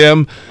lastly,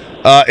 Tim,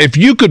 if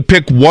you could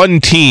pick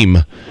one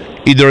team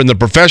either in the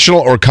professional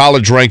or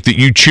college rank, that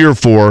you cheer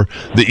for,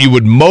 that you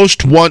would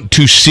most want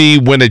to see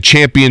win a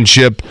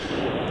championship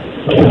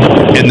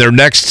in their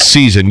next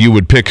season, you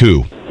would pick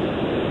who?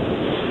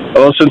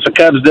 Well, since the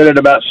Cubs did it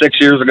about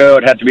 6 years ago,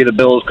 it had to be the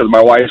Bills because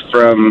my wife's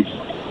from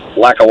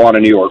Lackawanna,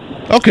 New York.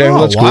 Okay,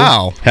 well, that's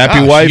wow. Cool.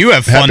 Happy wife, you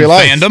have fun happy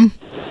life. fandom.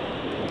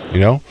 You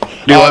know?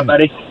 Do what,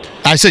 buddy?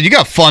 I said you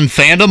got fun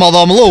fandom,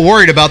 although I'm a little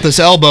worried about this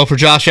elbow for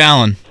Josh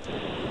Allen.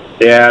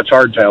 Yeah, it's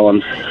hard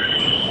telling.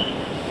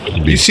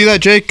 You see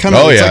that, Jake? Kind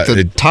of like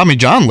the Tommy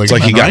John ligament. It's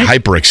like he got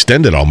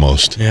hyperextended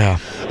almost. Yeah.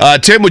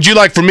 Tim, would you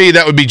like for me,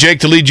 that would be Jake,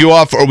 to lead you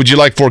off, or would you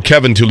like for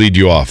Kevin to lead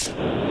you off?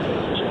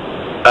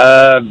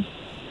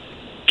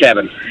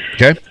 Kevin.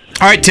 Okay.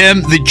 All right,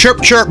 Tim. The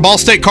Chirp Ball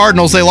State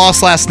Cardinals, they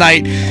lost last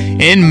night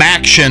in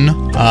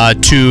Maction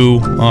to,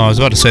 I was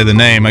about to say the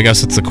name. I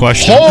guess it's the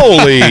question.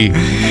 Holy.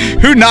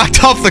 Who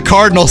knocked off the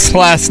Cardinals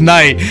last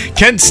night?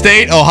 Kent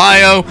State,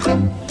 Ohio,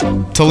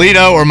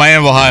 Toledo, or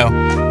Miami, Ohio?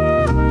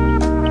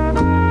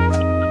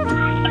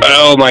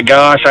 Oh, my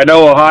gosh. I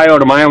know Ohio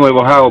and Miami,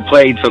 Ohio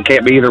played, so it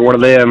can't be either one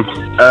of them.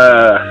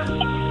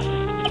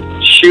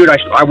 Shoot,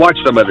 I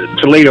watched some of it.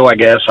 Toledo, I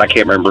guess. I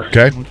can't remember.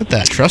 Okay. Look at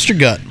that. Trust your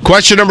gut.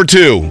 Question number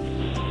 2.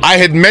 I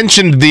had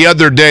mentioned the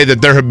other day that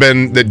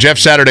that Jeff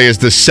Saturday is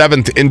the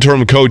 7th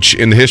interim coach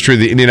in the history of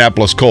the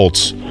Indianapolis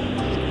Colts.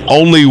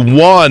 Only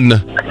one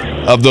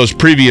of those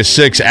previous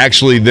 6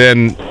 actually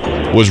then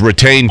was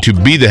retained to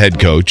be the head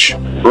coach.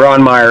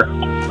 Ron Meyer.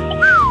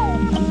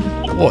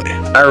 Boy.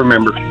 I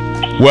remember.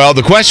 Well,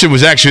 the question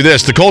was actually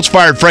this. The Colts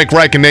fired Frank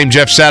Reich and named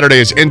Jeff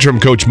Saturday as interim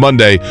coach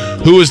Monday.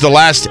 Who was the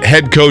last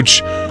head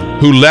coach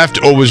who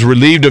left or was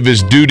relieved of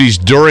his duties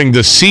during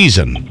the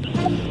season?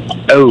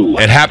 Oh.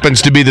 It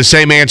happens to be the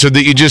same answer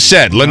that you just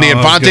said. Lindy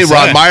Infante,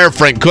 Ron Meyer,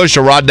 Frank Kush,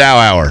 or Rod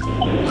Dowhour?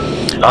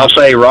 I'll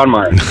say Ron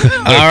Meyer.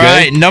 All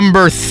right,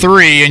 number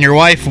 3, and your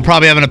wife will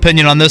probably have an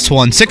opinion on this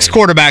one. 6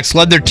 quarterbacks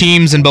led their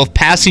teams in both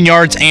passing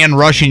yards and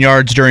rushing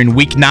yards during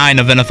Week 9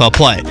 of NFL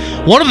play.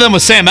 One of them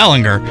was Sam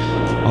Ehlinger,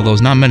 although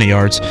it's not many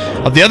yards.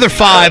 Of the other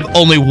 5,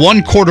 only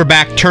one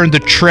quarterback turned the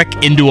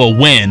trick into a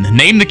win.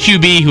 Name the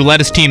QB who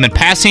led his team in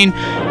passing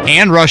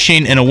and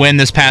rushing in a win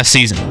this past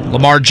season.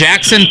 Lamar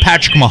Jackson,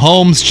 Patrick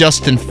Mahomes,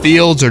 Justin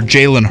Fields, or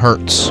Jalen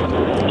Hurts?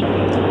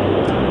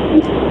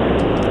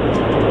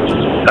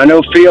 I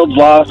know Fields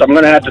lost. I'm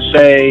going to have to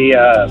say,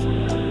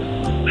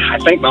 I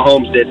think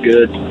Mahomes did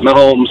good.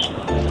 Mahomes.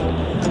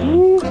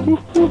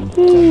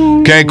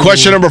 Okay,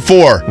 question number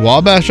 4.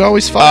 Wabash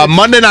always fights.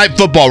 Monday Night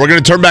Football. We're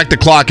going to turn back the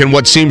clock in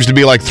what seems to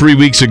be like 3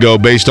 weeks ago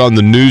based on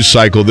the news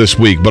cycle this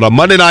week. But on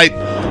Monday night,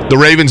 the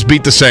Ravens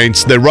beat the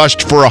Saints. They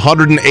rushed for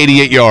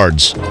 188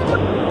 yards.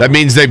 That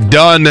means they've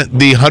done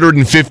the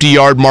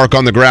 150-yard mark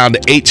on the ground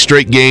 8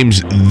 straight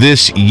games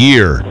this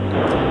year.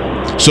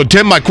 So,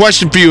 Tim, my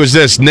question for you is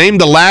this. Name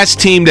the last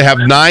team to have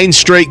 9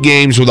 straight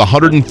games with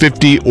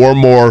 150 or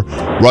more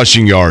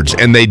rushing yards.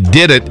 And they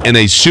did it in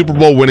a Super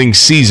Bowl winning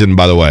season,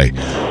 by the way.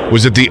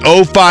 Was it the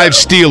 05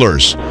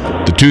 Steelers,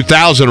 the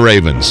 2000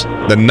 Ravens,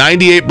 the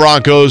 98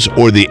 Broncos,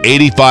 or the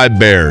 85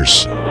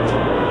 Bears?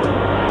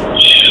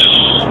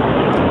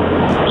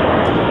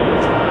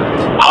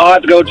 I'll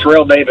have to go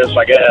Terrell Davis,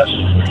 I guess.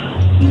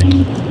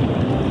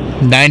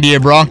 98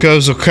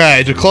 Broncos.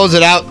 Okay, to close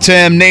it out,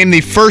 Tim, name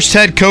the first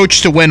head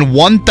coach to win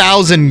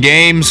 1,000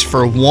 games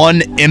for one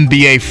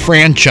NBA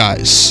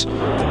franchise.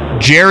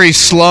 Jerry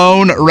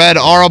Sloan, Red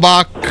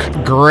Auerbach,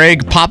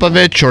 Greg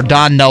Popovich, or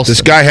Don Nelson?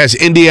 This guy has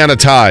Indiana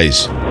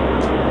ties.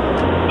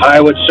 I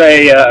would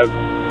say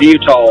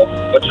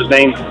Utah. What's his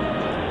name?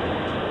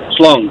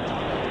 Sloan.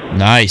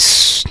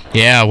 Nice.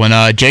 Yeah, when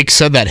Jake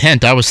said that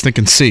hint, I was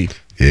thinking C.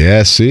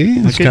 Yeah, see?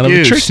 That's kind of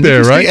a trick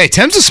there, right? Hey,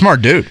 Tim's a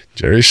smart dude.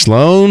 Jerry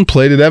Sloan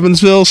played at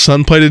Evansville.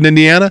 Son played at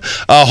Indiana.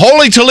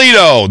 Holy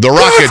Toledo, the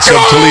Rockets of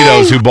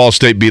Toledo, who Ball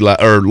State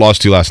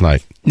lost to last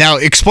night. Now,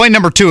 explain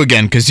number 2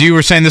 again, because you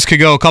were saying this could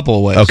go a couple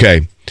of ways.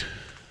 Okay.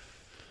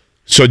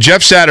 So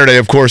Jeff Saturday,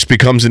 of course,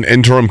 becomes an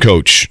interim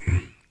coach.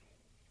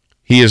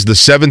 He is the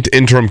 7th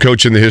interim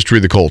coach in the history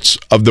of the Colts.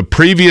 Of the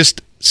previous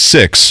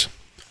 6,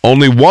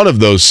 only one of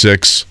those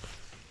 6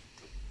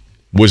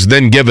 was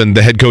then given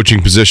the head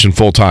coaching position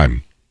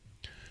full-time.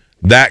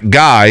 That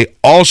guy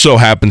also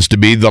happens to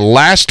be the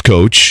last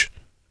coach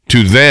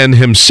to then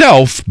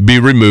himself be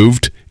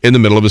removed in the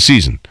middle of a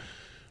season.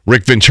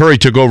 Rick Venturi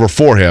took over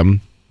for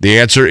him. The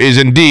answer is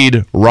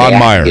indeed Ron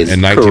Meyer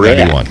in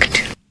 1991.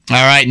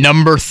 All right,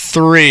 number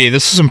 3.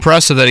 This is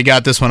impressive that he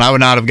got this one. I would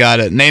not have got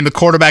it. Name the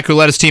quarterback who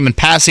led his team in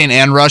passing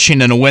and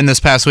rushing in a win this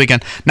past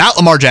weekend. Not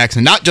Lamar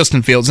Jackson, not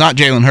Justin Fields, not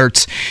Jalen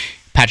Hurts.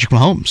 Patrick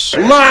Mahomes.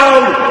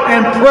 Loud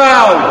and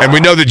proud. And we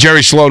know that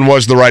Jerry Sloan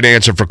was the right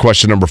answer for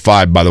question number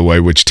 5, by the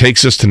way, which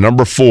takes us to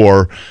number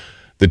 4.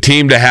 The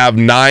team to have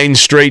 9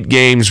 straight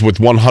games with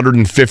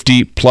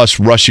 150-plus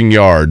rushing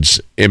yards.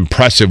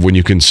 Impressive when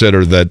you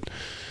consider that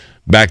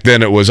back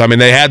then it was,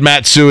 they had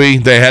Matsui,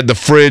 they had the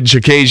Fridge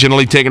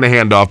occasionally taking a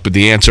handoff, but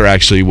the answer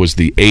actually was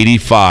the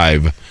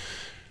 85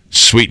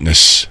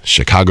 Sweetness,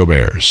 Chicago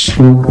Bears. Tim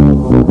was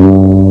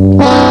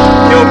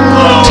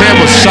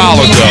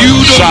solid, though.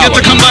 You don't get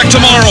to come back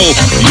tomorrow.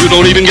 You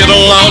don't even get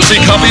a lousy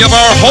copy of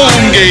our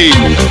home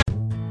game.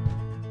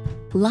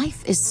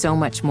 Life is so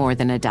much more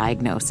than a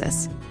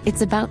diagnosis.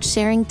 It's about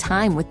sharing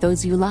time with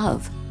those you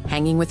love,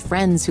 hanging with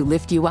friends who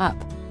lift you up,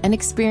 and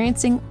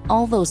experiencing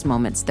all those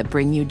moments that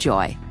bring you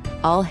joy.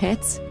 All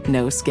hits,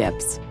 no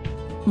skips.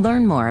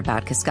 Learn more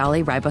about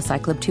Kisqali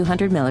Ribociclib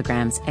 200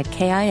 milligrams at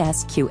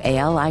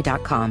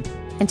KISQALI.com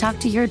and talk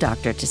to your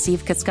doctor to see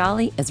if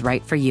Kisqali is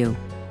right for you.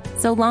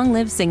 So long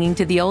live singing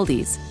to the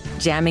oldies,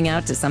 jamming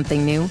out to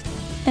something new,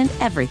 and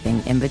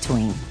everything in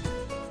between.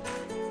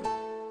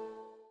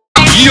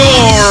 You're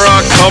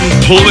a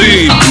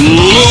complete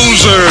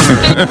loser.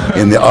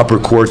 In the upper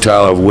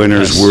quartile of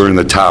winners, we're in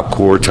the top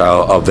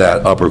quartile of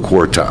that upper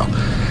quartile.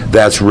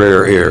 That's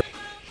rare air.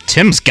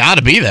 Tim's got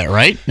to be that,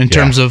 right? In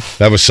terms of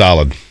that was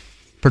solid.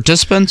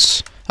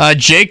 Participants.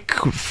 Jake,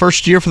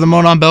 first year for the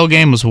Monon Bell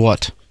game was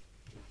what?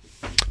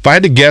 If I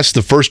had to guess,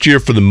 the first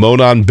year for the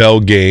Monon Bell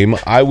game,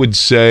 I would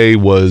say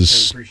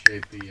was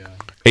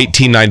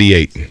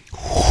 1898.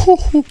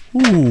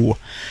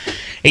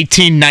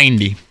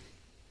 1890.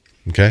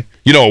 Okay.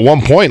 You know, at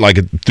one point,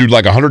 through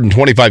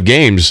 125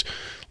 games,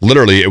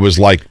 literally, it was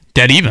like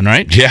dead even,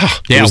 right? Yeah.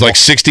 It was like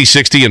 60,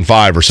 60, and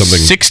 5 or something.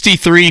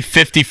 63,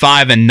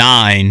 55, and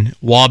 9.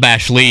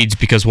 Wabash leads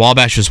because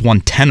Wabash has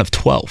won 10 of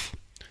 12.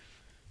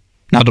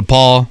 Now,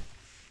 DePaul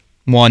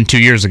won 2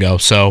 years ago.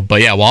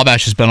 But yeah,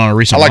 Wabash has been on a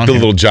recent run. I like the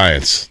little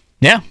Giants.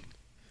 Yeah.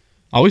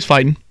 Always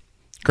fighting.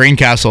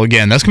 Greencastle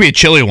again. That's going to be a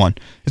chilly one.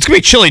 It's going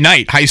to be a chilly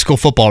night, high school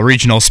football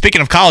regional.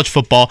 Speaking of college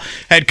football,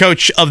 head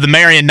coach of the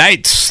Marian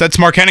Knights, that's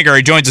Mark Henninger.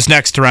 He joins us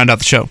next to round out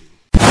the show.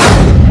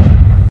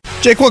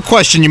 Jake, what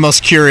question are you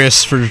most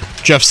curious for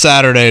Jeff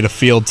Saturday to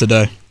field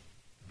today?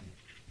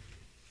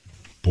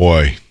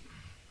 Boy,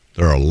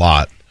 there are a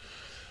lot.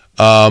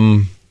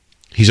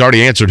 He's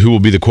already answered who will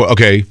be the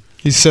okay.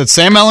 He said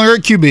Sam Ehlinger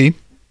at QB,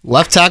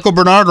 left tackle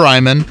Bernard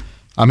Ryman.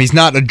 He's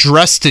not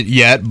addressed it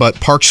yet,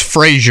 but Parks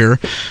Frazier,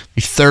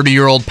 the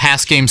 30-year-old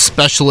pass game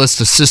specialist,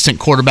 assistant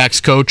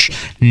quarterbacks coach,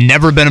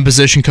 never been a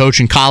position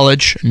coach in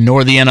college,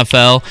 nor the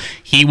NFL.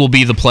 He will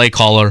be the play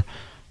caller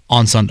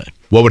on Sunday.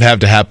 What would have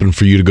to happen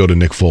for you to go to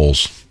Nick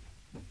Foles?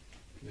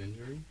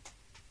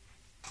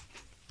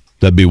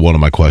 That'd be one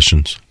of my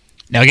questions.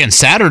 Now, again,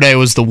 Saturday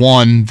was the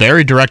one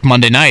very direct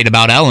Monday night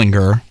about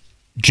Ehlinger.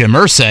 Jim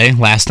Irsay,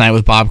 last night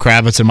with Bob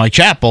Kravitz and Mike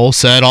Chappell,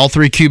 said all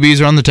three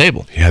QBs are on the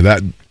table. Yeah,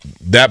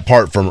 that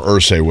part from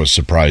Irsay was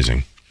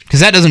surprising.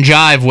 Because that doesn't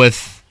jive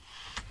with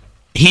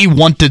he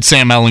wanted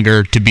Sam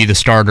Ehlinger to be the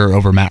starter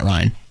over Matt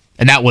Ryan.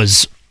 And that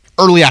was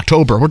early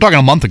October. We're talking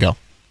a month ago.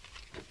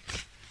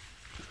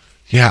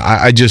 Yeah,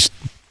 I just...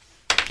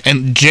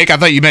 And, Jake, I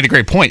thought you made a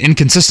great point.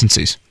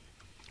 Inconsistencies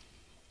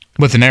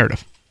with the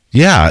narrative.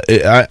 Yeah,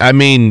 I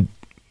mean...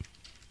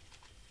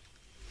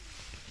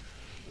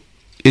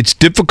 It's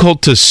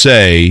difficult to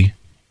say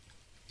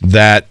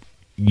that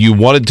you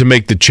wanted to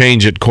make the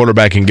change at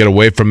quarterback and get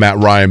away from Matt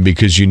Ryan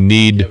because you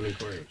need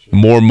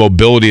more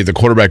mobility at the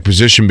quarterback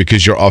position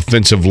because your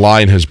offensive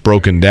line has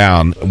broken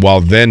down,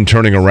 while then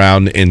turning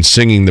around and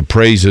singing the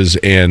praises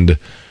and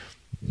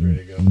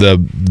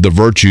the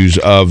virtues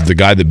of the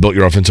guy that built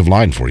your offensive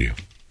line for you.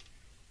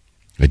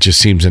 It just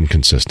seems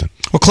inconsistent.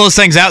 We'll close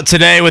things out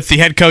today with the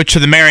head coach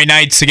of the Marian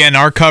Knights. Again,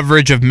 our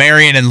coverage of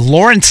Marian and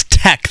Lawrence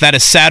Tech. That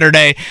is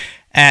Saturday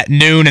at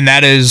noon, and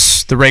that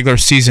is the regular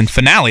season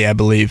finale, I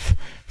believe,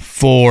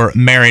 for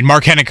Marian.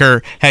 Mark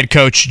Henninger, head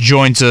coach,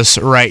 joins us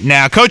right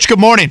now. Coach, good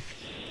morning.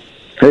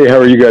 Hey, how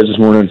are you guys this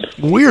morning?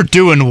 We're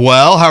doing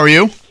well. How are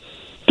you?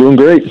 Doing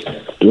great.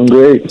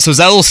 So is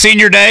that a little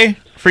senior day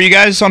for you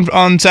guys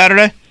on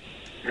Saturday?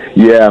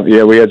 Yeah,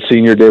 we had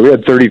senior day. We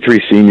had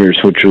 33 seniors,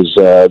 which was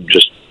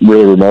just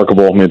really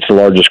remarkable. I mean, it's the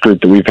largest group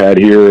that we've had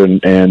here,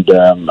 and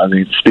I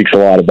think it speaks a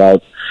lot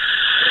about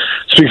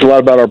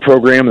our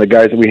program and the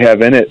guys that we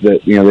have in it,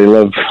 that, they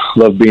love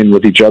being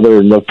with each other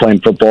and love playing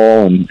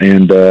football. And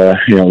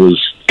it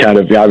was kind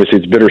of, obviously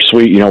it's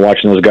bittersweet,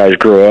 watching those guys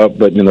grow up,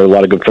 but, there are a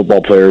lot of good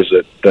football players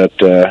that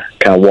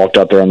kind of walked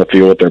out there on the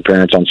field with their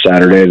parents on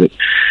Saturday that,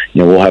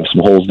 we'll have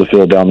some holes to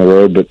fill down the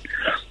road. But,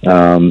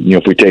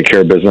 if we take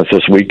care of business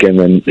this weekend,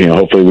 then,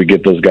 hopefully we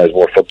get those guys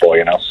more football,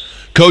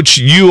 Coach,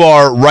 you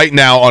are right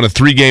now on a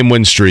 3-game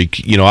win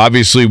streak.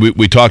 Obviously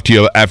we talked to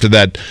you after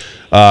that,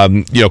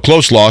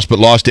 close loss, but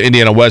lost to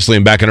Indiana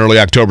Wesleyan back in early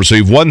October. So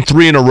you've won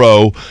 3 in a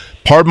row.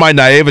 Pardon my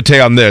naivete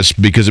on this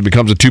because it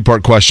becomes a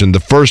 2-part question. The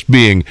first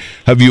being,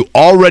 have you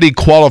already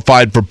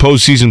qualified for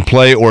postseason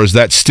play, or is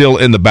that still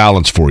in the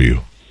balance for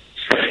you?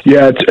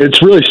 Yeah,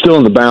 it's really still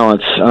in the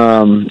balance.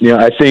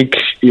 I think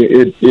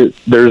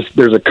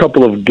there's a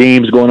couple of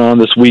games going on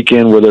this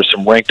weekend where there's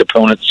some ranked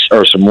opponents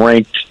or some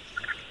ranked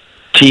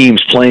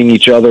teams playing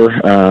each other.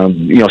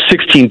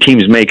 16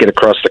 teams make it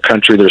across the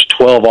country. There's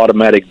 12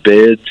 automatic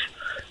bids,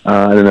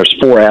 and then there's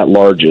 4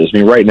 at-larges. I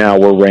mean, right now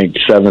we're ranked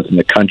 7th in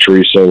the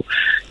country. So,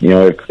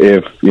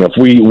 if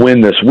we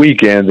win this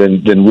weekend,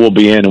 then we'll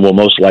be in and we'll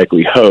most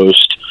likely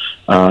host.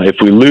 if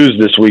we lose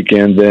this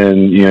weekend,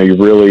 then you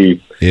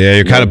really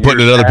you're kind of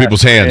putting it in other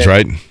people's hands,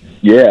 right?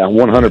 Yeah,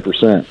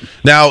 100%.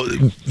 Now,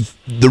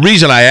 the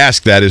reason I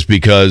ask that is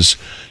because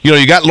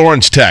you got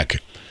Lawrence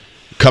Tech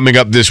coming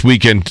up this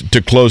weekend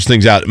to close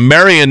things out.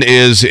 Marian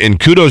is, and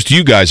kudos to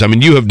you guys. I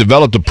mean, you have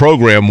developed a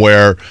program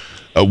where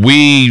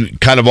we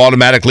kind of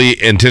automatically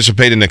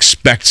anticipate and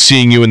expect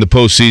seeing you in the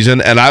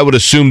postseason, and I would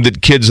assume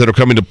that kids that are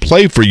coming to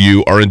play for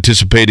you are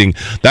anticipating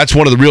that's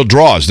one of the real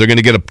draws. They're going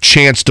to get a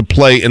chance to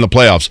play in the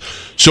playoffs.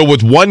 So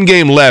with one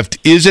game left,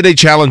 is it a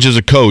challenge as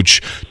a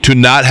coach to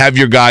not have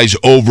your guys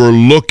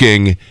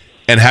overlooking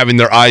and having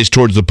their eyes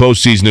towards the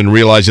postseason and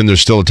realizing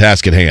there's still a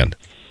task at hand?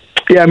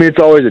 Yeah, I mean, it's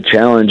always a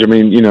challenge. I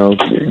mean,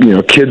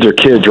 kids are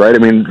kids, right? I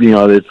mean,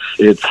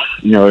 it's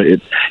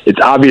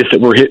obvious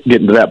that we're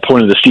getting to that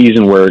point of the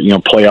season where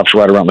playoffs are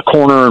right around the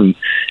corner, and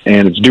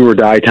it's do or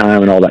die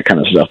time and all that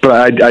kind of stuff.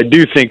 But I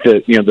do think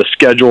that the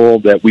schedule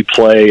that we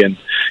play, and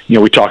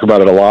we talk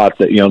about it a lot,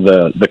 that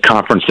the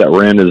conference that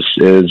we're in is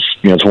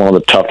it's one of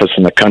the toughest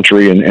in the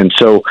country, and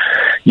so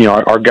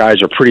our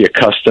guys are pretty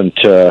accustomed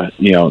to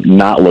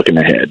not looking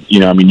ahead.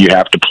 I mean, you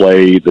have to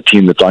play the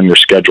team that's on your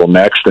schedule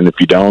next, and if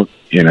you don't,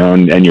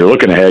 and you're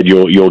looking ahead,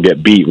 you'll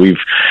get beat.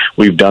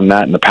 We've done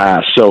that in the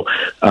past. So,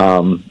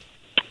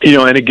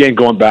 and again,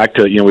 going back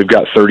to, we've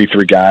got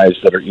 33 guys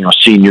that are,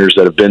 seniors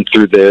that have been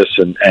through this,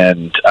 and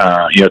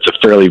it's a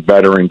fairly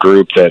veteran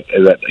group that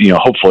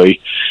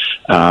hopefully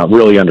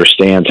really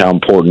understands how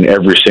important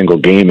every single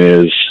game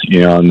is,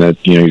 and that,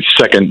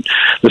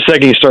 the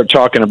second you start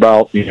talking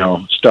about,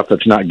 stuff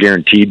that's not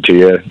guaranteed to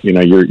you,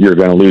 you're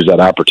going to lose that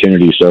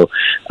opportunity. So,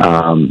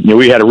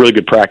 we had a really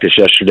good practice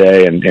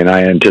yesterday, and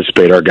I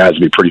anticipate our guys to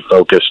be pretty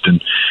focused,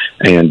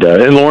 and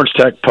Lawrence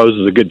Tech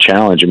poses a good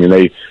challenge. I mean,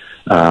 they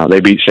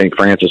beat St.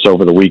 Francis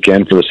over the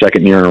weekend for the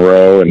second year in a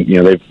row, and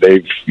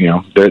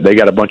they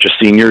got a bunch of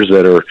seniors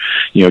that are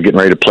getting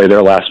ready to play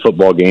their last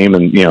football game,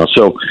 and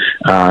so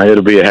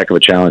it'll be a heck of a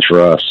challenge for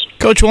us.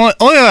 Coach, we'll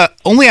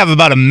only have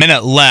about a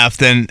minute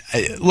left, and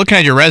looking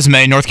at your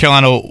resume, North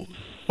Carolina,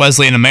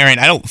 Wesleyan, and Marian,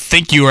 I don't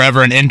think you were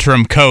ever an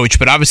interim coach,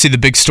 but obviously the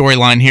big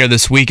storyline here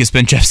this week has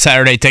been Jeff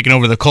Saturday taking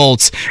over the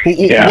Colts.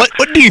 Yeah.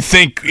 What do you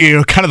think,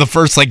 kind of the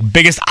first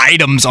biggest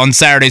items on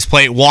Saturday's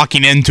plate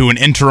walking into an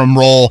interim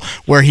role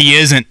where he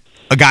isn't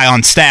a guy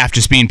on staff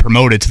just being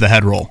promoted to the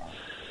head role?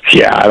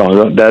 Yeah, I don't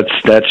know.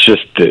 That's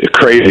just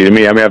crazy to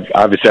me. I mean,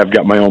 I've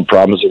got my own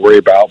problems to worry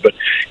about, but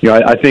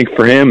I think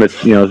for him,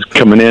 it's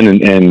coming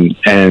in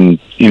and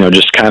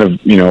just kind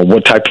of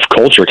what type of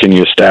culture can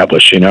you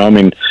establish? I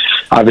mean,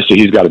 obviously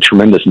he's got a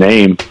tremendous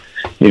name.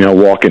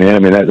 Walking in, I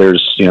mean,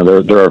 there's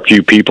there are a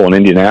few people in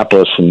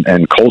Indianapolis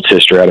and Colts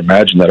history, I'd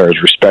imagine, that are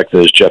as respected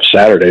as Jeff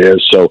Saturday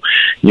is. So,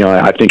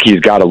 I think he's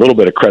got a little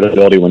bit of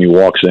credibility when he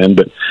walks in.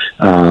 But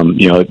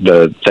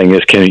the thing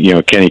is, can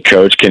he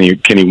coach? Can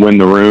he win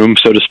the room,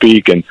 so to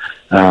speak? And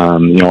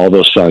all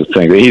those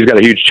things. He's got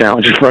a huge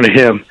challenge in front of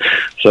him.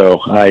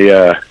 So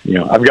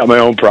I've got my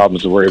own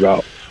problems to worry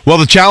about. Well,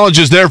 the challenge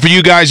is there for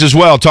you guys as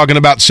well. Talking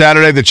about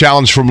Saturday, the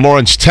challenge from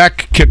Lawrence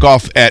Tech,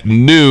 kickoff at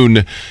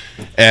noon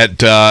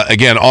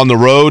again, on the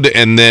road,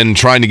 and then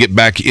trying to get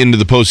back into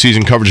the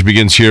postseason. Coverage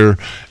begins here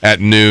at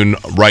noon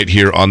right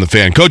here on The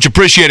Fan. Coach,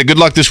 appreciate it. Good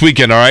luck this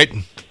weekend, all right?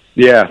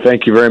 Yeah,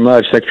 thank you very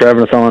much. Thanks for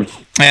having us on.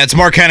 Yeah, it's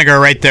Mark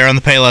Henninger right there on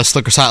the Payless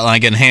Liquors Hotline,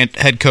 again,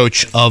 head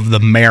coach of the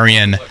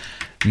Marian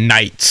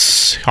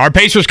Knights. Our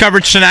Pacers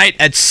coverage tonight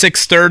at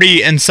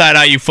 6:30. Inside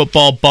IU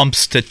football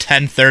bumps to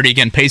 10:30.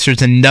 Again,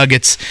 Pacers and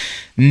Nuggets.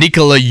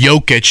 Nikola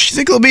Jokic. You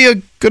think there'll be a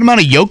good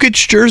amount of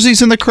Jokic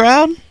jerseys in the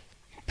crowd?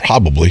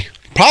 Probably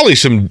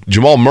some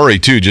Jamal Murray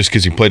too, just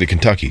because he played at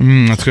Kentucky.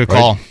 That's a good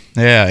call.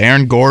 Yeah,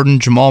 Aaron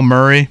Gordon, Jamal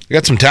Murray. They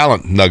got some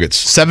talent, Nuggets.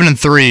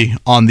 7-3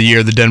 on the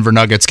year, the Denver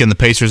Nuggets, getting the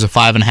Pacers a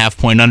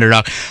 5.5-point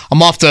underdog.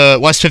 I'm off to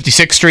West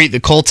 56th Street.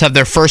 The Colts have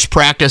their first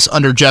practice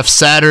under Jeff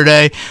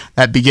Saturday.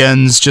 That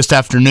begins just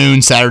after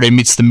noon. Saturday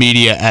meets the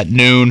media at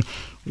noon.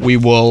 We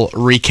will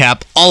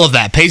recap all of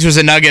that. Pacers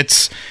and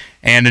Nuggets,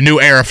 and a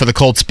new era for the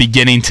Colts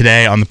beginning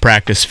today on the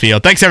practice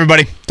field. Thanks,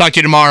 everybody. Talk to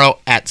you tomorrow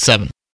at 7.